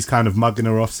 Mm-hmm. He's kind of mugging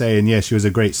her off, saying, yeah, she was a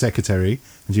great secretary.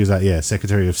 And she was like, yeah,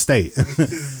 Secretary of State. Yeah.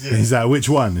 And he's like, which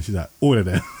one? And she's like, all of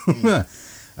them.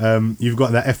 You've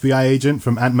got that FBI agent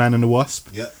from Ant-Man and the Wasp.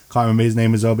 Yeah. Can't remember his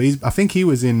name as well, but I think he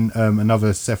was in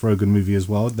another Seth Rogen movie as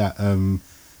well, that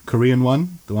Korean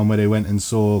one, the one where they went and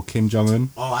saw Kim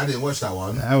Jong-un. Oh, I didn't watch that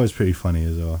one. That was pretty funny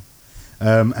as well.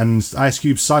 And Ice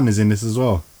Cube's son is in this as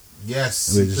well.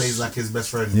 Yes, he plays like his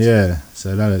best friend. Yeah,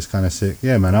 so that is kind of sick.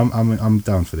 Yeah, man, I'm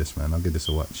down for this, man. I'll give this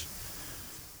a watch.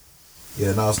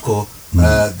 Yeah, that was cool.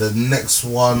 The next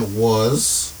one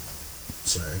was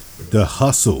The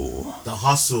Hustle.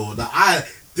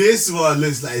 This one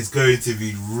looks like it's going to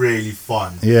be really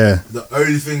fun. Yeah. The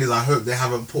only thing is, I hope they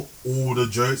haven't put all the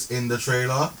jokes in the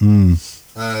trailer.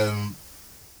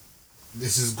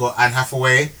 This has got Anne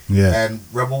Hathaway and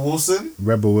Rebel Wilson.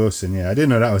 Yeah. I didn't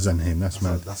know that was her name. That's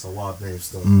mad. That's a wild name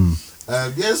still. Yeah,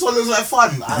 this one looks like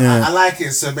fun. I like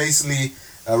it. So basically,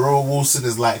 Rebel Wilson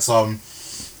is like some,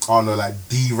 I don't know, like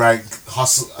D-rank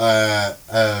hustle,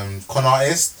 con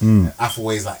artist.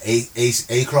 Hathaway is like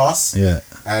A class. Yeah.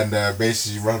 And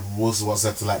basically, Rebel Wilson wants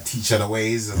her to like teach her the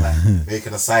ways and like make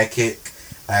her a sidekick.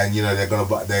 And you know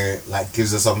they like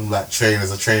gives her something like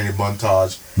as a training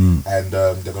montage, and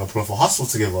they're gonna pull off a hustle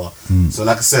together. So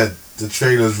like I said, the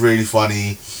trailer is really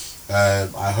funny.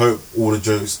 I hope all the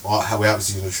jokes are how we haven't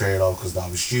seen the trailer, because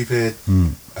that was stupid.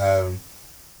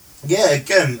 Yeah,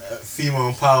 again,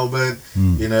 female empowerment.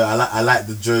 You know, I like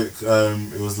the joke.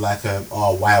 It was like,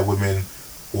 why are women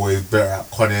always better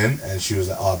at conning? And she was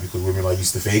like, because women are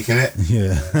used to faking it.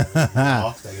 Yeah.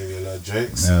 That gave me a lot of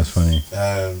jokes. Yeah, that's funny.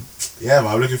 Yeah,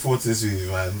 man, I'm looking forward to this movie,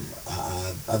 man.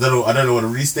 I don't know what the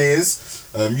release date is.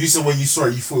 You said when you saw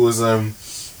it, you thought it was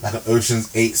like an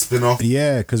Ocean's 8 spin-off.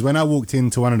 Yeah, because when I walked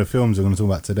into one of the films we're going to talk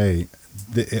about today,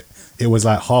 it was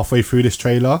like halfway through this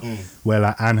trailer where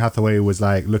like Anne Hathaway was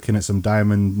like looking at some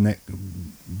diamond neck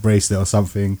bracelet or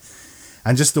something,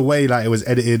 and just the way like it was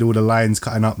edited, all the lines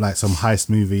cutting up like some heist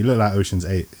movie. It looked like Ocean's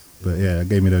 8, but yeah, it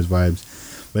gave me those vibes.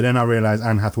 But then I realised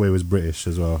Anne Hathaway was British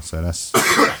as well, so that's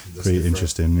pretty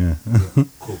interesting, yeah.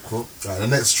 Cool. Right, the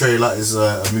next trailer is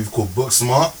a movie called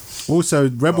Booksmart. Also,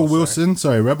 Rebel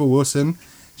Wilson,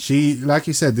 she, like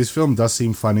you said, this film does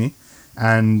seem funny,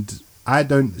 and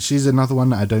she's another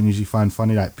one that I don't usually find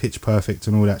funny, like Pitch Perfect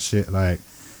and all that shit, like,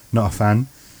 not a fan.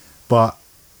 But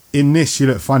in this, she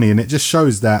looked funny, and it just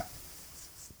shows that,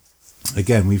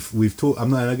 again, we've talked, a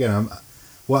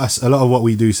lot of what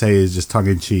we do say is just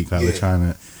tongue-in-cheek, like we're trying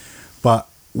to, but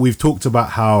we've talked about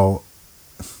how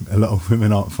a lot of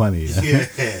women aren't funny,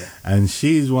 and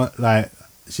she's one of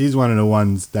the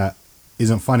ones that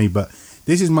isn't funny. But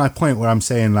this is my point where I'm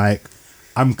saying, like,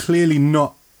 I'm clearly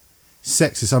not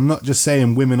sexist. I'm not just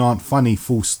saying women aren't funny,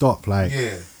 full stop. Like,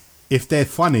 if they're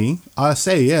funny, I'll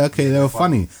say, they were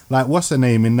funny. Like, what's her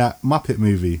name in that Muppet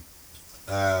movie?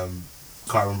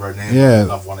 Can't remember her name. Yeah,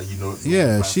 another one that you know.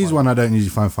 Yeah, she's funny. One I don't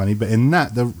usually find funny, but in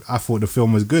that, I thought the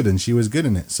film was good and she was good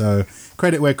in it. So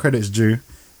credit where credit's due.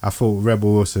 I thought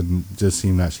Rebel Wilson just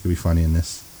seemed like she could be funny in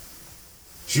this.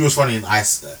 She was funny in I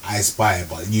Spy,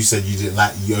 but you said you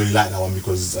only liked that one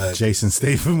because Jason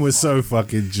Statham was so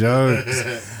fucking jokes.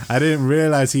 I didn't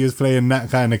realise he was playing that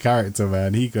kind of character,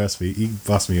 man. He bust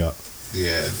me up.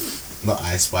 Yeah, not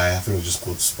I Spy. I think it was just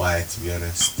called Spy, to be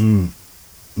honest.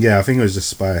 Yeah, I think it was just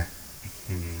Spy.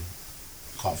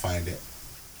 Can't find it.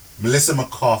 Melissa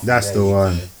McCarthy. That's the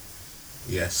one. Go.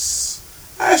 Yes.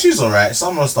 She's alright.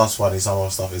 Some of the stuff's funny, some of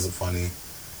the stuff isn't funny.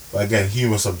 But again,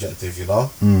 humor subjective, you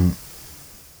know?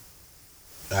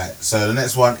 Right, so the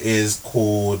next one is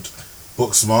called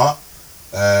Booksmart.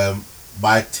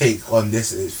 My take on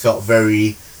this, it felt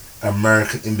very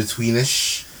American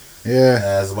in-betweenish.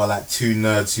 Yeah. It's about like two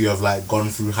nerds who have like gone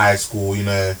through high school, you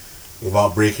know,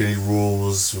 without breaking any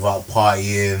rules, without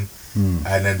partying.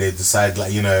 And then they decide,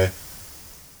 like, you know,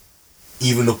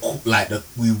 even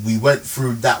we went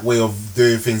through that way of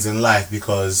doing things in life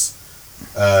because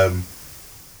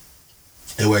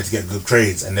they wanted to get good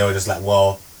grades, and they were just like,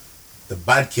 well, the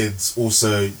bad kids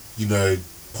also, you know,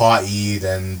 partied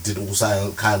and did all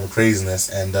kind of craziness,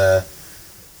 and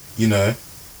you know,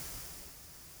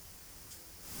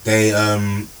 they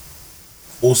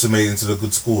also made it into the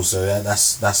good school, so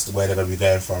that's where they're gonna be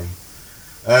going from.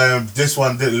 This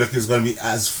one didn't look as gonna be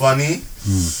as funny.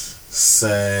 So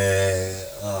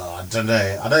I don't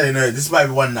know. This might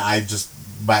be one that I just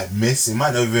might miss. It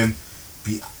might not even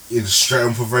be in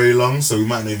Streatham for very long, so we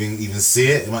might not even see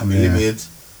it. It might be limited.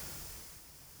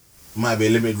 It might be a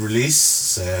limited release.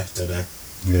 So I don't know.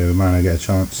 Yeah, we might not get a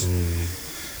chance.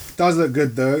 Does look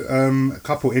good though. A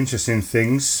couple interesting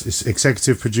things. It's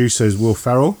executive producer is Will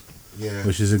Ferrell,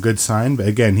 which is a good sign. But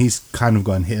again, he's kind of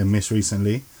gotten hit and miss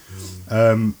recently.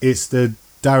 It's the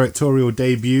directorial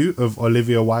debut of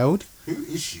Olivia Wilde. Who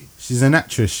is she? She's an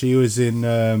actress. She was in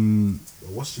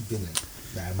what's she been in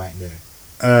that I might know?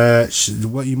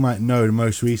 What you might know, the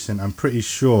most recent, I'm pretty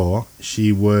sure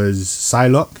she was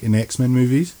Psylocke in the X-Men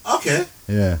movies. Okay.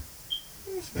 Yeah.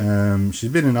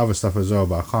 She's been in other stuff as well,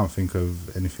 but I can't think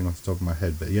of anything off the top of my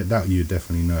head. But yeah, that you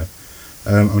definitely know.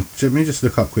 Let me just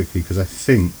look up quickly because I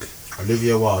think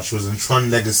Olivia Wilde. She was in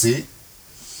Tron Legacy.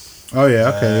 Oh yeah,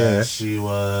 okay, yeah. She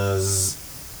was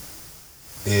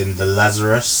in The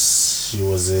Lazarus. She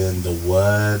was in The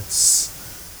Words.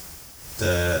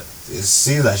 It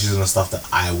seems like she's in the stuff that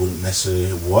I wouldn't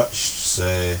necessarily watch, so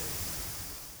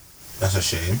that's a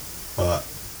shame. But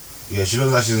yeah, she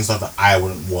looks like she's in stuff that I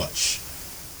wouldn't watch.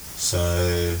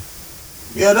 So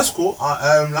yeah, that's cool.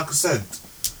 Like I said,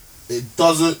 it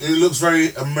looks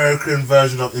very American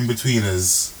version of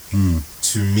In-Betweeners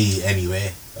to me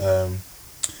anyway.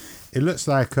 It looks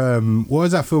like what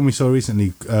was that film we saw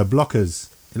recently? Blockers.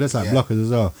 It looks like Blockers as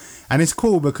well, and it's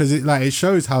cool because it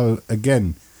shows how,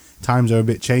 again, times are a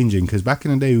bit changing. Because back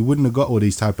in the day, we wouldn't have got all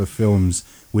these type of films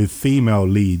with female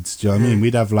leads. Do you know what I mean?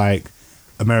 We'd have like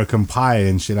American Pie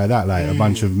and shit like that, like a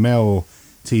bunch of male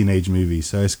teenage movies.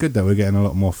 So it's good that we're getting a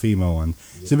lot more female ones.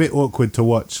 It's a bit awkward to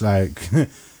watch, like I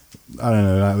don't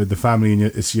know, like with the family and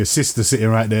it's your sister sitting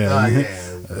right there.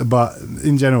 But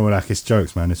in general, like, it's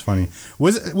jokes, man. It's funny.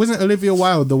 Wasn't Olivia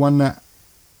Wilde the one that?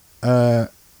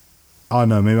 Oh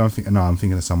no, maybe I'm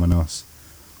thinking of someone else.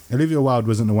 Olivia Wilde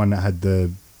wasn't the one that had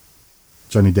the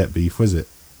Johnny Depp beef, was it?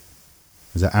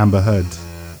 Was it Amber Heard?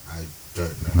 I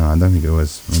don't know. No, I don't think it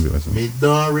was. Maybe it wasn't. Me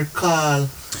don't recall.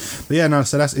 But yeah, no.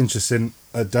 So that's interesting.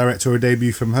 A directorial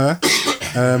debut from her.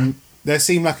 There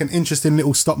seemed like an interesting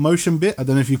little stop motion bit. I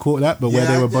don't know if you caught that, but where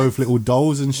they were both little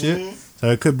dolls and shit.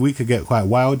 So we could get quite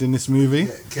wild in this movie.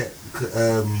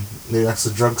 Maybe that's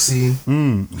a drug scene.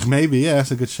 Maybe, yeah, that's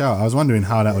a good shout. I was wondering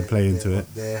how that would play into it.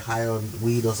 They're high on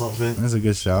weed or something. That's a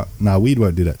good shout. Nah, weed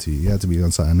won't do that to you. You have to be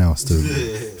on something else to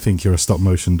think you're a stop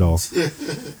motion doll.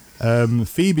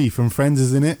 Phoebe from Friends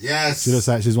is in it. Yes. She looks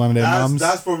like she's one of their mums.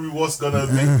 That's probably what's gonna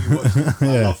make me watch it.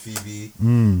 I love Phoebe.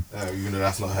 Even though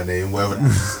that's not her name, whatever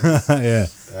that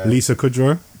is. Yeah. Lisa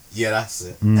Kudrow. Yeah, that's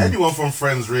it. Anyone from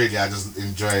Friends, really, I just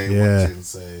enjoy watching.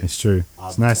 So it's true.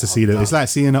 It's nice to see them. It's like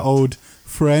seeing an old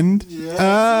friend.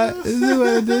 And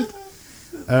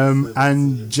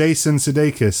Jason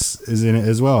Sudeikis is in it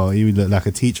as well. He would look like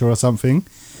a teacher or something.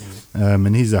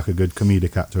 And he's like a good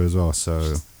comedic actor as well.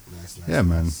 So nice.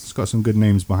 Man, it's got some good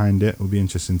names behind it. It'll be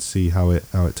interesting to see how it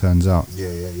turns out.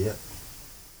 Yeah.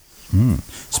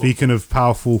 Speaking of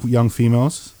powerful young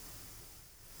females,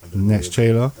 the next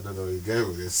trailer. I don't know where you go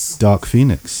with this. Dark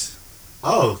Phoenix.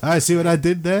 Oh, I see what I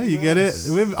did there. You get it?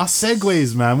 With our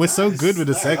segues, man. We're so good with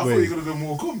the segues. I thought you were gonna go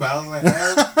more Kombat. I was like,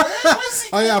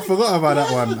 oh yeah, I forgot about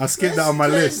that one. I skipped that on my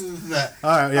list.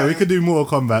 Alright, yeah, we could do Mortal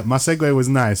Kombat. My segue was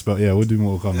nice, but yeah, we'll do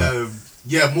Mortal Kombat.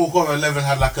 Yeah, Mortal Kombat 11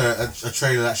 had like a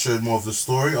trailer that showed more of the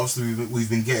story. Obviously, we've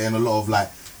been getting a lot of like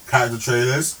character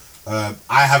trailers.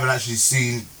 I haven't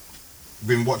actually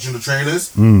been watching the trailers.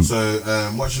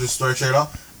 So watching the story trailer,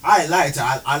 I liked it.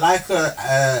 I like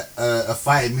a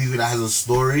fighting movie that has a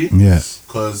story. Yeah.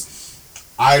 Because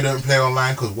I don't play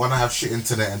online because one, I have shit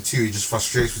internet, and two, it just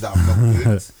frustrates me that I'm not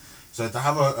good. So to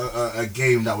have a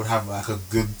game that would have like a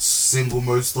good single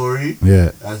mode story,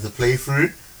 as the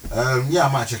playthrough, I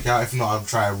might check it out. If not, I'll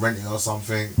try and rent it or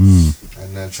something,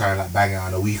 and then try and like bang it out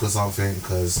in a week or something.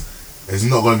 Because it's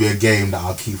not going to be a game that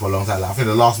I'll keep for a long time. Like, I think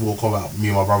the last Mortal Kombat me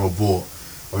and my brother bought,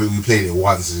 I think we played it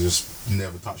once and just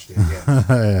never touched it again. Yeah.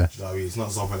 Do you know what I mean? It's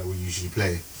not something that we usually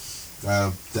play.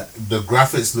 The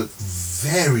graphics look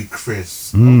very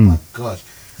crisp. Oh my gosh.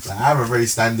 Like, I have a very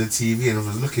standard TV, and if it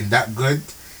was looking that good,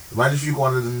 imagine if you got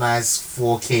one of the nice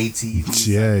 4K TVs.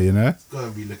 Yeah, you know? It's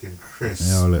going to be looking crisp.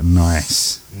 It'll look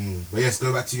nice. But yes,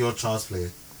 go back to your Child's Play.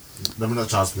 No, not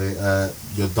Child's Play.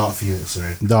 Your Dark Phoenix,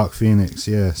 sorry. Dark Phoenix,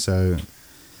 yeah. So,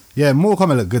 yeah, Mortal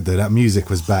Kombat looked good though. That music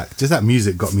was back. Just that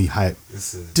music got me hyped.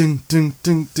 Listen. Ding, ding,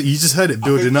 ding, ding. You just heard it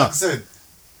building up. Like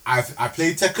I said, I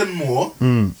played Tekken more.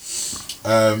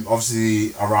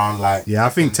 Obviously around like... Yeah, I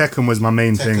think Tekken was my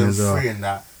main thing as well. Tekken 3 and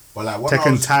that. But like when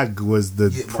Tekken Tag was the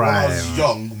prime. When I was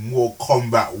young, Mortal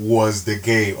Kombat was the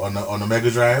game on the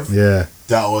Mega Drive. Yeah.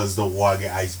 That was the one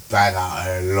game I used to bang out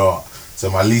a lot. So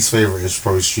my least favourite is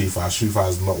probably Street Fighter. Street Fighter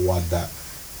is not one that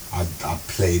I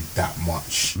played that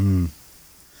much. And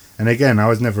again, I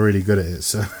was never really good at it,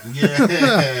 so...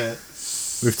 Yeah.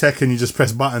 With Tekken, you just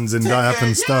press buttons and die up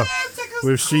and stuff.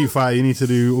 With Street Fighter, you need to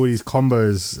do all these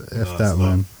combos.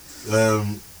 Man.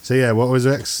 So yeah, what was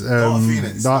X? Dark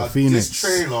Phoenix. Dark Phoenix. This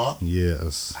trailer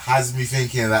has me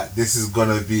thinking that this is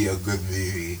gonna be a good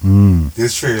movie.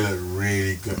 This trailer looked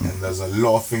really good, and there's a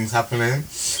lot of things happening.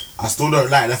 I still don't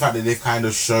like the fact that they've kind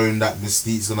of shown that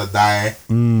Mystique's gonna die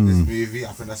in this movie. I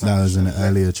think that was in an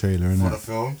earlier trailer, isn't for the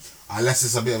film. Unless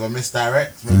it's a bit of a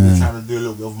misdirect, maybe they're trying to do a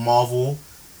little bit of Marvel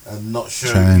and not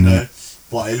showing, you know.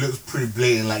 But it looks pretty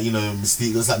blatant, like, you know,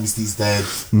 Mystique looks like Mystique's dead.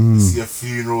 You see a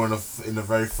funeral in the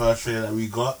very first trailer that we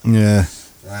got. Yeah.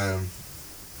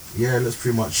 It looks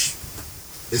pretty much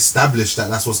established that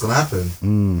that's what's gonna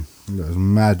happen. Looks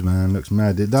mad, man. Looks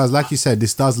mad. It does, like you said,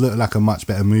 this does look like a much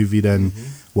better movie than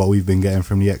what we've been getting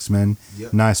from the X-Men.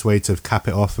 Nice way to cap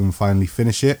it off and finally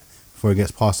finish it before it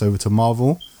gets passed over to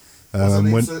Marvel.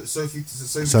 Sophie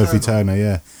Turner,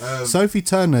 yeah. Sophie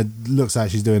Turner looks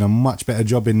like she's doing a much better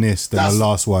job in this than the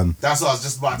last one. That's what I was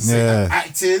just about to say. Yeah. Like,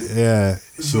 acting,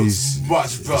 she's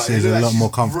much better. She's a lot more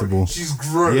comfortable. She's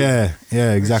grown. Yeah,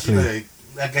 exactly.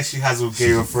 I guess she has with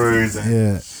Game of Thrones.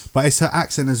 But it's her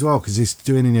accent as well, because it's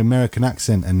doing an American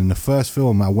accent, and in the first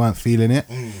film I weren't feeling it,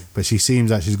 but she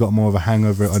seems like she's got more of a hang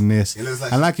over it on this.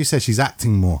 And like you said, she's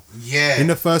acting more. Yeah. In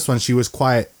the first one, she was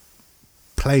quite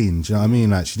plain, do you know what I mean?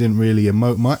 Like, she didn't really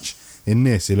emote much. In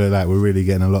this, it looked like we're really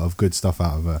getting a lot of good stuff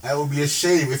out of her. It would be a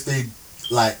shame if they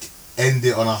like end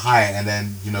it on a high, and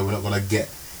then, you know, we're not gonna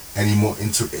get any more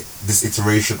into this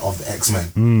iteration of the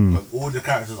X-Men. Like, all the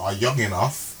characters are young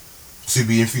enough to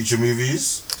be in future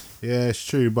movies. Yeah, it's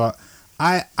true, but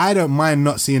I don't mind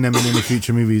not seeing them in any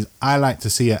future movies. I like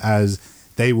to see it as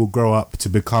they will grow up to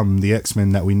become the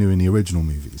X-Men that we knew in the original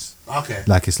movies. Okay.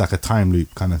 Like, it's like a time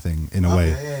loop kind of thing, in a way.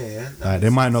 Yeah. Like, they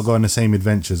might not go on the same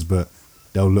adventures, but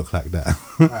they'll look like that.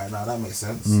 Alright, now that makes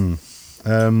sense.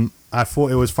 I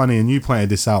thought it was funny, and you pointed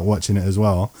this out watching it as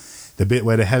well. The bit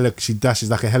where she dashes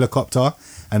like a helicopter,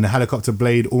 and the helicopter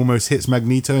blade almost hits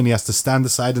Magneto, and he has to stand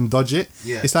aside and dodge it.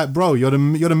 Yeah. It's like, bro, you're the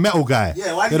metal guy.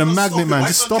 Yeah, why you're the magnet man.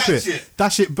 Just stop it.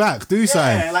 Dash it back. Do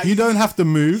something. Like, you don't have to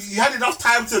move. You had enough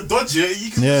time to dodge it.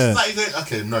 You can just like go,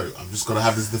 okay, no, I'm just gonna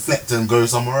have this deflector and go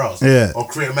somewhere else. Yeah. Or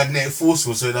create a magnetic force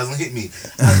field so it doesn't hit me.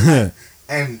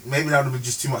 And maybe that would have been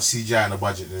just too much CGI in the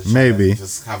budget. Maybe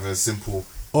just have a simple.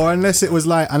 Or unless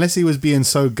he was being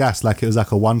so gassed, like it was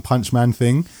like a One Punch Man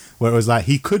thing, where it was like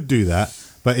he could do that,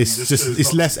 but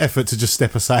it's less effort to just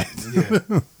step aside. Yeah,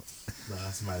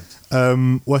 that's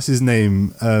mad. What's his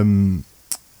name?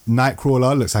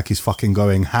 Nightcrawler looks like he's fucking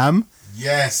going ham.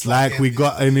 Yes, like we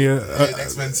got in here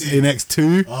in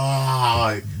X2.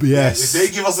 Yes. If they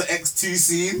give us an X2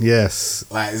 scene, yes,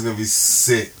 like it's gonna be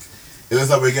sick. It looks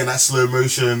like we're getting that slow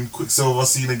motion Quicksilver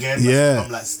scene again. Yeah.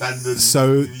 Like standard.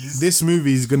 So this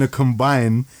movie is going to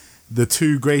combine the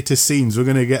two greatest scenes. We're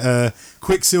going to get a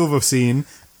Quicksilver scene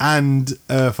and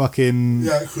a fucking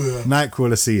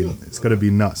Nightcrawler scene. It's going to be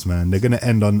nuts, man. They're going to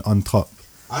end on top.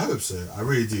 I hope so. I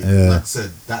really do. Yeah. Like I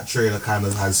said, that trailer kind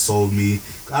of has sold me.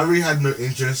 I really had no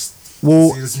interest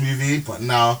in this movie, but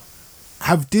now...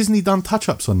 Have Disney done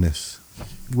touch-ups on this?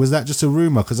 Was that just a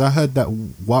rumor? Because I heard that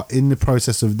in the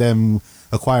process of them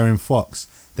acquiring Fox,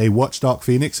 they watched Dark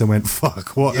Phoenix and went,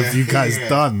 fuck, what have you guys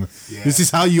done? Yeah. This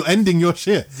is how you ending your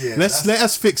shit. Yeah, let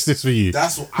us fix this for you.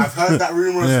 That's what I've heard that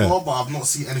rumor as well, but I've not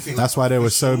seen anything. That's why there were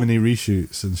so many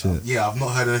reshoots and shit. I've not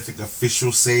heard anything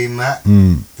official saying that.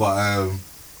 But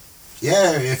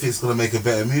if it's gonna make a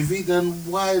better movie, then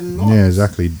why not? Yeah,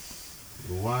 exactly.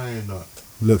 Why not?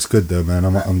 Looks good though, man.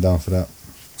 I'm down for that.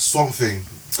 Swamp Thing,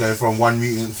 going from one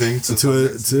mutant thing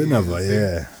to another.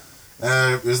 Yeah.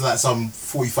 It was like some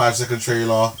 45-second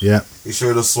trailer. Yeah. It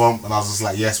showed a swamp, and I was just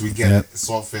like, yes, we get it.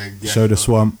 Swamp Thing. Yeah, showed a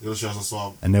swamp. It shows a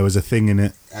swamp. And there was a thing in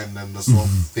it. And then the swamp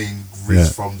thing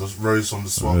rose from the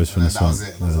swamp. That was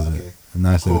it. And I was like, okay. A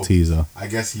nice little teaser. I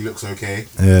guess he looks okay.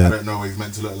 Yeah. I don't know what he's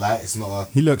meant to look like. It's not a...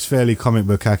 He looks fairly comic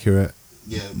book accurate.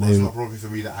 Yeah, but it's not a property for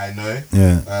me that I know.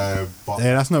 Yeah. But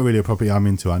that's not really a property I'm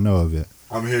into. I know of it.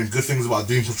 I'm hearing good things about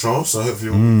Doom Patrol, so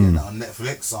hopefully we'll get that on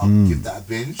Netflix. I'll give that a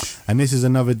binge. And this is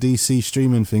another DC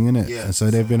streaming thing, isn't it? Yeah. So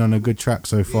they've been on a good track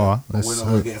so far. But we're not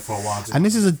going to get it for a while. And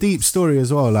this is a deep story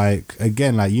as well. Like,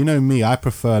 again, like, you know me, I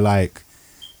prefer, like,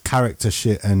 character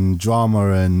shit and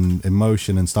drama and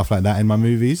emotion and stuff like that in my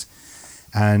movies.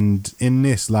 And in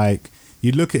this, like,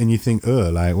 you look at it and you think,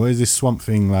 like, what is this Swamp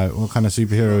Thing? Like, what kind of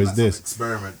superhero is this?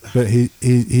 Experiment. But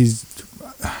he's...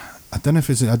 I don't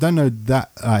know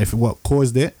if what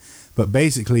caused it, but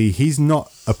basically he's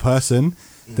not a person.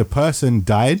 The person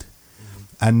died,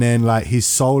 and then like his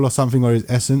soul or something, or his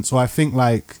essence. So I think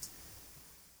like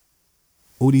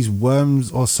all these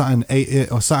worms or something ate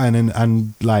it or something,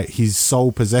 and like his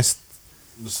soul possessed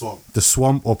the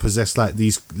swamp, or possessed like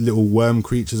these little worm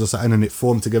creatures or something, and it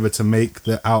formed together to make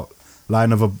the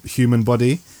outline of a human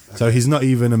body. Okay. So he's not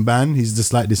even a man, he's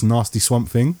just like this nasty swamp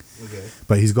thing. Okay.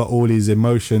 But he's got all these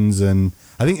emotions, and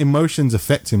I think emotions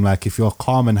affect him. Like if you're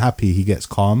calm and happy, he gets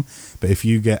calm. But if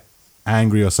you get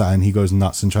angry or something, he goes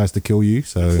nuts and tries to kill you.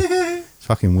 So it's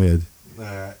fucking weird.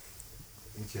 Alright.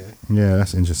 Okay. Yeah,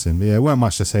 that's interesting. But yeah, it weren't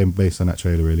much to say based on that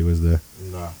trailer, really, was there?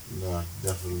 No,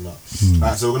 definitely not.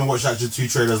 Alright, so we're going to watch actually 2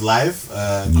 trailers live.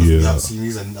 Because we haven't seen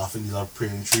these, and I think these are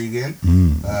pretty intriguing.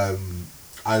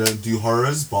 I don't do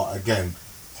horrors, but again,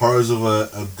 horrors of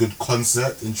a good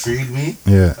concept intrigue me.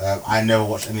 Yeah. I never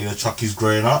watched any of the Chucky's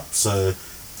growing up, so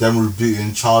them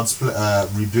rebooting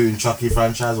Chucky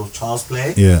franchise or Child's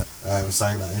Play. Yeah.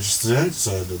 Something that I'm interested in.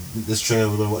 So this trailer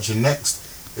we're going to be watching next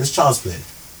is Child's Play.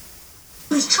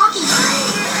 Where's Chucky?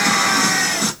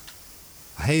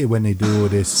 I hate it when they do all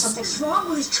this. Something's wrong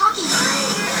with Chucky.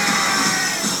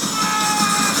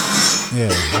 Yeah,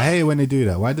 I hate it when they do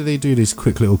that. Why do they do these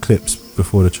quick little clips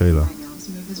before the trailer? I know, this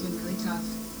move has been really tough.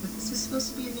 But this was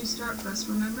supposed to be a new start for us,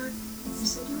 remember? You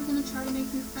said you were going to try to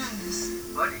make new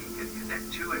friends. Buddy can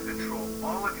connect to and control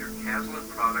all of your Caslin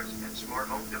products and smart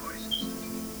home devices.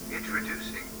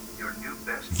 Introducing your new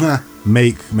best...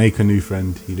 Make a new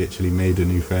friend. He literally made a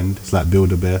new friend. It's like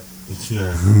Build-A-Bear.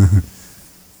 Yeah.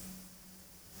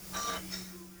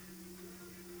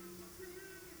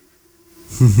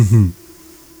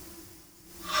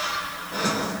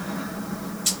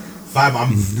 Fam, I'm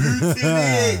booting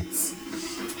it.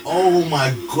 Oh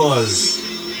my gosh.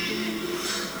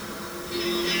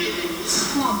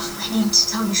 Oh, I need to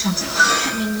tell you something.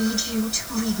 And I need you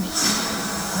to read me.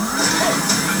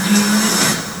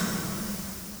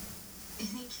 I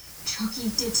think Chucky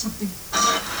did something.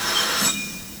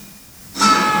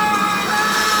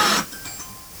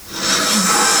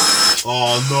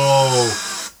 Oh no.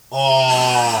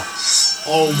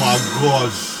 Oh my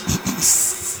gosh.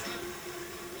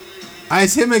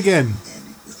 It's him again.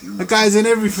 The guy's in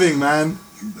everything, man.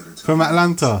 From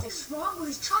Atlanta. What's wrong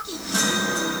with Chucky?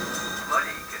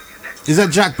 Is that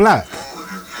Jack Black?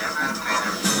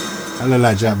 I look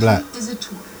like Jack Black. Is a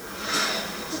tour.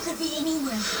 He could be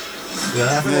anywhere.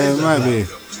 Yeah, it might be.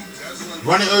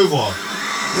 Run it over.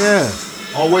 Yeah.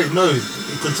 Oh wait, no.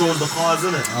 It controls the cars,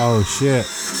 isn't it? Oh shit.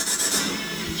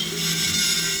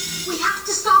 We have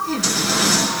to stop him.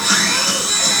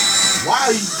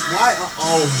 Why?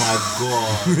 Oh my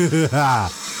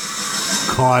god.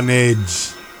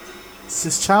 Carnage. It's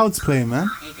just Child's Play, man.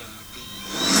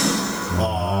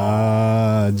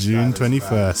 June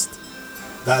 21st.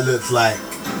 That looks like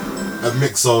a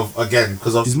mix of, again,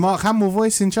 because of... Is Mark Hamill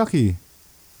voicing Chucky?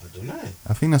 I don't know.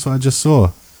 I think that's what I just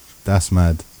saw. That's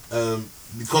mad.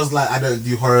 Because like I don't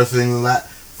do horror things like that,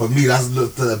 for me that's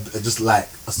looked just like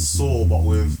a saw but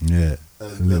with a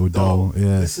little doll.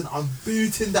 Yeah. Listen, I'm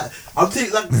booting that. I'm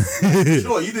taking like you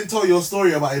know what, you didn't tell your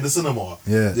story about it in the cinema.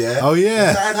 Yeah. Oh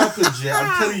yeah. That happened, yeah.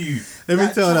 I'm telling you. Let me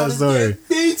tell that story.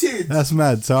 Booted. That's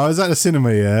mad. So I was at the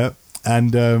cinema, yeah,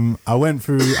 and I went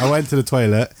to the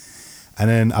toilet, and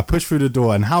then I pushed through the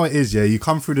door, and how it is, yeah, you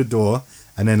come through the door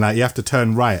and then like you have to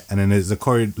turn right, and then there's a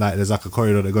corridor, like there's like a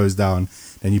corridor that goes down.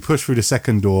 Then you push through the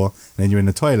second door, and then you're in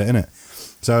the toilet, innit?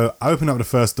 So I open up the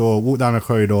first door, walk down the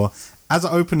corridor. As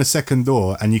I open the second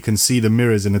door, and you can see the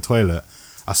mirrors in the toilet,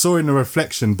 I saw in the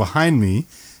reflection behind me,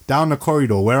 down the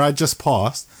corridor where I just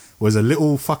passed, was a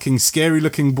little fucking scary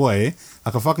looking boy,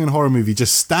 like a fucking horror movie,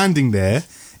 just standing there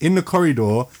in the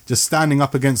corridor, just standing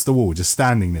up against the wall, just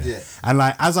standing there. Yeah. And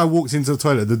like as I walked into the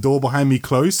toilet, the door behind me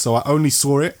closed, so I only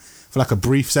saw it for like a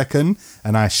brief second,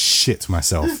 and I shit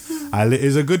myself. It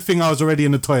was a good thing I was already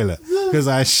in the toilet, because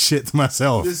I shit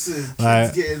myself. Listen,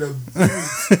 like, kids getting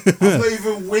abused. I'm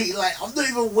not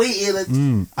even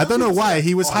waiting. I don't know why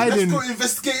he was hiding. Let's go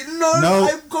investigate. No,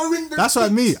 I'm going. That's what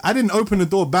I mean. I didn't open the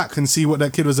door back and see what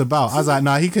that kid was about. I was like,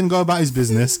 nah, he can go about his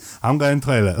business. I'm going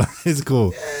toilet. It's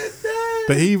cool. Yeah, no.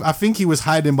 But I think he was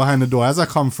hiding behind the door. As I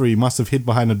come through, he must have hid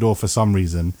behind the door for some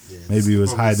reason. Yeah, maybe he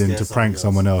was hiding to prank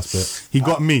someone else. But he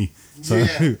got me. So.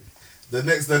 Yeah. The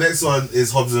next one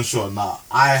is Hobbs and Shaw. Now,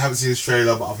 I haven't seen this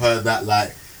trailer, but I've heard that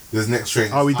like there's next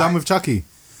trailer. Are we done with Chucky?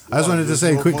 I just wanted to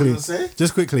say quickly,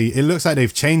 it looks like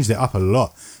they've changed it up a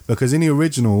lot, because in the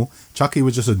original, Chucky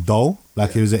was just a doll,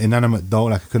 like he was an inanimate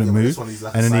doll, like he couldn't move,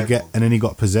 like and then he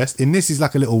got possessed. In this, he's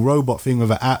like a little robot thing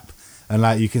with an app, and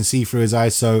like you can see through his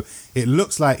eyes, so it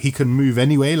looks like he can move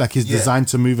anyway, like he's designed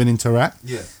to move and interact.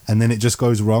 Yeah. And then it just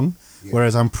goes wrong. Yeah.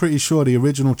 Whereas I'm pretty sure the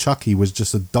original Chucky was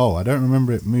just a doll. I don't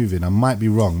remember it moving. I might be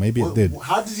wrong. Maybe it did.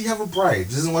 How did he have a bride?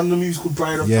 Isn't one of the movies called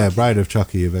Bride of Chucky? Yeah, Bride of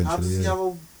Chucky eventually. How does he have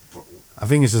a... I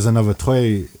think it's just another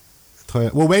toy.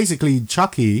 Well, basically,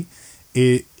 Chucky,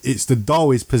 it's the doll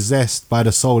is possessed by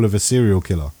the soul of a serial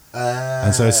killer.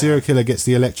 And so a serial killer gets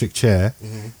the electric chair,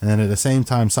 and then at the same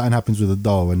time something happens with the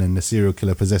doll, and then the serial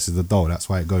killer possesses the doll. That's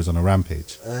why it goes on a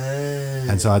rampage.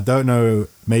 And so I don't know,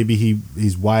 maybe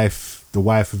the wife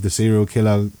of the serial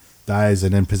killer dies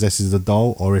and then possesses the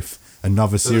doll, or if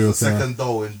another serial killer... second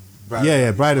doll in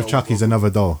Bride of Chucky's another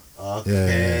doll. Okay.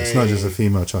 Yeah, it's not just a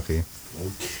female Chucky.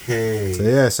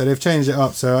 Okay. So they've changed it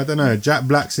up. So I don't know, Jack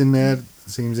Black's in there.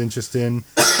 Seems interesting.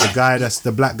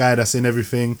 The black guy that's in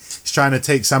everything. He's trying to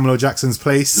take Samuel L. Jackson's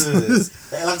place.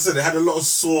 Like I said, it had a lot of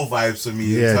Saw vibes for me.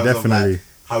 Yeah, in terms definitely. Of like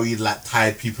how he like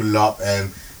tied people up,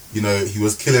 and you know he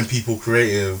was killing people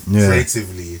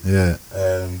creatively. Yeah.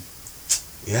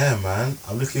 Yeah, man.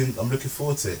 I'm looking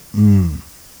forward to it. I'm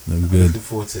good. Looking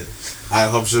forward to it. I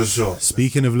hope so. Sure.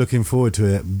 Speaking of looking forward to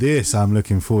it, this I'm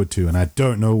looking forward to, and I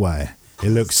don't know why. It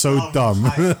looks so dumb.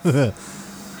 Pick a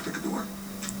door.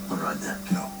 I'll ride that.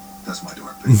 No, that's my door.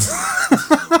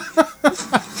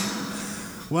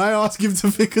 Why ask him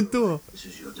to pick a door? This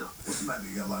is your door. What's the matter?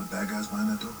 You got a lot of bad guys behind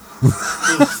that door?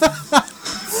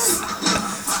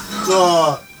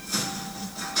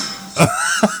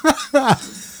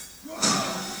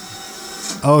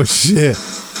 Oh shit.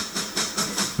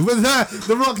 But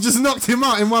The Rock just knocked him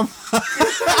out in one.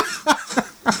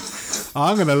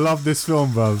 I'm gonna love this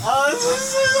film, bro.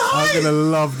 I'm gonna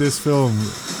love this film.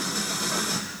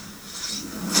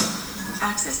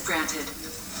 Access granted.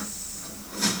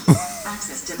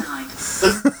 Access denied.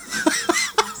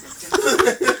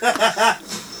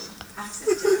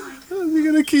 Access denied. You're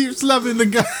gonna keep slapping the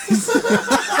guys.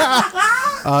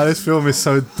 Oh, this film is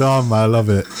so dumb. I love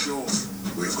it.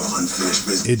 We've got unfinished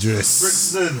business. Idris.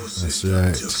 That's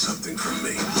right. Took something from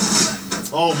me.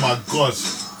 Oh my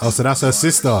gosh. Oh, so that's her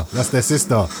sister. That's their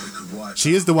sister.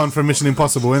 She is the one from Mission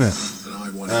Impossible, isn't it?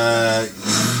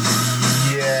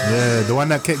 Yeah, the one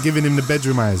that kept giving him the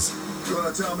bedroom eyes. You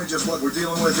want to tell me just what we're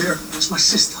dealing with here? It's my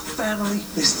sister. Family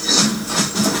business.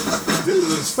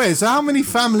 Wait, so how many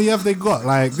family have they got?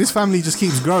 Like, this family just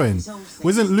keeps growing.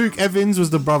 Wasn't Luke Evans was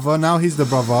the brother? Now he's the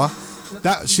brother.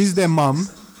 She's their mum.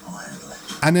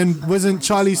 And then wasn't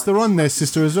Charlize Theron their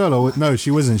sister as well? Or no,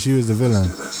 she wasn't. She was the villain.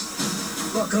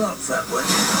 Buckle up, fat boy.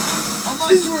 On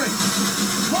my three.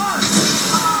 One.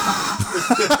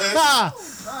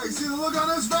 You see the look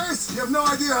on his face? You have no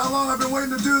idea how long I've been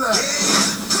waiting to do that.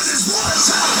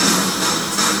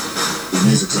 The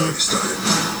music already started.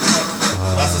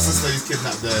 That's the sister he's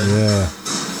kidnapped there. Yeah.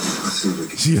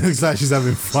 She looks like she's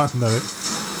having fun though.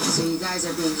 So you guys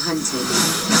are being hunted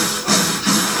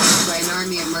by an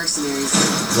army of mercenaries.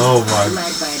 Oh my.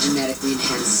 Led by a genetically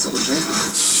enhanced soldier.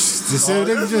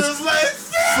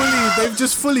 They've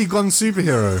just fully gone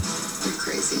superhero. You're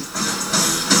crazy.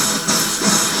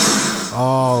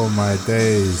 Oh my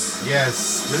days.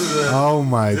 Yes. Oh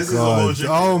my god.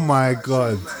 Oh my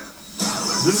god.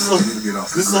 This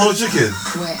is the whole chicken.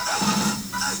 Where?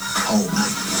 Home.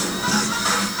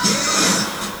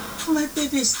 My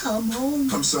baby's come home.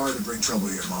 I'm sorry to bring trouble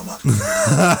here, Mama.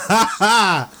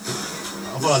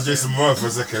 thought it was Jason Momoa for a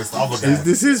second. It's the other guy. Is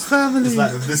this his family? It's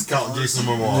like the discount Jason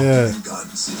Momoa. Yeah.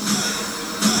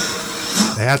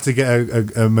 They had to get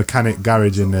a mechanic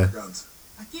garage in there.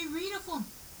 I can't read of them.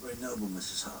 Very noble,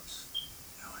 Mrs. Hobbs.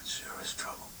 You're in serious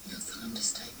trouble. That's an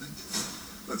understatement.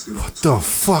 Let's get What the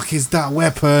fuck is that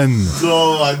weapon?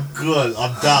 Oh my god,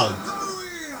 I'm down.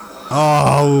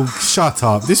 Oh, shut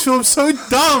up. This film's so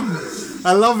dumb.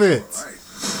 I love it.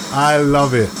 I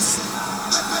love it.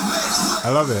 I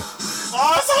love it.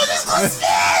 Oh, someone just got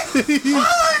scared!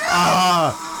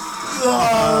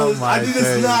 Oh my I need this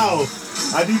days. now.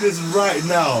 I need this right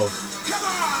now.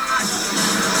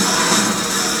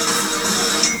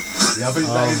 Yeah, I think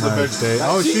that is the best.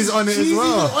 Oh, she's on it as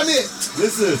well. On it.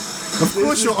 Listen. Of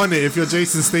course you're on it if you're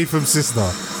Jason Statham's sister.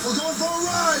 We're going for a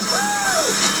ride.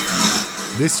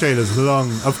 This trailer's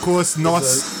long. Of course,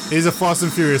 Nos is a Fast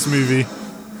and Furious movie.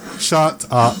 Shut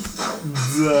up.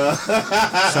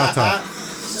 Shut up.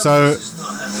 So...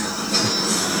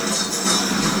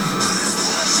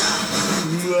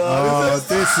 Oh,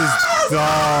 this is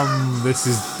dumb. This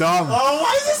is dumb. Oh,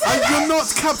 why is this? And you're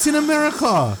not Captain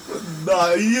America.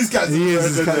 No, he is Captain America.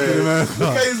 He is Captain America.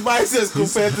 Look at his biceps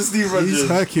compared to Steve Rogers. He's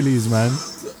Hercules, man.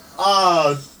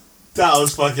 Oh, that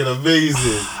was fucking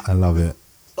amazing. I love it.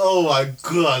 Oh my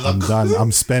god. I'm done.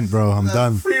 I'm spent, bro. I'm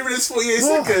done. 3 minutes 48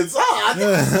 seconds.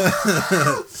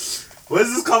 When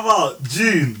does this come out?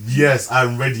 June. Yes,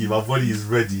 I'm ready. My body is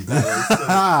ready.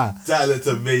 That looked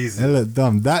amazing. It looked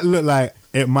dumb. That looked like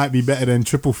it might be better than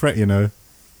Triple Threat, you know.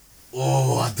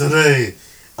 Oh, I don't know.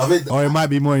 I mean, or it might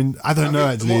be more. I don't know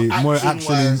actually. More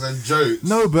action and jokes.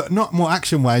 No, but not more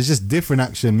action wise. Just different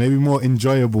action. Maybe more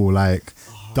enjoyable. Like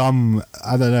dumb.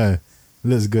 I don't know.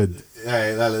 Looks good.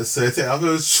 Yeah, that looks so. I thought it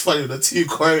was funny with the 2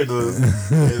 corridors.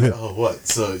 Oh, what?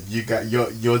 So you got your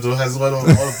door has one on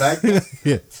the back?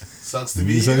 Yeah. Sucks to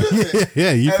be So, you.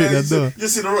 yeah, you picked that door. You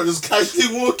see the Rock just casually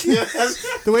walking.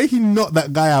 The way he knocked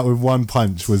that guy out with one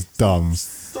punch was dumb.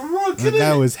 The Rock, That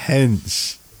guy was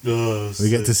hench. Oh, we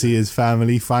get to see his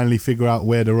family finally figure out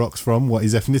where the Rock's from, what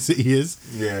his ethnicity is.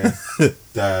 Yeah.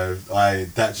 I'm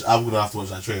gonna have to watch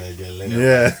that trailer again later.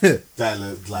 Yeah. That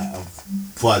looked like a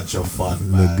bunch of fun,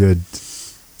 man. Look good.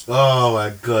 Oh my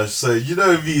gosh. So you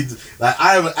know me, like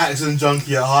I am an action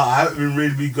junkie at heart. I haven't been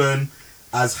really going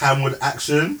as ham with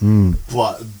action,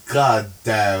 but god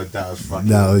damn, that was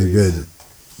fucking amazing. Good.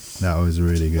 That was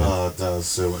really good. Oh, that was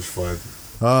so much fun.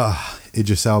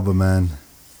 Idris Elba, man.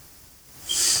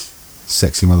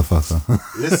 Sexy motherfucker.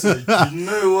 Listen, you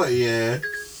know what, yeah?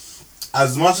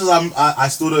 As much as I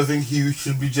still don't think he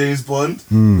should be James Bond.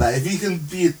 Like, if he can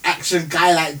be an action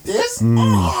guy like this,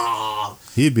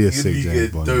 he'd be a sick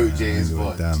James Bond. Dope James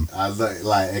Bond. Damn. I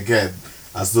like again.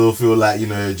 I still feel like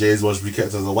James Bond should be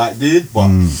kept as a white dude, but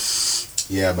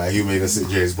yeah, man, he made a sick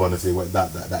James Bond if they went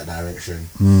that direction.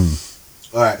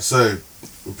 All right, so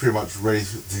we're pretty much ready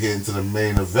to get into the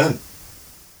main event.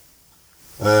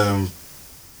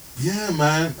 Yeah,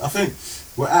 man, I think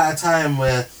we're at a time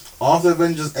where after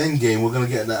Avengers Endgame, we're gonna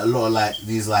get a lot of like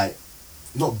these like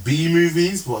not B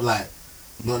movies, but like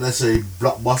not necessarily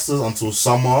blockbusters until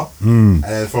summer, and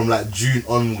then from like June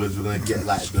onwards, we're gonna get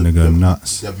like gonna go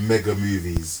nuts. The mega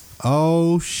movies.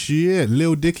 Oh shit!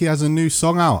 Lil Dicky has a new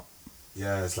song out.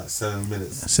 Yeah, it's like 7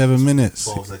 minutes. 7 minutes.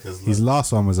 12 seconds. His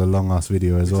last one was a long ass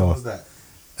video as well. What was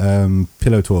that?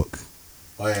 Pillow Talk.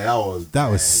 Oh yeah, that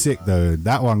was sick though.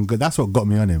 That one, that's what got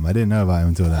me on him. I didn't know about him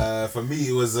until that. For me,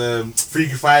 it was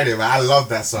Freaky Friday, man. I love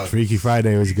that song. Freaky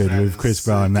Friday was good with Chris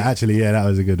Brown. Actually, yeah, that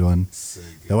was a good one. So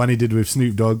good. The one he did with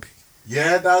Snoop Dogg.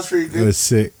 Yeah, that was pretty good. It was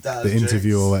sick. That the was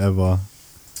interview jokes. or whatever.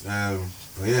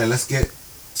 But yeah, let's get.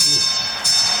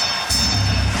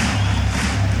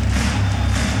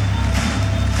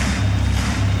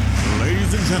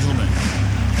 Ladies and gentlemen,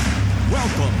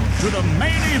 welcome to the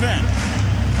main event.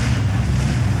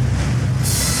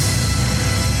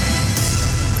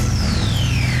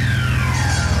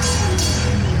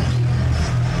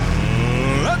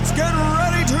 Let's get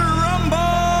ready to rumble!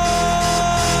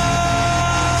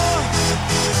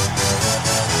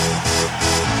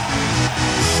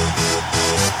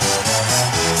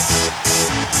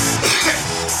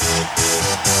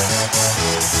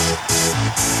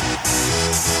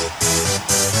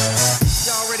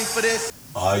 Y'all ready for this?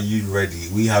 Are you ready?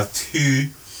 We have 2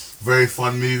 very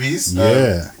fun movies.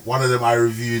 Yeah. One of them I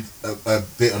reviewed a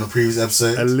bit on a previous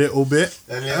episode. A little bit.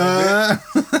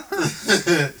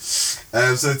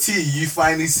 So T, you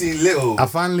finally seen Little? I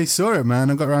finally saw it,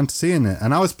 man. I got around to seeing it,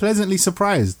 and I was pleasantly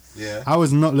surprised. Yeah. I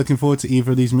was not looking forward to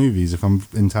either of these movies, if I'm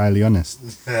entirely honest.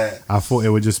 I thought it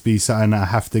would just be something that I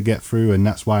have to get through, and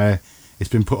that's why it's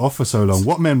been put off for so long.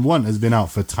 What Men Want has been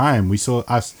out for time. We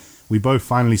both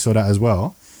finally saw that as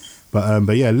well.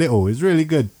 But yeah, Little is really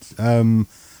good.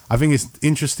 I think it's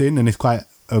interesting, and it's quite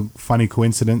a funny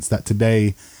coincidence that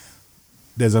today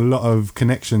there's a lot of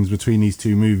connections between these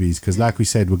two movies, because like we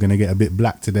said, we're going to get a bit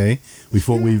black today. We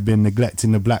thought we've been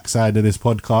neglecting the black side of this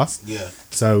podcast. Yeah.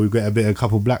 So we've got a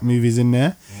couple black movies in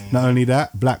there. Not only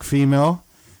that, black female,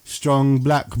 strong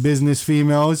black business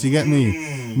females, you get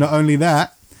me? Not only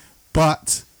that,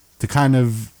 but to kind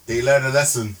of... They learn a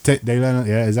lesson. They learn,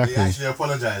 yeah, exactly. They actually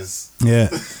apologise. Yeah,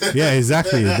 yeah,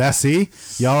 exactly. That's it.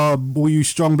 Y'all, all you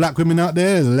strong black women out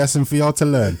there, there's a lesson for y'all to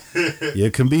learn.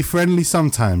 You can be friendly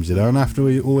sometimes. You don't have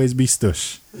to always be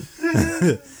stush.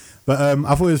 But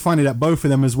I thought it was funny that both of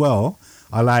them as well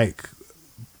are like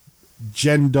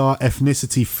gender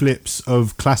ethnicity flips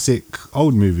of classic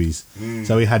old movies.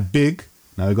 So we had Big,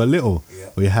 now we got Little. Yeah.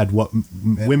 We had what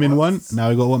women want, now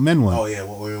we got what men want. Oh yeah,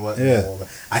 what women want. Yeah.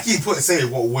 I keep saying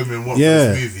what women want for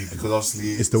this movie because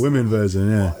obviously it's the women version.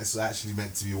 Yeah, it's actually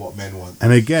meant to be what men want.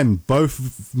 And again,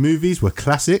 both movies were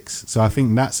classics, so I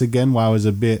think that's again why I was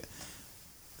a bit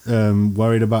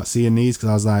worried about seeing these, because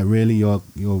I was like, really, you're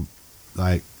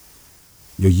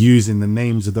using the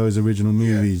names of those original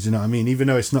movies. You know what I mean? Even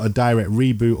though it's not a direct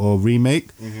reboot or remake,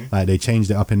 like they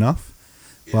changed it up enough.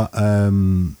 But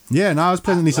yeah, no, I was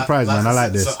pleasantly surprised, man. I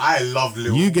like this. So I loved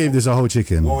Little. You gave this a whole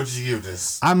chicken. What would you give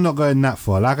this? I'm not going that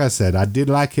far. Like I said, I did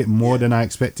like it more than I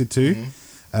expected to.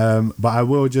 But I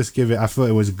will just give it. I thought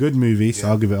it was a good movie, so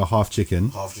I'll give it a half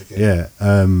chicken. Half chicken. Yeah.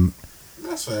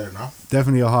 That's fair enough.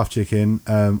 Definitely a half chicken.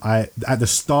 At the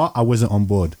start, I wasn't on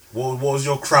board. What was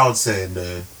your crowd saying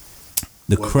though?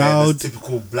 The crowd,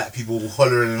 typical black people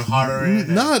hollering and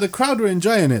hollering. No, the crowd were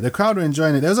enjoying it. There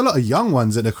was a lot of young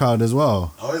ones at the crowd as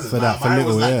well. Oh, is it? For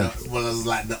Little, it was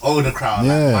like the older crowd,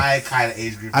 yeah. like my kind of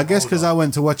age group. I guess because I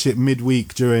went to watch it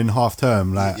midweek during half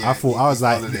term. Like I thought, I was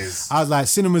like,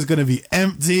 cinema's gonna be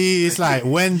empty. It's like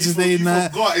Wednesday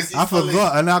night. I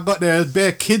forgot, and I got there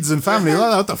bare kids and family. I was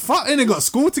like, what the fuck? Ain't I got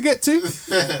school to get to? I was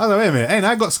like, wait a minute, ain't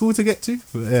I got school to get to?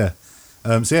 But yeah.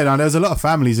 So yeah, now there's a lot of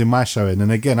families in my showing,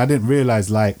 and again, I didn't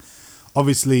realize, like,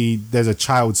 obviously there's a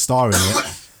child star in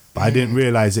it, but I didn't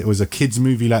realize it was a kids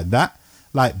movie like that.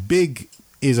 Like, Big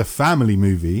is a family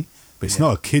movie, but it's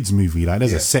not a kids movie. Like,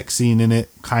 there's a sex scene in it,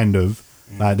 kind of.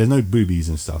 Like, there's no boobies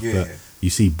and stuff, but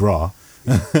you see bra,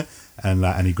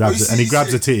 and he grabs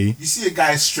a titty. You see a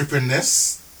guy stripping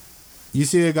this. You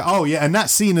see a guy. Oh yeah, and that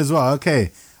scene as well.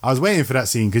 Okay. I was waiting for that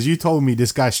scene because you told me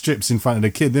this guy strips in front of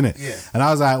the kid, didn't it? Yeah. And I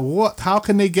was like, what? How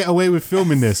can they get away with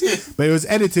filming this? But it was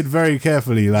edited very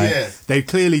carefully. Like, they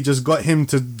clearly just got him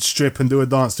to strip and do a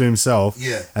dance to himself.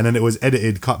 Yeah. And then it was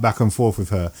edited, cut back and forth with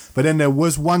her. But then there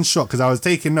was one shot, because I was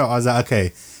taking note. I was like,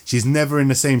 okay, she's never in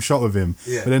the same shot with him.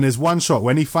 Yeah. But then there's one shot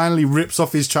when he finally rips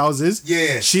off his trousers.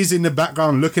 Yeah. She's in the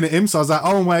background looking at him. So I was like,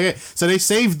 oh my God. So they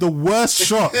saved the worst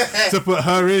shot to put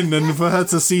her in and for her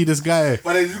to see this guy.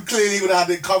 But they clearly would have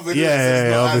had it covered.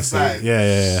 Yeah, obviously.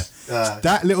 Yeah.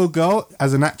 That little girl,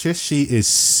 as an actress, she is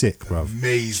sick, bro.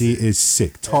 Amazing. She is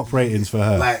sick. Top ratings for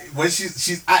her. Like, when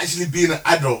she's actually being an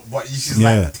adult, but she's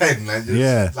like 10, like,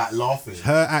 just like laughing.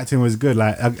 Her acting was good.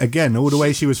 Like, again, all the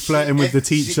way she was flirting with the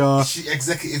teacher. She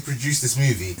executive produced this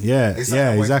movie. Yeah,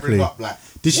 exactly.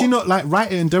 Did she not like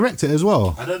write it and direct it as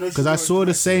well? I don't know. Because I saw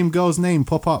the same girl's name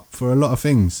pop up for a lot of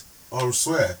things. Oh, I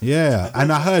swear. Yeah,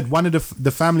 and I heard one of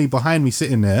the family behind me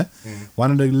sitting there.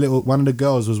 One of the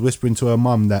girls was whispering to her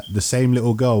mum that the same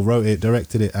little girl wrote it,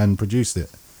 directed it, and produced it.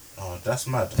 Oh, that's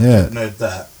mad. Yeah. I didn't know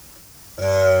that.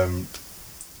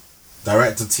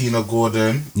 Director Tina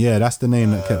Gordon. Yeah, that's the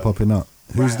name that kept popping up.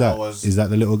 Who's that? Is that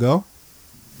the little girl?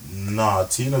 Nah,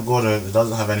 Tina Gordon. It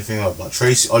doesn't have anything up. But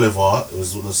Tracy Oliver. It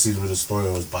was the scene where the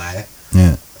story was by.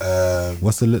 Yeah.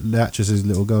 What's the actress's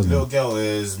little girl's name? Little girl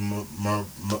is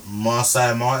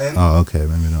Marcia Martin. Oh, okay,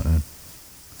 maybe not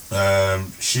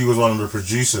then. She was one of the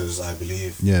producers, I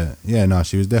believe. Yeah, no,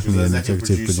 she was definitely an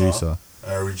executive producer.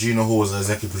 Regina Hall was an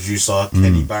executive producer.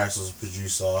 Kenny Barris was a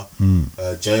producer.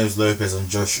 James Lopez and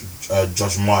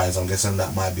Josh Myers. I'm guessing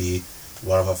that might be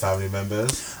one of her family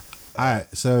members.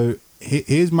 Alright, so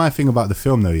here's my thing about the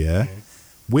film though, yeah?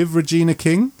 With Regina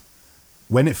King,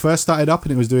 when it first started up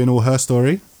and it was doing all her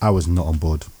story, I was not on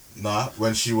board. Nah,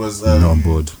 when she was... not on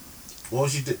board. What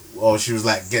was she did? Oh, she was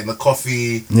like getting the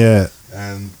coffee. Yeah.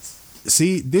 And...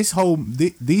 See,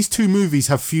 these two movies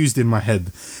have fused in my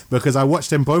head because I watched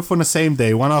them both on the same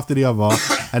day, one after the other,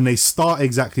 and they start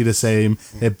exactly the same.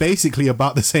 They're basically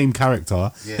about the same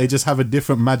character. Yeah. They just have a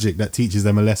different magic that teaches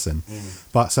them a lesson.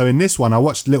 But so in this one, I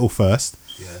watched Little first.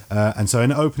 Yeah. And so in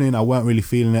the opening, I weren't really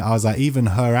feeling it. I was like, even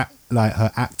her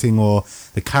acting or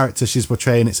the character she's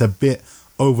portraying, it's a bit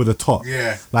over the top.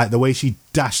 Yeah. Like the way she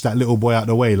dashed that little boy out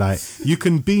the way. Like, you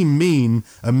can be a mean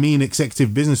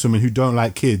executive businesswoman who don't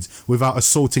like kids without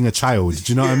assaulting a child.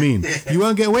 Do you know what I mean? You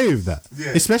won't get away with that.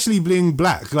 Yeah. Especially being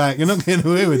black. Like, you're not getting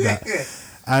away with that.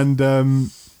 And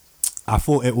I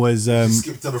thought it was...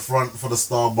 skip to the front for the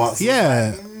Starbucks.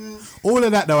 Yeah. All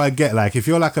of that though I get, like, if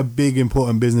you're like a big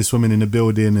important businesswoman in the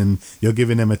building and you're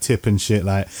giving them a tip and shit,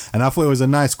 like, and I thought it was a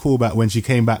nice callback when she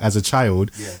came back as a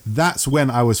child. Yeah. That's when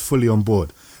I was fully on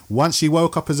board. Once she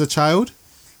woke up as a child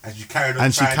and she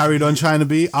carried on trying to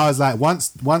be, I was like, once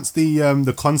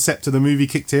the concept of the movie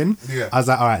kicked in, I was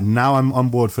like, all right, now I'm on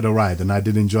board for the ride, and I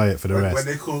did enjoy it for the rest. When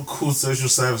they called social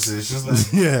services, she was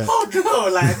like, yeah. Oh no,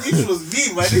 like, I knew she was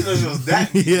mean, but I didn't know she was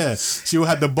that mean. Yeah, she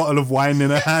had the bottle of wine in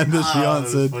her hand as she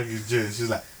answered. She was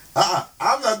like,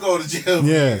 I'm not going to jail.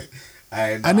 Yeah.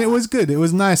 And it was good. It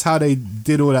was nice how they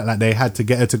did all that. Like, they had to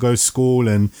get her to go to school,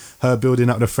 and her building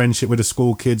up the friendship with the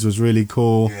school kids was really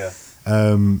cool. Yeah.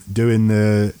 Doing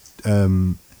the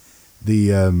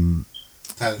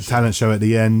talent show at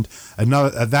the end.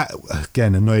 Another that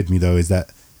again annoyed me though is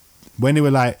that when they were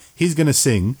like, he's gonna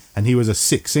sing, and he was a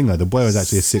sick singer. The boy was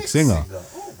actually a sick singer.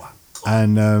 Oh my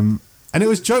God. And it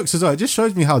was jokes as well. It just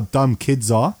shows me how dumb kids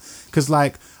are. Because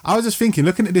like, I was just thinking,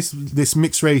 looking at this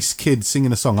mixed race kid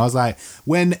singing a song, I was like,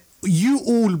 when you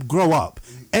all grow up,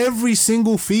 every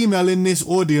single female in this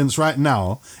audience right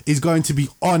now is going to be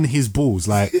on his balls.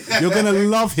 Like, you're going to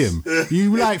love him.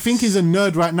 You like think he's a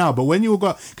nerd right now, but when you all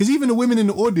got, because even the women in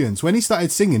the audience, when he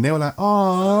started singing, they were like,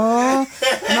 "Aww,"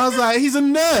 and I was like, he's a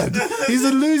nerd. He's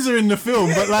a loser in the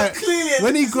film, but like,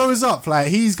 when he grows up, like,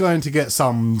 he's going to get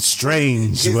some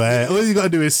strange where all he's got to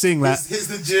do is sing like, "Here's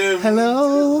the gym,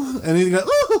 hello," and he's like,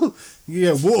 "Ooh,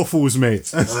 you get waterfalls,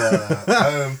 mate."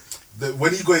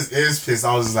 When he got his ears pierced,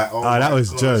 I was just like, "Oh, that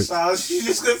was joke." She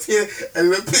just got here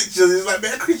and the pictures. He's like,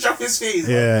 "Man, creature off his face."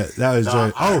 Yeah, that was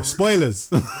joke. Oh, spoilers.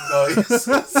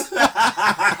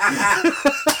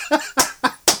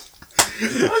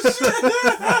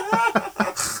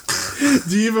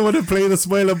 Do you even want to play the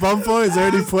spoiler bumper? Is there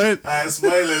any point?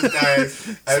 Spoilers, guys.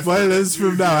 Spoilers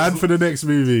from now and for the next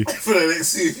movie. For the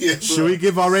next movie. Yeah, should we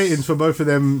give our ratings for both of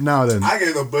them now then? I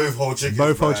gave them both whole chickens.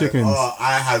 Both whole chickens. Oh,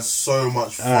 I had so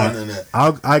much fun in it.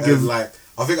 I give like,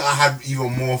 I think I had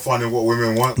even more fun in What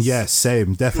Women Want. Yeah,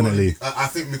 same, definitely. I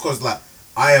think because like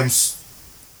I am.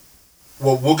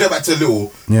 Well, we'll get back to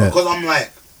Little. Yeah. Because I'm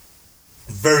like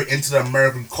very into the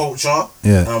American culture.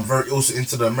 Yeah. And I'm very also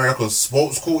into the American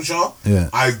sports culture. Yeah.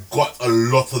 I got a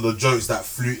lot of the jokes that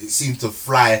seemed to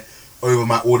fly over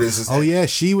my audience's head. Oh yeah,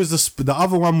 she was the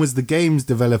other one was the games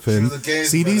developing.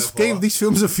 See, these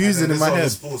films are fusing in my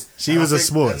head. She was a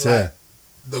sports, yeah.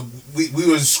 We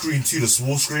were in screen 2, the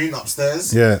small screen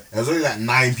upstairs. Yeah. There was only like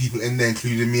 9 people in there,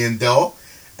 including me and Del.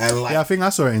 And like, yeah, I think I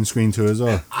saw it in screen 2 as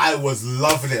well. I was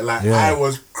loving it. Like, I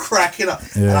was cracking up.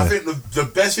 Yeah. And I think the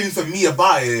best thing for me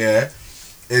about it,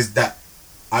 is that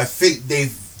I think they've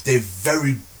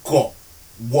very got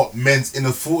what men's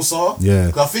inner thoughts are. Yeah.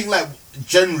 Because I think like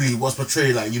generally what's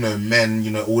portrayed, like, you know, men,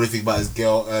 you know, all they think about is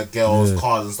girls,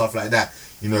 cars and stuff like that.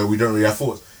 You know, we don't really have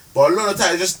thoughts. But a lot of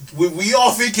times, just we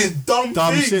are thinking dumb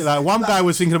things. Shit. Like one guy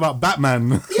was thinking about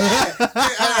Batman. Yeah,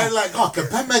 and like, oh, can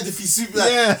Batman defeat Superman?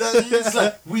 Yeah, it's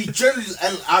like we generally,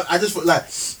 and I just felt like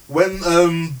when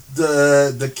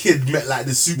the kid met like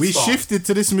the superstar. We shifted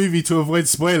to this movie to avoid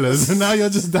spoilers, and now you're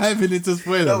just diving into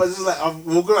spoilers. No, but it's just like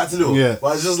we'll go back to Little. Yeah,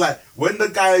 but it's just like when the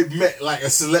guy met like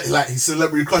his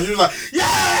celebrity crush, he was like,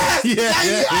 yes!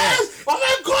 Oh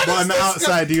my God! But on the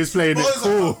outside, he was playing it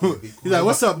cool. He's like,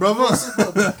 "What's up, brother?" He's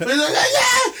like,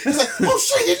 yeah. He's like, "Oh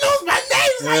shit, he knows my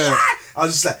name." Yeah. I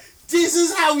was just like, this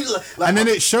is how we look. Like, and then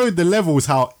it showed the levels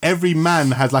how every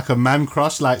man has like a man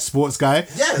crush, like sports guy.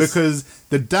 Yes. Because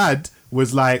the dad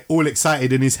was like all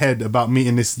excited in his head about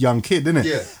meeting this young kid, didn't it?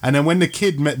 Yeah. And then when the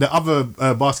kid met the other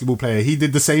basketball player, he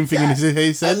did the same thing in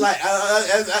his head. And like,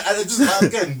 and just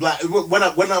again, like when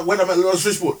I met Lawrence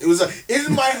Fishboard, it was like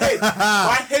in my head,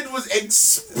 my head was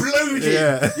exploding.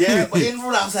 Yeah. But in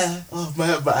real life, I was like, oh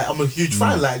man, but I'm a huge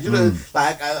fan. Like, you know,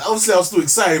 like obviously I was still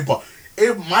excited, but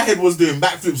my head was doing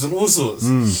backflips and all sorts.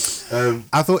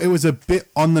 I thought it was a bit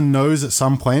on the nose at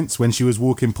some points when she was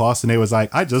walking past and they was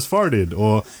like, "I just farted,"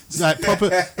 or like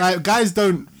proper like guys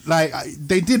don't like,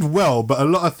 they did well, but a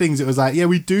lot of things it was like, yeah,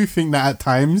 we do think that at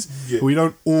times, but we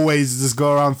don't always just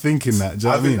go around thinking that. Do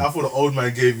you know what I mean? I thought the old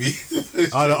man gave me.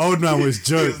 The old man was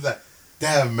joke. He was like,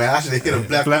 damn man, I should have hit a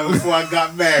black woman before I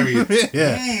got married.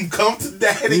 Come to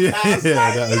daddy. Yeah,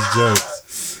 that was jokes.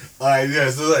 Alright, yeah,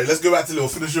 so let's go back to Little.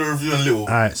 Finish your review on Little.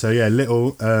 Alright, so yeah,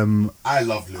 Little. I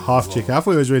love Little. Half chicken. I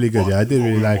thought it was really good. Yeah, I did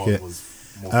really like it.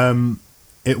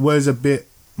 It was a bit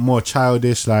more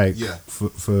childish, like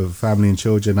for family and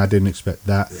children. I didn't expect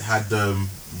that. It had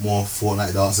more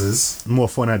Fortnite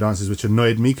dances. Which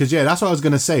annoyed me because that's what I was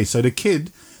gonna say. So the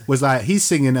kid was like, he's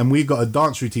singing and we got a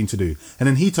dance routine to do, and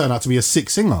then he turned out to be a sick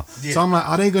singer. So I'm like,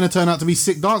 are they gonna turn out to be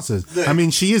sick dancers? I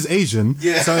mean, she is Asian,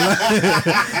 so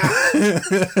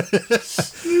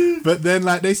but then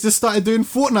like they just started doing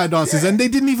Fortnite dances and they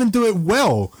didn't even do it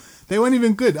well. They weren't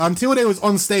even good until they was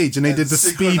on stage and they did the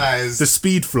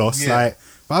speed floss. Like,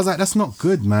 but I was like, that's not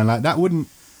good, man. Like that wouldn't.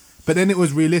 But then it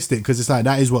was realistic because it's like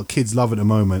that is what kids love at the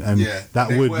moment, and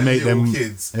that would make them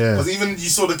kids. Because even you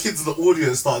saw the kids in the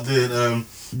audience start doing.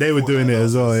 They were doing it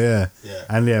as well,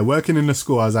 and working in the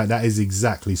school, I was like, that is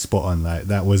exactly spot on. Like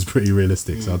that was pretty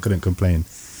realistic, so I couldn't complain.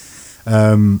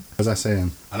 What was I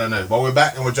saying? I don't know, but we're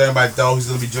back and we're joined by Del, who's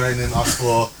going to be joining us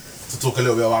to talk a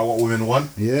little bit about what women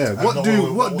want. Yeah, what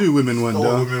do women want?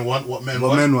 What women want? What men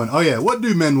want? Oh yeah, what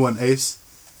do men want, Ace?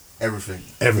 Everything.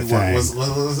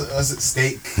 Was it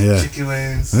steak, chicken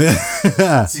wings,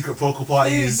 secret poker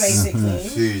parties, food, basically.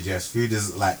 Food, yes, food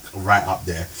is like right up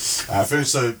there. I think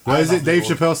so. What is it? Dave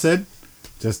Chappelle said,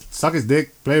 "Just suck his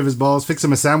dick, play with his balls, fix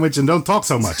him a sandwich, and don't talk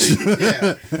so much."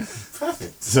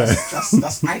 Perfect. So.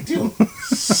 That's ideal.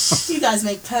 You guys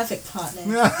make perfect partners.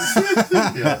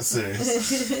 Serious.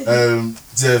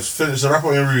 To finish the wrap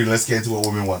up your reading, let's get into what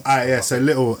women want. Alright, so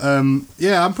Little. I'm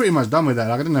pretty much done with that.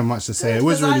 Like, I didn't have much to say. It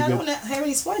was really good. I don't want to hear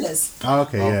any spoilers. Oh,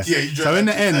 okay, so in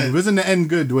the end, wasn't the end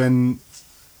good when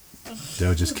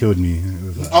they just killed me? It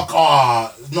was like,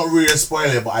 not really a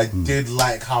spoiler, but I did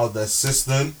like how the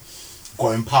assistant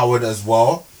got empowered as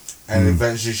well, and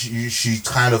eventually she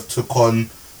kind of took on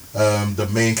the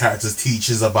main character's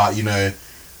teachers about, you got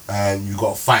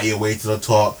to fight your way to the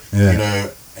top.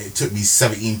 It took me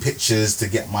 17 pictures to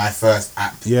get my first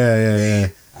app. Yeah.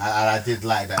 I did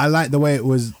like that. I like the way it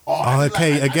was.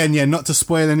 Not to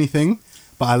spoil anything,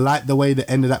 but I like the way the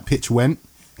end of that pitch went,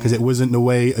 because it wasn't the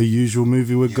way a usual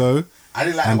movie would go. I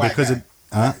didn't like the white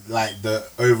guy. Like the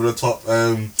over the top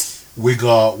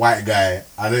wigger white guy.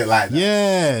 I didn't like that.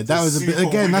 Yeah, that was a bit.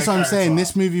 Again, that's what I'm saying.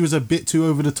 This movie was a bit too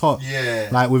over the top. Yeah,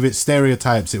 like with its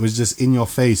stereotypes, it was just in your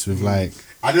face with like.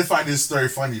 I did find this story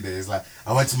funny though. It's like,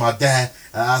 I went to my dad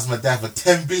and I asked my dad for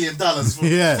 $10 billion for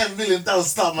 $10 million to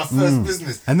start my first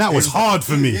business. And that was hard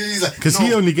for me because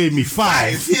he only gave me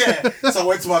 5. So I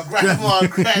went to my grandma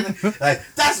and like,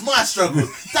 that's my struggle.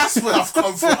 That's where I've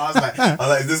come from. I was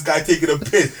like, this guy taking a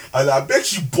piss. I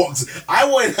bet you box. I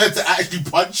wanted her to actually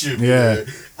punch him. Yeah.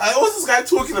 What's this guy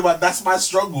talking about? That's my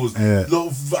struggles. Yeah.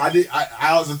 Look,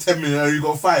 I was a 10 million and you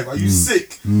got 5. Are you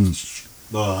sick?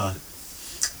 No.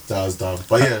 That was dumb.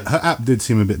 But yeah. Her app did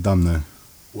seem a bit dumb though.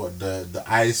 What, the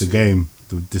eyes? The game.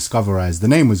 The Discover Eyes. The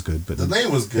name was good, but the name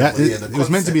was good. It was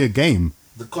meant to be a game.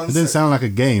 The concept. It didn't sound like a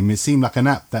game. It seemed like an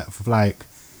app that like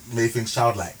made things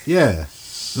childlike. Yeah.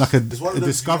 Like a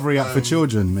discovery app for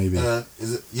children, maybe.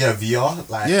 Is it VR?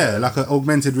 Like an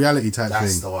augmented reality type thing.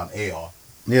 That's the one, AR.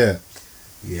 Yeah.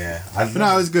 Yeah. But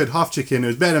no, it was good. Half chicken. It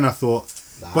was better than I thought.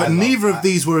 But neither of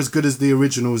these were as good as the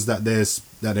originals that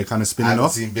they're kind of spinning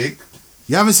off. I haven't seen Big.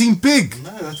 You haven't seen Big?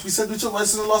 No, we said we talked about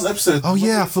this in the last episode. Oh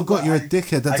yeah, I forgot you're a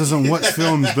dickhead that doesn't watch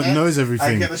films but knows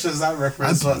everything. I get the Shazam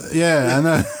reference. I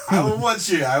know. I will watch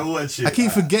you. I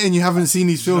keep forgetting you haven't seen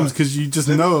these films because you just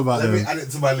know about them. Let me add it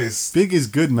to my list. Big is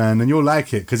good, man, and you'll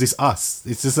like it because it's us.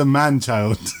 It's just a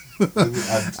man-child.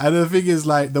 And the thing is,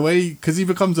 like, the way, because he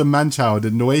becomes a man-child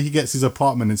and the way he gets his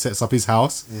apartment and sets up his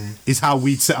house is how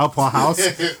we'd set up our house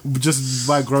just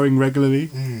by growing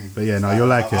regularly. But yeah, no, you'll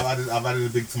like it. I've added a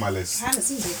Big to my list. I haven't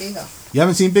seen Big either. You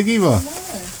haven't seen Big either?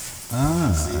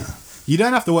 No. You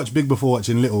don't have to watch Big before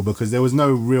watching Little because there was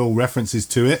no real references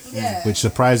to it, which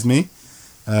surprised me.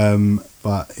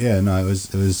 But yeah, no, it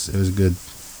was good.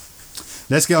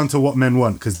 Let's get on to What Men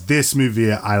Want, because this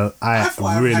movie, I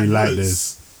really like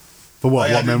this. For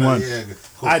what? What Men Want? Yeah,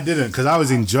 cool. I didn't, because I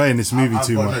was enjoying this movie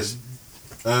too much.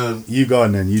 You go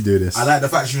on then, you do this. I like the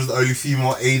fact she was the only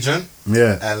female agent.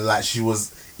 Yeah. And like she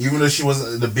was, even though she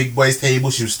was at the big boys table,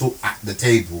 she was still at the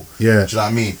table. Yeah. Do you know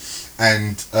what I mean?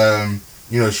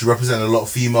 And, she represented a lot of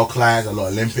female clients, a lot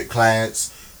of Olympic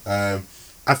clients. I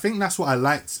think that's what I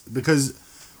liked, because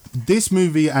this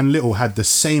movie and Little had the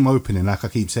same opening, like I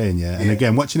keep saying, and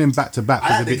again, watching him back to back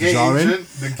was a bit jarring.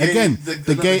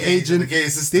 The gay agent.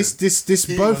 This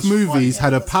both movies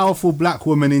had a powerful black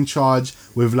woman in charge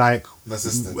with like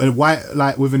a white,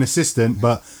 like with an assistant,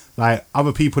 but like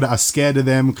other people that are scared of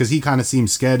them because he kind of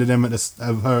seems scared of them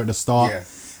of her at the start.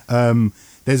 Yeah.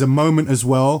 There's a moment as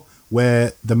well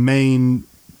where the main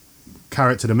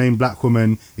character, the main black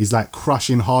woman, is like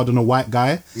crushing hard on a white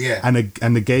guy, and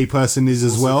the gay person is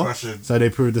as also well crushing. So they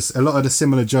proved a lot of the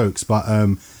similar jokes, but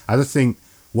I just think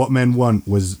What Men Want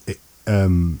was... it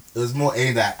was more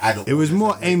aimed at adult. It was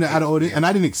more aimed at adult audience, and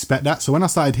I didn't expect that. So when I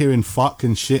started hearing fuck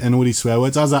and shit and all these swear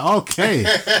words, I was like, okay,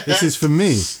 this is for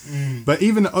me. But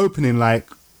even the opening, like,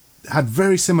 had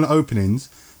very similar openings,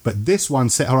 but this one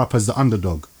set her up as the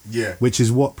underdog. Yeah. Which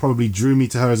is what probably drew me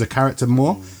to her as a character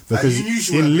more. Because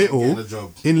in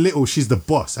Little, she's the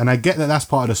boss. And I get that that's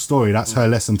part of the story. That's her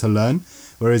lesson to learn.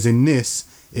 Whereas in this,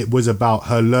 it was about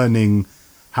her learning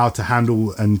how to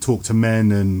handle and talk to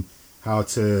men and how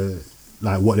to,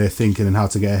 like, what they're thinking and how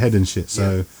to get ahead and shit.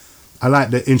 So I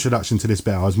like the introduction to this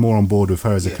better. I was more on board with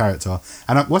her as a character.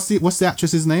 And what's the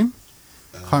actress's name?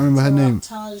 Can't remember her name.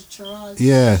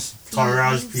 Yes.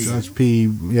 Taraj P.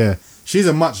 Yeah. She's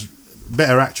a much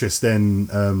better actress than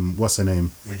what's her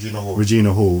name?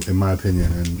 Regina Hall, in my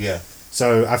opinion. And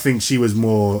so I think she was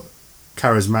more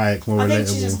charismatic, more relatable. I think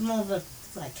she's just more of a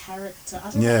character.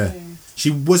 I don't know. She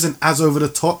wasn't as over the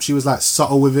top. She was like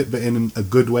subtle with it, but in a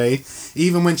good way.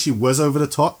 Even when she was over the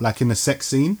top, like in the sex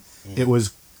scene, it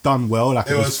was done well. Like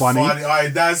it was funny.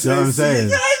 Alright, that's what I'm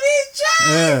saying.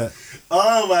 Yeah.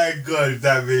 Oh my god,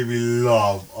 that made me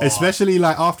laugh. Oh. Especially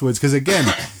like afterwards, because again,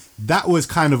 that was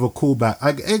kind of a callback.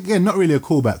 Again, not really a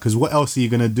callback, because what else are you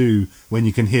going to do when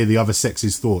you can hear the other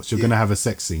sex's thoughts? You're going to have a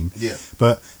sex scene. Yeah.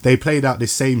 But they played out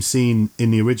this same scene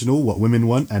in the original, What Women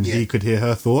Want, and he could hear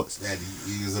her thoughts. Yeah,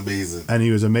 he was amazing. And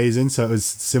he was amazing, so it was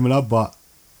similar, but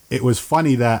it was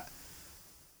funny that,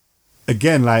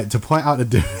 again, like, to point out the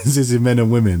differences in men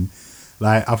and women,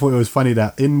 like, I thought it was funny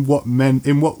that in What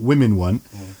Women Want,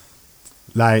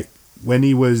 like, when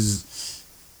they were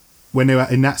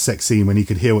in that sex scene, when he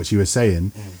could hear what she was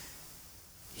saying,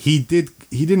 he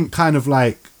didn't kind of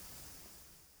like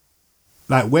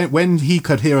when he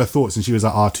could hear her thoughts and she was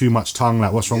like, too much tongue,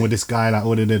 like, what's wrong with this guy, like,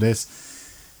 what did this,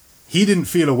 he didn't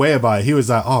feel a way about it. He was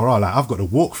like, right, like, I've got the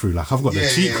walkthrough, like, I've got the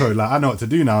cheat code, like, I know what to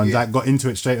do now, and like got into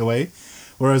it straight away.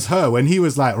 Whereas her, when he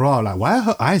was like, like, why are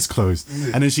her eyes closed?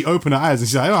 And then she opened her eyes and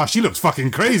she's like, she looks fucking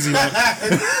crazy. Like,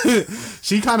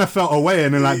 she kind of felt away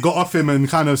and then like got off him and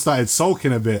kind of started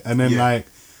sulking a bit. And then like,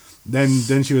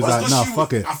 then she was like, no,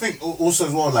 fuck it. I think also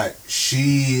as well, like,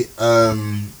 she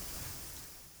in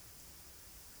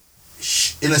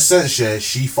a sense,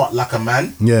 she fought like a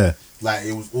man. Yeah. Like,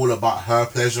 it was all about her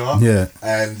pleasure. Yeah.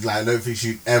 And like, I don't think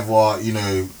she ever,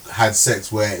 had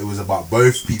sex where it was about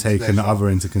both people taking the other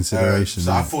into consideration.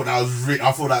 So I thought that was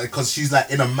I thought that because she's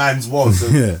like in a man's world, so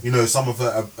some of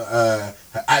her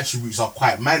attributes are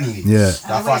quite manly. Yeah.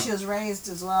 And the way she was raised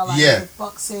as well, like with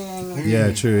boxing.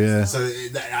 Yeah, true. Yeah. So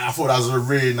I thought that was a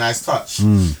really nice touch.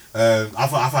 I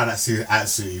found that scene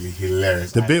absolutely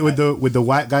hilarious. The bit with the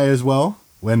white guy as well,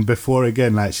 when before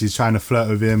again, like, she's trying to flirt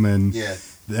with him and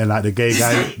and like the gay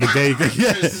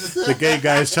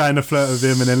guy is trying to flirt with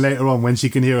him, and then later on when she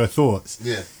can hear her thoughts,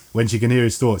 when she can hear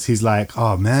his thoughts, he's like,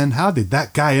 oh man, how did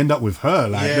that guy end up with her?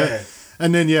 Like,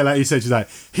 and then like you said, she's like,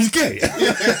 he's gay.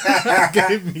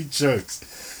 Gave me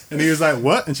jokes, and he was like,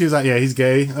 what? And she was like, yeah, he's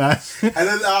gay. And then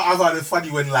I found it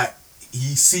funny when like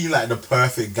he seemed like the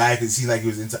perfect guy, because he seemed like he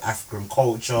was into African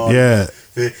culture. Yeah.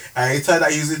 And it turned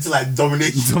out he was into like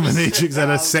dominatrix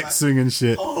and a sex swing and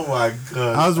shit. Oh my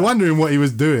god. I was wondering what he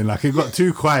was doing. Like, it got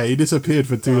too quiet. He disappeared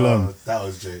for too long. That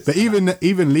was jokes. But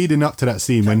even leading up to that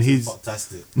scene, when he's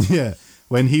fantastic. Yeah.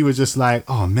 When he was just like,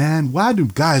 oh man, why do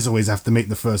guys always have to make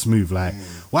the first move? Like,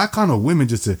 why can't a woman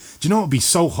just do you know what would be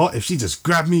so hot if she just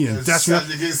grabbed me and dashed me up?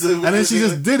 And then she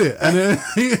just did it. And then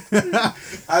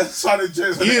I was trying to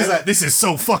joke. He was like, this is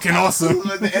so fucking awesome.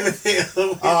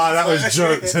 That was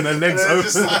jokes and the legs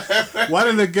open. One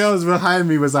of the girls behind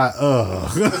me was like,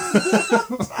 ugh.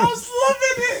 I was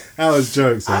loving it. That was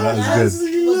jokes, man. That was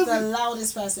good. He was the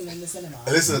loudest person in the cinema.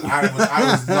 Listen, I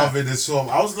was loving this film.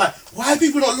 I was like, why are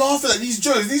people not laughing at these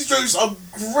jokes? These jokes are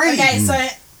great. Okay, so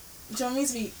do you want me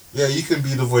to be? Yeah, you can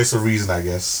be the voice of reason, I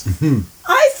guess. I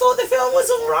thought the film was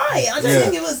alright. I don't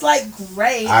think it was like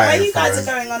great. The way you guys are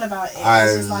going on about it, I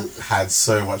had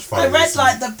so much fun. I read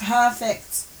like the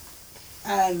perfect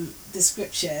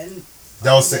description.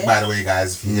 That was sick, by the way,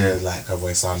 guys. If you hear like her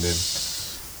voice sounding.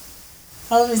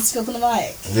 Oh, we speak on the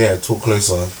mic. Yeah, talk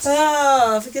closer.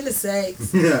 Oh, for goodness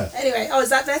sakes. Anyway, is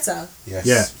that better? Yes.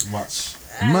 Yeah. Much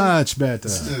better.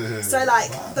 So like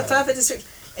the perfect description.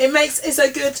 It's a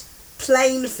good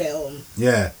plain film.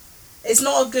 Yeah. It's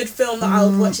not a good film that I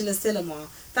would watch in the cinema.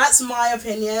 That's my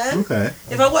opinion. Okay.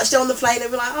 If I watched it on the plane,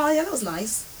 I'd be like, oh yeah, that was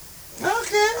nice.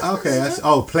 Okay.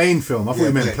 Plain film. I thought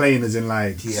you meant plain as in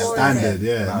like standard.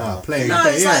 Yeah. No, plain. No,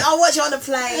 it's like I'll watch it on the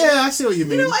plane. Yeah, I see what you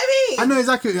mean. You know what I mean? I know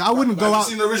exactly. I wouldn't go out.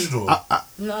 Have you seen the original?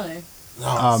 No.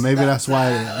 Maybe that's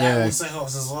why. Yeah.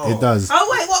 It does. Oh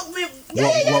wait, what?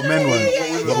 What men want?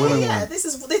 Yeah. This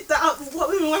is what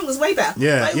Women Women One was way better.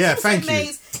 Yeah, but it was yeah, also thank you.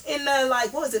 made in the,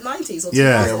 like, what was it, 90s or 2000s?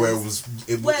 Yeah, where it was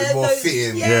more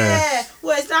fitting. Yeah.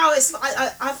 Whereas now it's,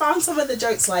 I found some of the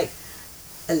jokes, like,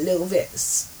 a little bit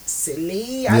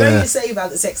silly. I know you say about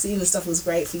the sex scene and stuff was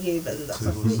great for you, but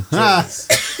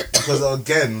because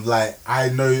again, like, I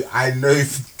know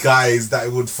guys that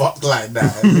would fuck like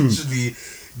that, and literally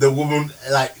the woman,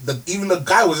 like, even the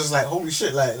guy was just like, holy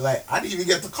shit, like I didn't even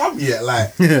get to come yet,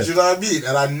 like, do you know what I mean?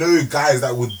 And I know guys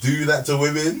that would do that to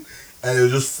women, and it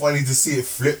was just funny to see it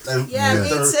flipped. And me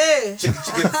too. Chicken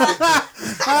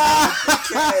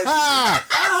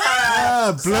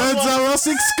Bloods are us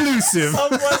exclusive.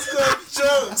 Someone's got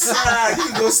jokes. You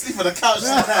can go sleep on the couch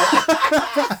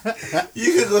tonight.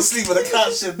 You can go sleep on the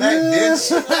couch tonight,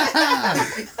 bitch.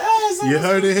 You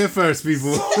heard it here first,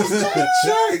 people.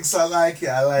 Jokes. I like it.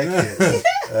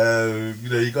 You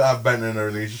know, you gotta have banter in a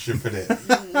relationship, innit?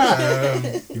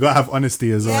 You gotta have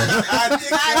honesty as well.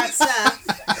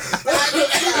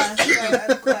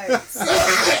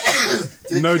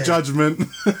 No judgment.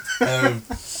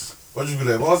 What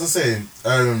was I saying? I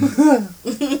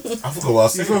forgot what I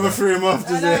was saying. You probably threw him off, I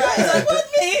know, right?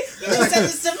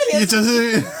 It's like, you just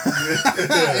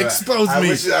expose me.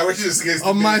 I wish it was against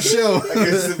on my show.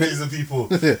 Against the millions of people.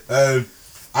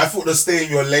 I thought the stay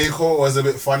in your lane call was a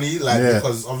bit funny, like,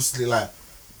 because obviously, like,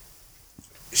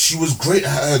 she was great at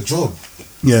her job.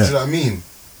 Yeah. Do you know what I mean?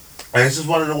 And it's just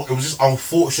it was just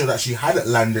unfortunate that she hadn't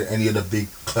landed any of the big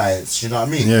clients. You know what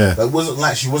I mean? Yeah. But it wasn't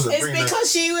like she wasn't. It's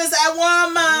because she was a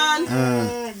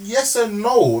woman. Yes and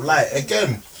no. Like,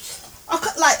 again,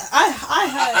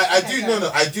 I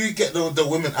do get the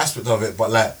women aspect of it, but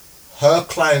like, her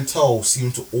clientele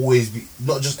seemed to always be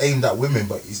not just aimed at women,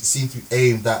 but it seemed to be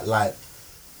aimed at, like,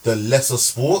 the lesser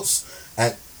sports.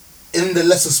 And in the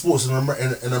lesser sports in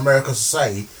American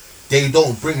society, they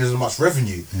don't bring as much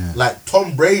revenue. Yeah. Like,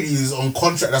 Tom Brady is on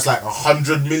contract that's like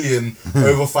 100 million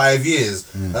over 5 years.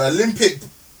 An Olympic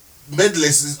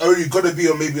medalist is only gonna be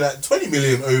on maybe like 20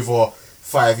 million over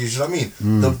 5 years. You know what I mean?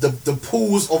 The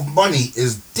pools of money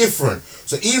is different.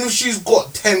 So even if she's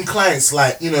got 10 clients,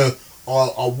 like, you know,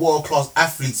 are world class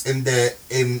athletes in their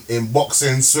in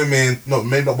boxing, swimming, no,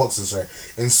 maybe not boxing, sorry,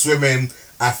 in swimming,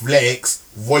 athletics,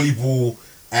 volleyball,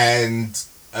 and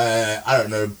I don't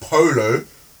know, polo.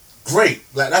 Great,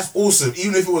 like, that's awesome.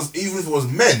 Even if it was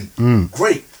men,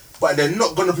 great. But they're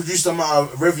not going to produce the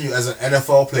amount of revenue as an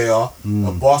NFL player,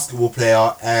 a basketball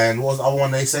player, and what was the other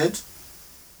one they said?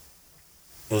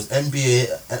 It was NBA,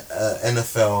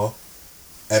 NFL,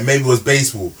 and maybe it was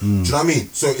baseball. Do you know what I mean?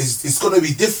 So it's going to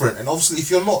be different. And obviously, if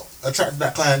you're not attracted to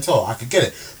that clientele, I could get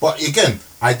it. But again,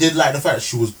 I did like the fact that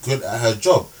she was good at her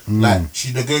job. Like,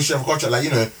 she negotiated a contract. Like,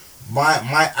 you know,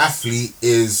 my athlete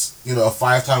is, you know, a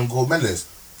 5-time gold medalist.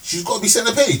 She's got to be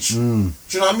centre page. Do you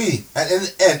know what I mean? And in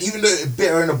the end, even though it bit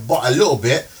her in the butt a little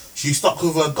bit, she stuck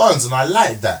with her guns, and I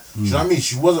liked that. Do you know what I mean?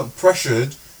 She wasn't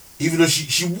pressured, even though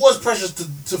she was pressured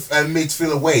to made to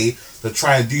feel a way to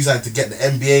try and do something to get the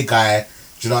NBA guy.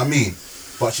 Do you know what I mean?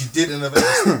 But she did in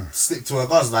the stick to her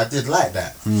guns, and I did like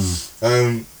that.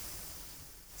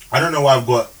 I don't know why I've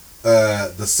got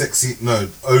the sexy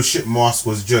oh shit mask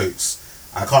was jokes.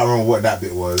 I can't remember what that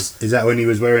bit was. Is that when he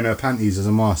was wearing her panties as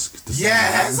a mask?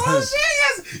 Yes! Oh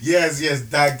shit, yes!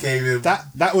 That gave him...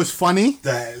 That was funny,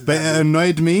 but it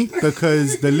annoyed me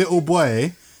because the little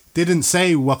boy didn't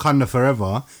say Wakanda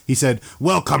forever. He said,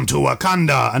 welcome to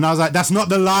Wakanda. And I was like, that's not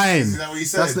the line. Is that what he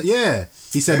said?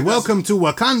 He said, welcome to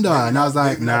Wakanda. And I was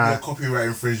like, nah. That'd be a copyright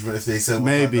infringement if they said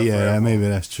maybe, Wakanda maybe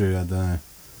that's true. I don't know.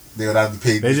 They would have to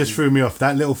pay. They just threw me off.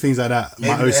 That little things like that.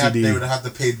 Maybe my OCD. They would have to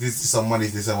pay Disney some money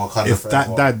if they said Wakanda if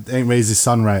forever. that dad ain't raised his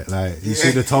son right, like, you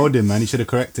should have told him, man. You should have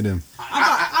corrected him.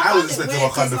 I was expecting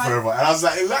Wakanda forever, and I was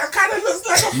like, that kind of looks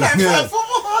like a black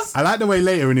football mask. I like the way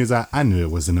later when he was like, I knew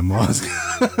it wasn't a mask.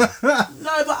 No,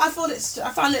 but I found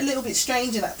it a little bit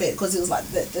strange in that bit because it was like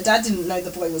the dad didn't know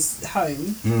the boy was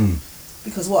home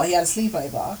because he had a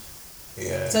sleepover.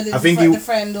 Yeah. So the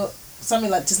friend or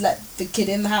something like just let the kid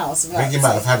in the house. I think he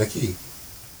might have had a key.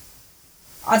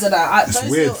 I don't know. It's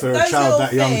weird for a child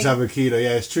that young to have a key though.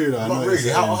 Yeah, it's true though. Not really.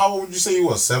 How old would you say he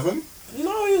was? 7?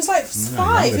 No, he was like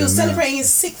 5. He was celebrating his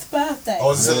 6th birthday. Oh,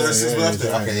 was it celebrating his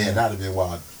birthday? Okay, yeah, that'd have been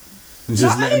wild.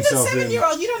 Just no, even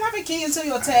 7-year-old, you don't have a key until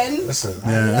you're 10. Listen,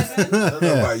 I don't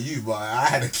know about you, but I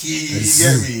had a key. You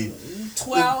get me?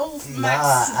 12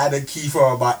 max. Nah, I had a key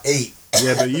for about 8.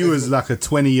 Yeah, but you was like a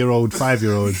 20-year-old,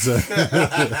 5-year-old. So.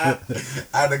 I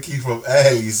had a key from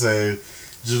early, so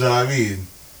do you know what I mean?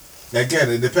 Again,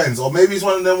 it depends. Or maybe it's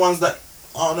one of them ones that,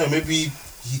 I don't know, maybe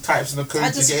he types in the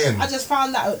code to get in. I just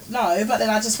found that but then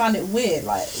I just found it weird.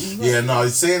 Like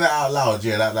he's saying that out loud.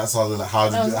 Yeah, that's all. Like, how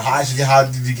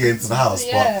did you get into the house?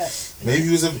 Yeah. But maybe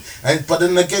he was but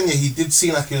then again, he did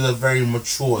seem like he was a very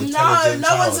mature, intelligent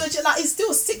child. One's like he's still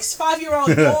a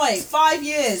 5-year-old boy. 5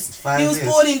 years. He was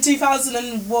born in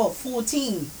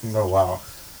 2014. Oh wow,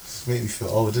 made me feel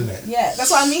old, didn't it? Yeah, that's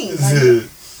what I mean.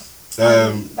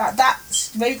 Like, that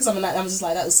maybe because I'm like I'm just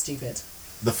like that was stupid.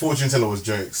 The fortune teller was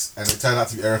jokes, and it turned out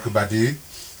to be Erykah Badu.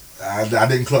 I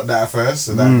didn't clock that at first,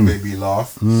 so that made me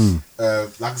laugh.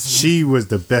 She was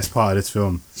the best part of this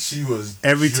film. She was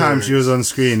every jokes. Time she was on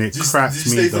screen, it cracked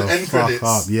me the fuck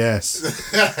up. Yes,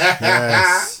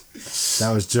 yes,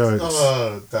 that was jokes.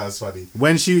 Oh, that was funny.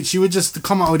 When she would just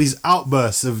come out with these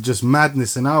outbursts of just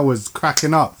madness, and I was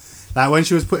cracking up. Like when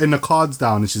she was putting the cards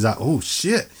down, and she's like, "Oh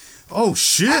shit." Oh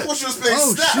shit! I thought she was playing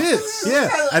Snap. Shit! Yeah,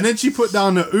 and then she put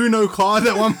down the Uno card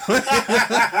at one point. Yeah,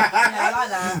 I like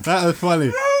that. That was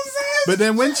funny. But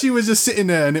then when she was just sitting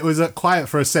there and it was quiet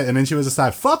for a sec, and then she was just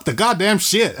like, "Fuck the goddamn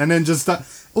shit," and then just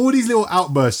all these little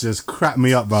outbursts just cracked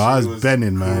me up, bro. I was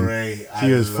benning, man. Great.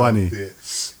 She was funny.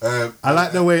 I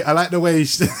like the way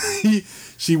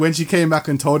she when she came back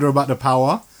and told her about the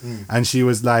power, and she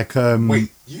was like,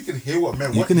 "Wait, you can hear what men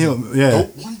want. You can hear, yeah.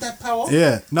 Don't want that power."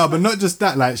 Yeah, no, but not just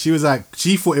that. Like she was like,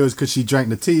 she thought it was because she drank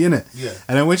the tea, innit? Yeah.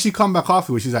 And then when she come back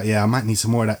afterwards, she's like, "Yeah, I might need some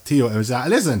more of that tea." Or it was like,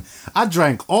 "Listen, I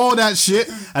drank all that shit,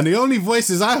 and the only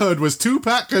voices I heard was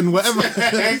Tupac and whatever,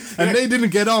 and they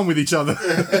didn't get on with each other."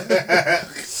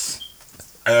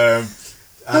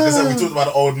 Like I said, we talked about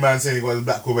the old man saying he got his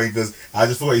black woman. He goes, I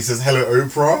just thought he says hello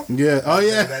Oprah. Yeah. Oh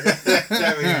yeah. That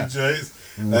made me jokes.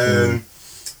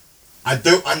 I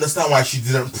don't understand why she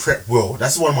didn't prep Will.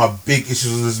 That's one of my big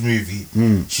issues with this movie.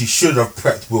 She should have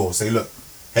prepped Will. Say, look,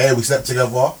 hey, we slept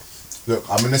together. Look,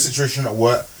 I'm in a situation at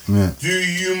work. Yeah. Do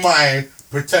you mind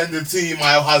pretending to be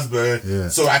my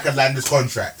husband so I can land this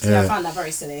contract? Yeah, I found that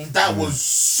very silly. That was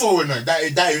so annoying.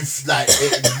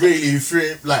 It really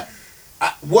infuriated. Like,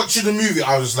 watching the movie,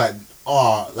 I was just like,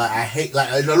 I hate,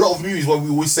 like, in a lot of movies, what we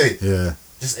always say,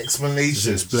 just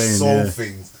explanations, just solve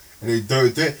things, and they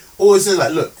don't do it. Always say,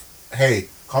 like, look, hey,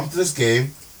 come to this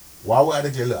game. Why would I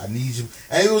do? Look, I need you.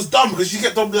 And it was dumb because she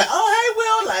kept on like, oh, hey,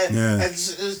 Will, like, and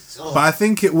But I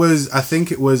think it was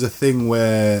a thing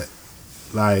where,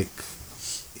 like,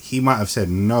 he might have said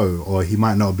no, or he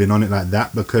might not have been on it like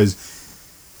that, because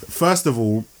first of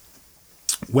all,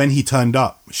 when he turned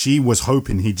up, she was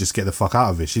hoping he'd just get the fuck out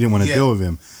of it. She didn't want to deal with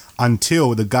him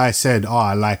until the guy said, "Oh,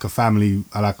 I like a family.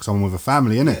 I like someone with a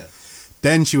family, innit?" Yeah.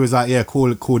 Then she was like, "Yeah,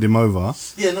 called him over."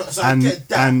 Yeah, no, so I get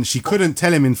that. And she couldn't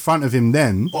tell him in front of him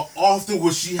then. But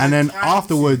afterwards,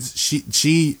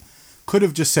 she could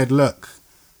have just said, "Look,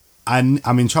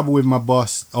 I'm in trouble with my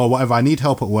boss or whatever. I need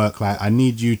help at work. Like, I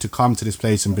need you to come to this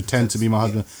place and pretend to be my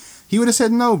husband." He would have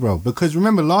said no, bro, because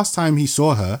remember last time he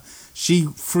saw her, she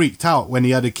freaked out when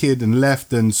he had a kid and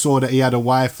left and saw that he had a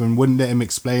wife and wouldn't let him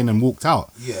explain and walked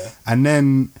out. Yeah. And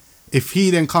then if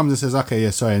he then comes and says, "Okay,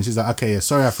 yeah, sorry," and she's like, "Okay, yeah,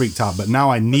 sorry, I freaked out, but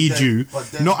now I need you.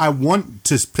 Not I want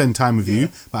to spend time with you,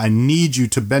 but I need you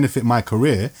to benefit my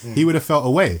career." He would have felt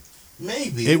away.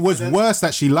 Maybe. It was worse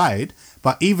that she lied,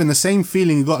 but even the same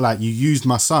feeling he got, like, you used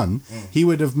my son, he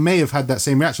may have had that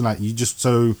same reaction, like, you just,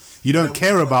 so you don't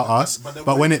care about us,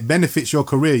 but when it benefits your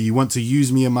career, you want to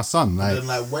use me and my son. Like,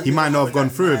 he might not have gone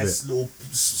through with it. Little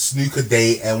snooker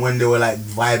date, and when they were like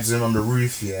vibes on the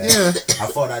roof, I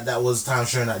thought that was time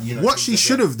showing that, you know. What she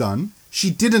should have done, she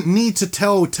didn't need to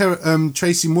tell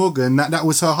Tracy Morgan that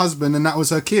was her husband and that was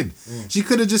her kid. She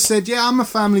could have just said, "Yeah, I'm a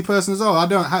family person as well.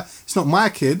 It's not my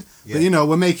kid, but you know,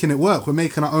 we're making it work. We're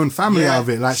making our own family out of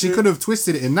it." Like, true. She could have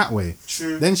twisted it in that way.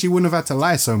 True. Then she wouldn't have had to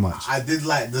lie so much. I did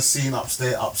like the scene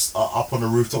upstairs, up on the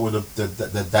rooftop with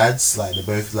the dads. Like, they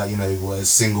both, like, you know, were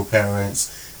single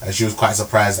parents. And she was quite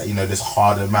surprised that, you know, this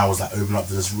harder man was like opening up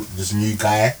to this new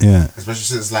guy. Yeah. Especially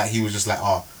since, like, he was just like,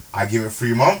 "Oh, I give it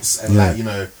 3 months," and like, you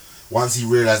know, once he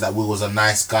realized that Will was a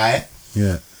nice guy,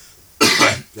 he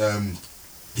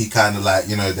kind of, like,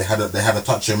 you know, they had a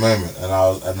touching moment, and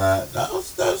that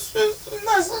was nice,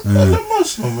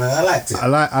 emotional, man. I liked it. I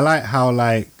like how,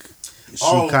 like,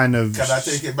 she kind of. Can I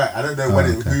take it back? I don't know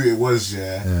who it was,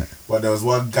 but there was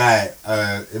one guy.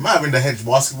 It might have been the hench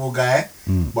basketball guy,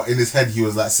 but in his head he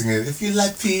was like singing, "If you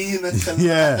like peanuts."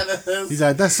 He's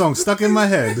like, that song stuck in my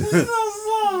head.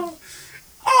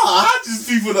 How does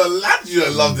people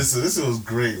love this? This was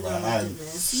great, man.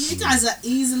 You guys are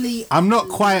easily. I'm not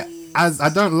quite I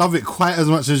don't love it quite as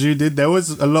much as you did. There was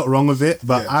a lot wrong with it,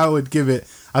 but I would give it.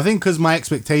 I think because my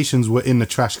expectations were in the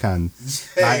trash can.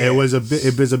 Like, it was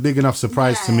a big enough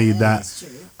surprise to me that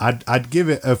I'd give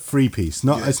it a 3 piece.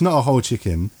 It's not a whole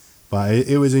chicken, But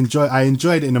it was I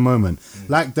enjoyed it in a moment.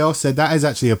 Like Del said, that is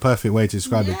actually a perfect way to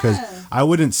describe it, because I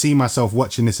wouldn't see myself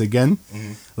watching this again.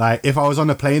 Like if I was on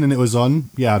a plane and it was on,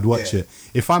 I'd watch it.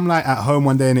 If I'm like at home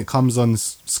one day and it comes on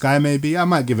Sky, maybe I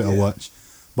might give it a watch.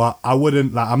 But I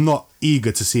wouldn't, like, I'm not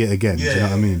eager to see it again. Do you know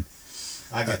what I mean?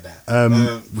 I get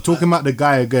that. We're talking about the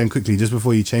guy again quickly, just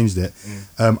before you changed it.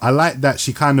 I like that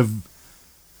she kind of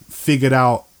figured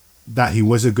out that he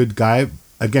was a good guy,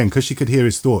 again, because she could hear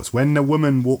his thoughts. When the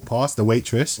woman walked past, the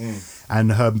waitress,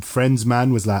 and her friend's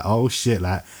man was like, oh shit,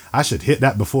 like, I should hit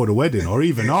that before the wedding, or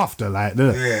even after, like,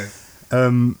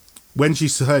 when she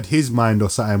heard his mind or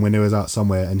something when they was out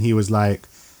somewhere, and he was like,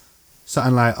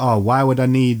 something like, oh, why would I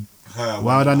need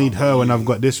her when I've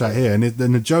got this right here? And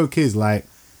then the joke is like,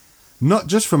 not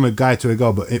just from a guy to a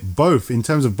girl, but in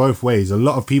terms of both ways, a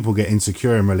lot of people get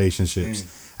insecure in relationships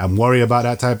and worry about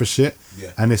that type of shit.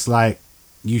 And it's like,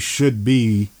 you should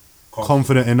be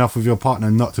confident enough with your partner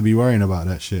not to be worrying about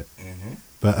that shit.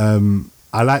 But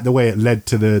I like the way it led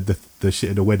to the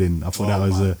shit at the wedding. I thought that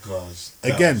was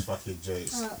again,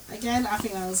 again, I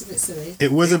think that was a bit silly.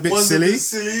 It was a bit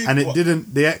silly, and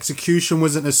the execution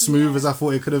wasn't as smooth as I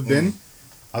thought it could have been.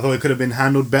 I thought it could have been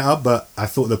handled better, but I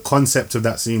thought the concept of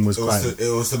that scene was it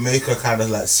was to make her kind of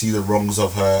like see the wrongs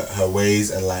of her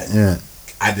ways and like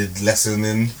added lesson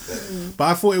in. But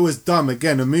I thought it was dumb.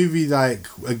 Again, a movie like,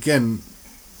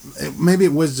 maybe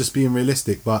it was just being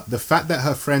realistic, but the fact that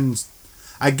her friends,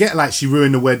 I get like she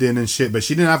ruined the wedding and shit, but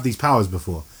she didn't have these powers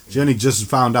before. She only just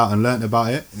found out and learnt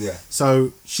about it.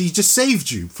 So she just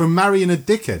saved you from marrying a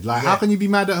dickhead. Like, how can you be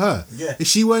mad at her? If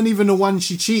she weren't even the one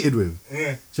she cheated with. Do you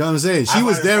know what I'm saying? She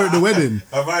was there at the wedding.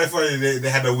 I find it funny they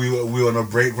had a we on a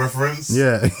break reference.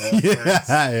 So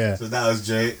that was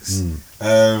jokes.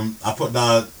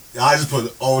 I just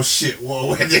put, oh shit, what a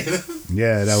wedding.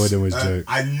 That wedding was joke.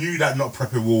 I knew that not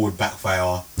prepping war would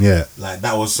backfire. Like,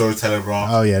 that was so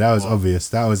telegraphed. Oh yeah, that was obvious.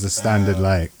 That was the standard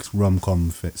like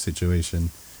rom-com situation.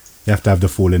 You have to have the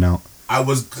falling out. I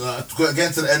was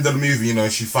getting to the end of the movie, you know,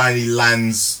 she finally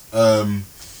lands,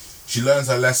 she learns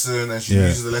her lesson, and she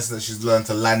uses the lesson that she's learned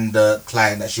to land the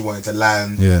client that she wanted to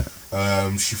land.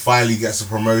 She finally gets a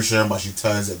promotion, but she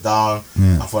turns it down.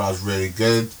 I thought that was really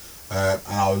good. And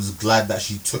I was glad that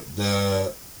she took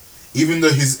even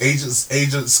though his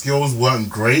agent skills weren't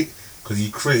great, because he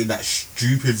created that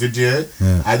stupid video.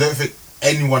 I don't think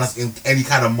anyone that's in any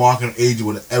kind of marketing agent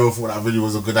would have ever thought that video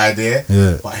was a good idea.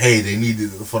 But hey, they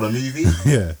needed it for the movie.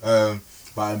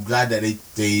 But I'm glad that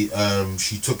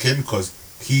she took him, because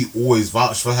he always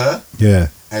vouched for her.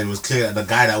 And it was clear that the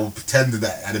guy that would pretended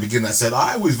that at the beginning that said,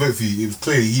 I always vote for you, it was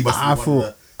clearly he must have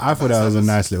been I thought that was a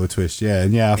nice little twist,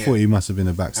 I thought he must have been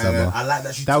a backstabber. I like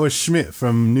that was Schmidt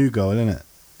from New Girl, isn't it?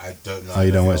 I don't know. Oh,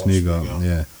 you don't watch New Girl?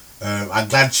 I'm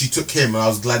glad she took him, and I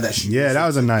was glad that she that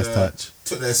was a nice touch.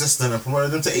 Took the assistant and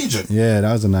promoted him to agent.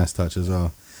 That was a nice touch as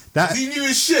well. He knew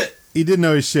his shit. He did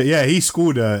know his shit. He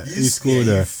schooled her. He schooled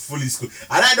her. Fully schooled.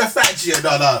 I like the fact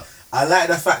I like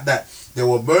the fact that there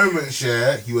were moments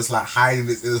he was like hiding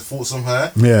his thoughts from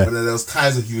her. But then there was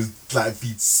times when he was like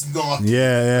being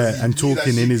snarky. And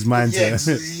talking in his mind to her.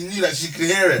 He knew that she could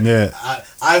hear it.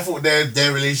 I thought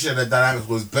their relationship, the dynamics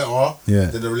was better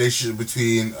than the relationship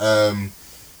between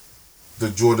the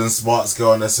Jordan Smarts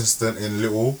girl and the assistant in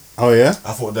Little. Oh yeah?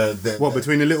 I thought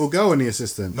between the little girl and the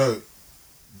assistant? No.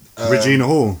 Regina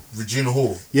Hall.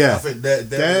 I think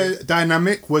their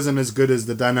dynamic wasn't as good as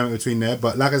the dynamic between there,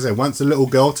 but like I said, once the little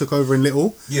girl took over in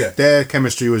Little, their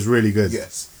chemistry was really good.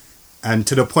 And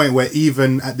to the point where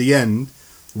even at the end,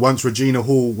 once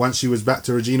she was back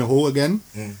to Regina Hall again,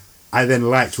 I then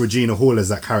liked Regina Hall as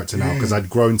that character now, because I'd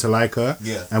grown to like her,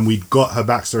 and we'd got her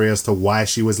backstory as to why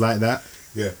she was like that.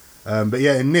 But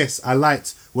in this, I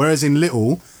liked, whereas in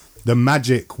Little, the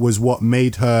magic was what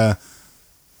made her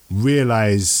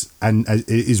realize and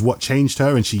is what changed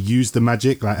her, and she used the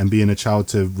magic and being a child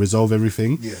to resolve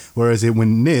everything. Whereas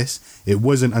in this, it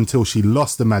wasn't until she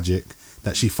lost the magic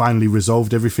that she finally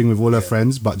resolved everything with all her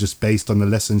friends, but just based on the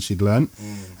lessons she'd learned,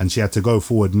 and she had to go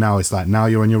forward. Now it's like, now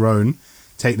you're on your own,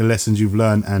 take the lessons you've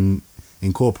learned and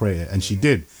incorporate it. And she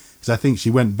did, because I think she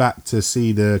went back to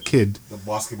see the kid, the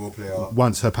basketball player,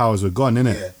 once her powers were gone,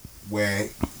 innit? Where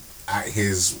at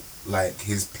his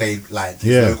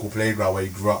local playground where he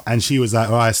grew up, and she was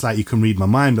like, oh, it's like you can read my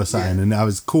mind or something. And that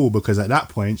was cool, because at that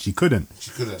point she couldn't.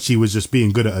 She was just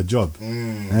being good at her job.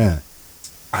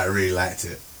 I really liked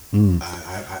it.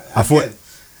 I thought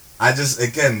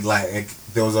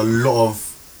there was a lot of,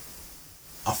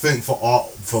 I think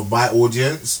for my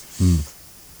audience,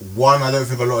 one, I don't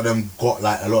think a lot of them got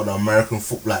like a lot of the American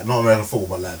football, like not American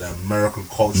football, but like the American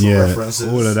cultural references.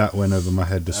 All of that went over my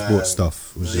head. The sports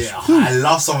stuff was just. I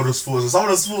love some of the sports. Some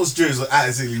of the sports jokes were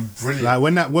absolutely brilliant. Like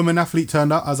when that woman athlete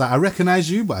turned up, I was like, I recognize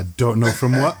you, but I don't know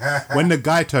from what. When the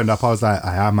guy turned up, I was like,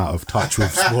 I am out of touch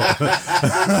with sport.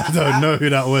 I don't know who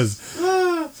that was.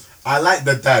 I like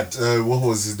the dad. What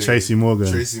was his name? Tracy Morgan.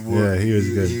 Yeah, he was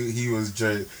good. He was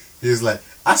Joe. He was like,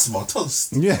 I smell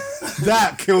toast. Yeah,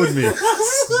 that killed me.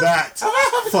 That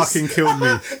fucking killed me.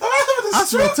 I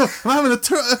smell toast. I'm having a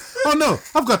oh no,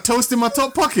 I've got toast in my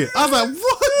top pocket. I was like,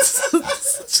 what?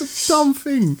 Such a dumb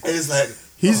thing. It's like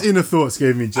his inner thoughts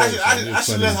gave me joy. I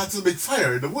should learn how to make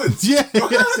fire in the woods. Yeah.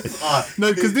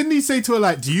 No, because didn't he say to her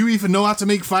like, "Do you even know how to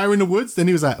make fire in the woods?" Then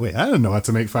he was like, "Wait, I don't know how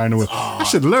to make fire in the woods. I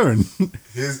should learn."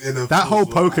 His inner that whole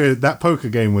poker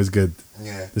game was good.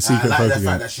 Yeah, the secret I like poker the game.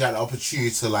 fact that she had the opportunity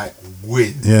to like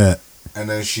win. Yeah, and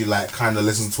then she like kind of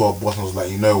listened to her boss and was like,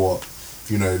 you know what,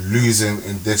 losing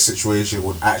in this situation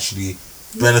would actually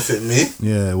benefit me.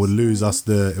 Yeah, it would lose us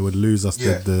the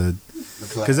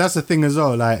because that's the thing as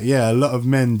well. Like, yeah, a lot of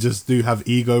men just do have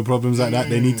ego problems like that.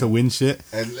 They need to win shit,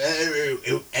 and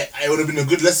it would have been a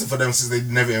good lesson for them since they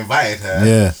never invited her.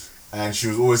 Yeah. And she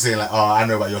was always saying like, "Oh, I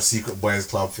know about your secret boys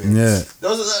club thing." Yeah,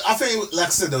 I think, like I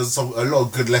said, there was a lot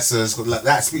of good lessons. Like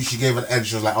that speech she gave at the end,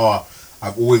 she was like, "Oh,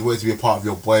 I've always wanted to be a part of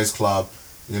your boys club,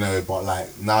 but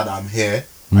like now that I'm here,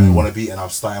 I want to be, and I'm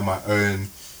starting my own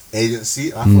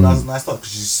agency." And I thought that was a nice thought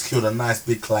because she secured a nice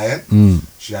big client.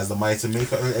 She has the money to make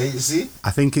her own agency.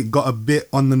 I think it got a bit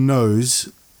on the nose,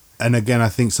 and again, I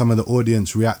think some of the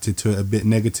audience reacted to it a bit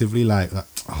negatively, like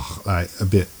a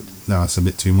bit. No, it's a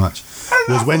bit too much.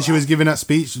 It was when she was giving that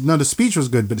speech. No, the speech was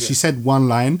good, but she said one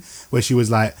line where she was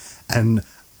like, "And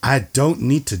I don't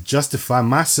need to justify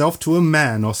myself to a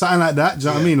man," or something like that. Do you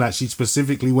know what I mean? Like she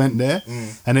specifically went there,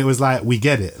 and it was like, we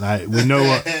get it. Like we know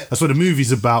that's what the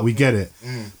movie's about. We get it.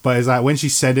 But it's like when she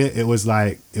said it, it was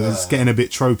like it was getting a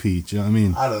bit tropey. Do you know what I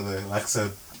mean? I don't know. Like I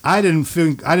said, I didn't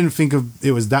think of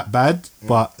it was that bad,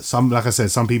 but like I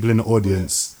said, some people in the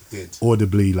audience did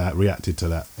audibly like reacted to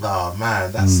that. Oh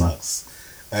man, that sucks.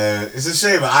 It's a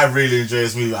shame, but I really enjoy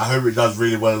this movie. I hope it does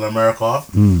really well in America.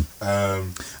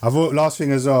 I thought last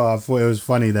thing as well, I thought it was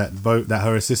funny that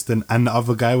her assistant and the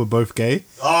other guy were both gay.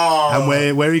 Oh, and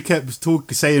where he kept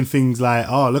saying things like,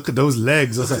 "Oh, look at those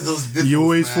legs." Or something. Nipples, you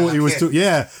always thought he was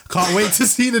can't wait to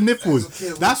see the nipples.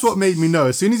 That's what made me know.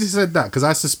 As soon as he said that, because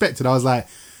I suspected, I was like,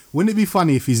 wouldn't it be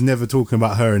funny if he's never talking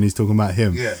about her and he's talking about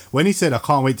him? Yeah. When he said, "I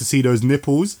can't wait to see those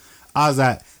nipples," I was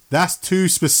like, that's too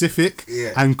specific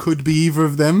and could be either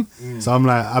of them. So I'm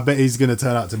like, I bet he's going to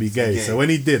turn out to be gay. So when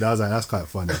he did, I was like, that's quite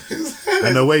funny.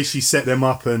 And the way she set them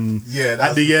up and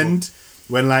at the end,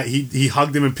 when like he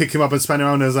hugged him and picked him up and span him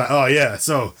around, I was like, oh yeah,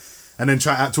 so. And then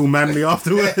try to act all manly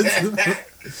afterwards.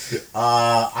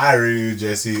 I really enjoy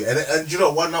it. And you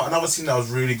know what? Another scene that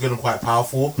was really good and quite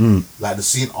powerful, like the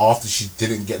scene after she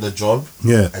didn't get the job,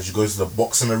 and she goes to the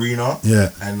boxing arena,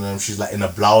 and she's like in a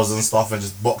blouse and stuff and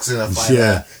just boxing and fighting,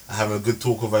 and having a good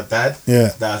talk with her dad.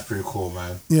 That was pretty cool,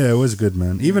 man. Yeah, it was good,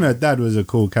 man. Even her dad was a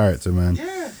cool character, man.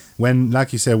 When,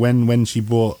 like you said, when she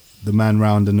brought the man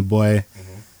round and the boy,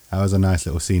 that was a nice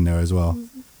little scene there as well.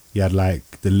 You had like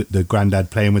the granddad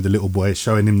playing with the little boy,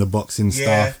 showing him the boxing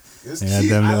stuff. It was cute. It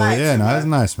was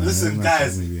nice, man. Listen,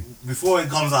 guys, before it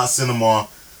comes out of cinema,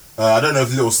 I don't know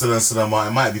if Little's still in cinema.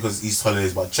 It might be because it's East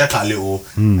holidays, but check out Little.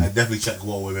 Definitely check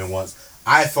What Women Want.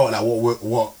 I felt like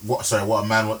What a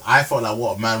Man Want. I felt like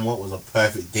What a Man Want was a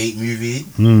perfect date movie.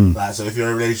 Like, so if you're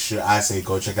in a relationship, I say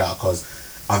go check it out because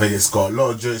I think it's got a lot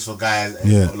of jokes for guys and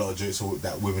it's got a lot of jokes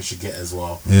that women should get as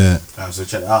well. So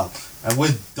check it out. And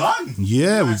we're done.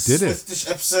 Yeah, we did it. This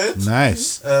episode.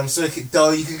 Nice. So you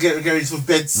can get ready for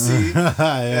bed soon. But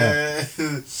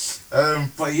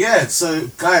yeah, so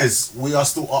guys, we are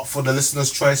still up for the listener's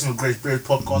choice and the Great Beard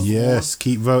Podcast. Yes,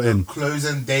 keep voting. The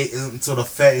closing date isn't until the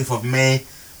 30th of May.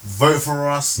 Vote for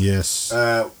us. Yes.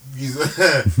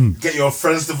 Get your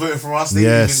friends to vote for us. They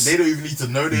don't even need to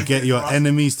know they get your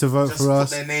enemies to vote for us.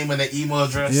 Just put their name and their email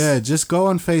address. Yeah, just go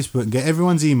on Facebook and get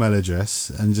everyone's email address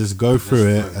and just go through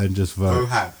it and just vote. Go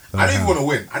ham. I don't even want to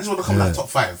win. I just want to come like top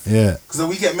 5. Yeah. Because then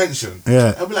we get mentioned.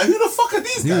 Yeah. I'll be like, who the fuck are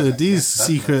these guys? These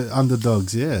secret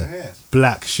underdogs. Yeah.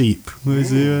 Black sheep.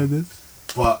 Where's the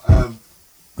But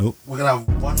we're gonna have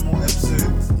one more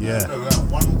episode. Yeah. No, we're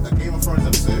gonna have a Game of Thrones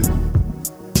episode.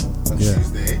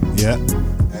 Tuesday. Yeah.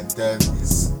 And then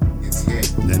it's here.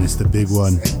 Then it's the big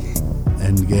one.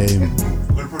 Endgame.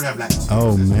 We're gonna probably have like 2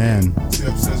 oh episodes. Man. 2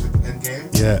 episodes with Endgame.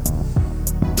 Yeah.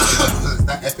 Is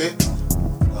that epic?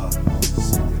 Oh,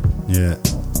 so good. Yeah.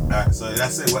 Alright, so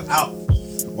that's it. We're out.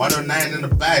 109 in the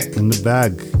bag. In the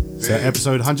bag. So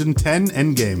episode 110,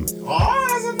 Endgame. Oh,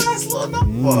 that's a nice little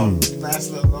number. Nice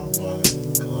little number.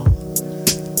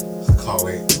 Can't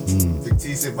wait. Big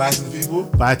T say bye to the people.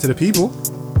 Bye to the people.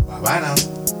 Bye now.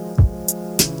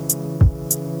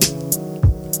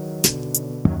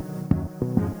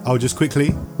 Oh, just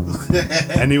quickly.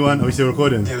 Anyone? Are we still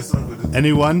recording? Yeah, we're still recording.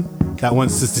 Anyone that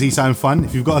wants to see something fun,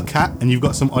 if you've got a cat and you've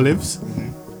got some olives,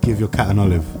 give your cat an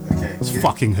olive. Okay. It's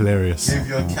fucking hilarious. Give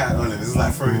your cat olive. This is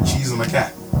like throwing cheese on a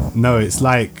cat. No, it's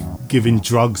like giving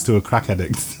drugs to a crack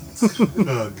addict. Okay,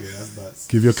 that's nuts.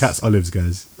 Give your cats olives,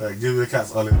 guys. Give your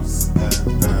cats olives. I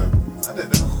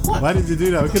don't know. What? Why did you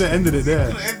do that? We could have ended it there.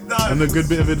 And a good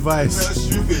bit of advice. That's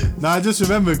stupid. No, I just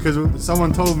remembered because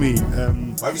someone told me. Have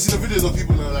you seen the videos of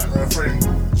people that are throwing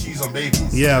cheese on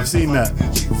babies? Yeah, I've seen that.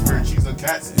 Throwing cheese on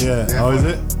cats. Yeah. Oh, is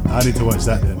it? I need to watch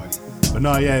that then. But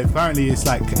no, yeah. Apparently, it's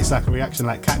like a reaction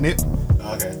like catnip.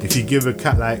 Okay. If you give a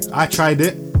cat I tried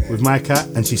it with my cat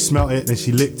and she smelt it and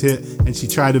she licked it and she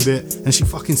tried a bit and she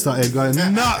fucking started going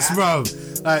nuts, bro.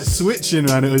 Like switching,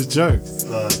 man. It was jokes.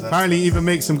 Apparently, even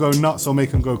makes them go nuts or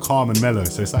make them go calm and mellow.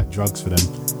 So it's like drugs for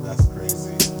them. That's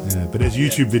crazy. Yeah, but there's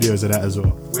YouTube videos of that as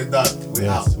well. We're done. We're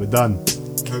out. We're done.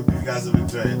 Hope you guys have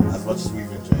enjoyed as much as we've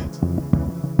enjoyed.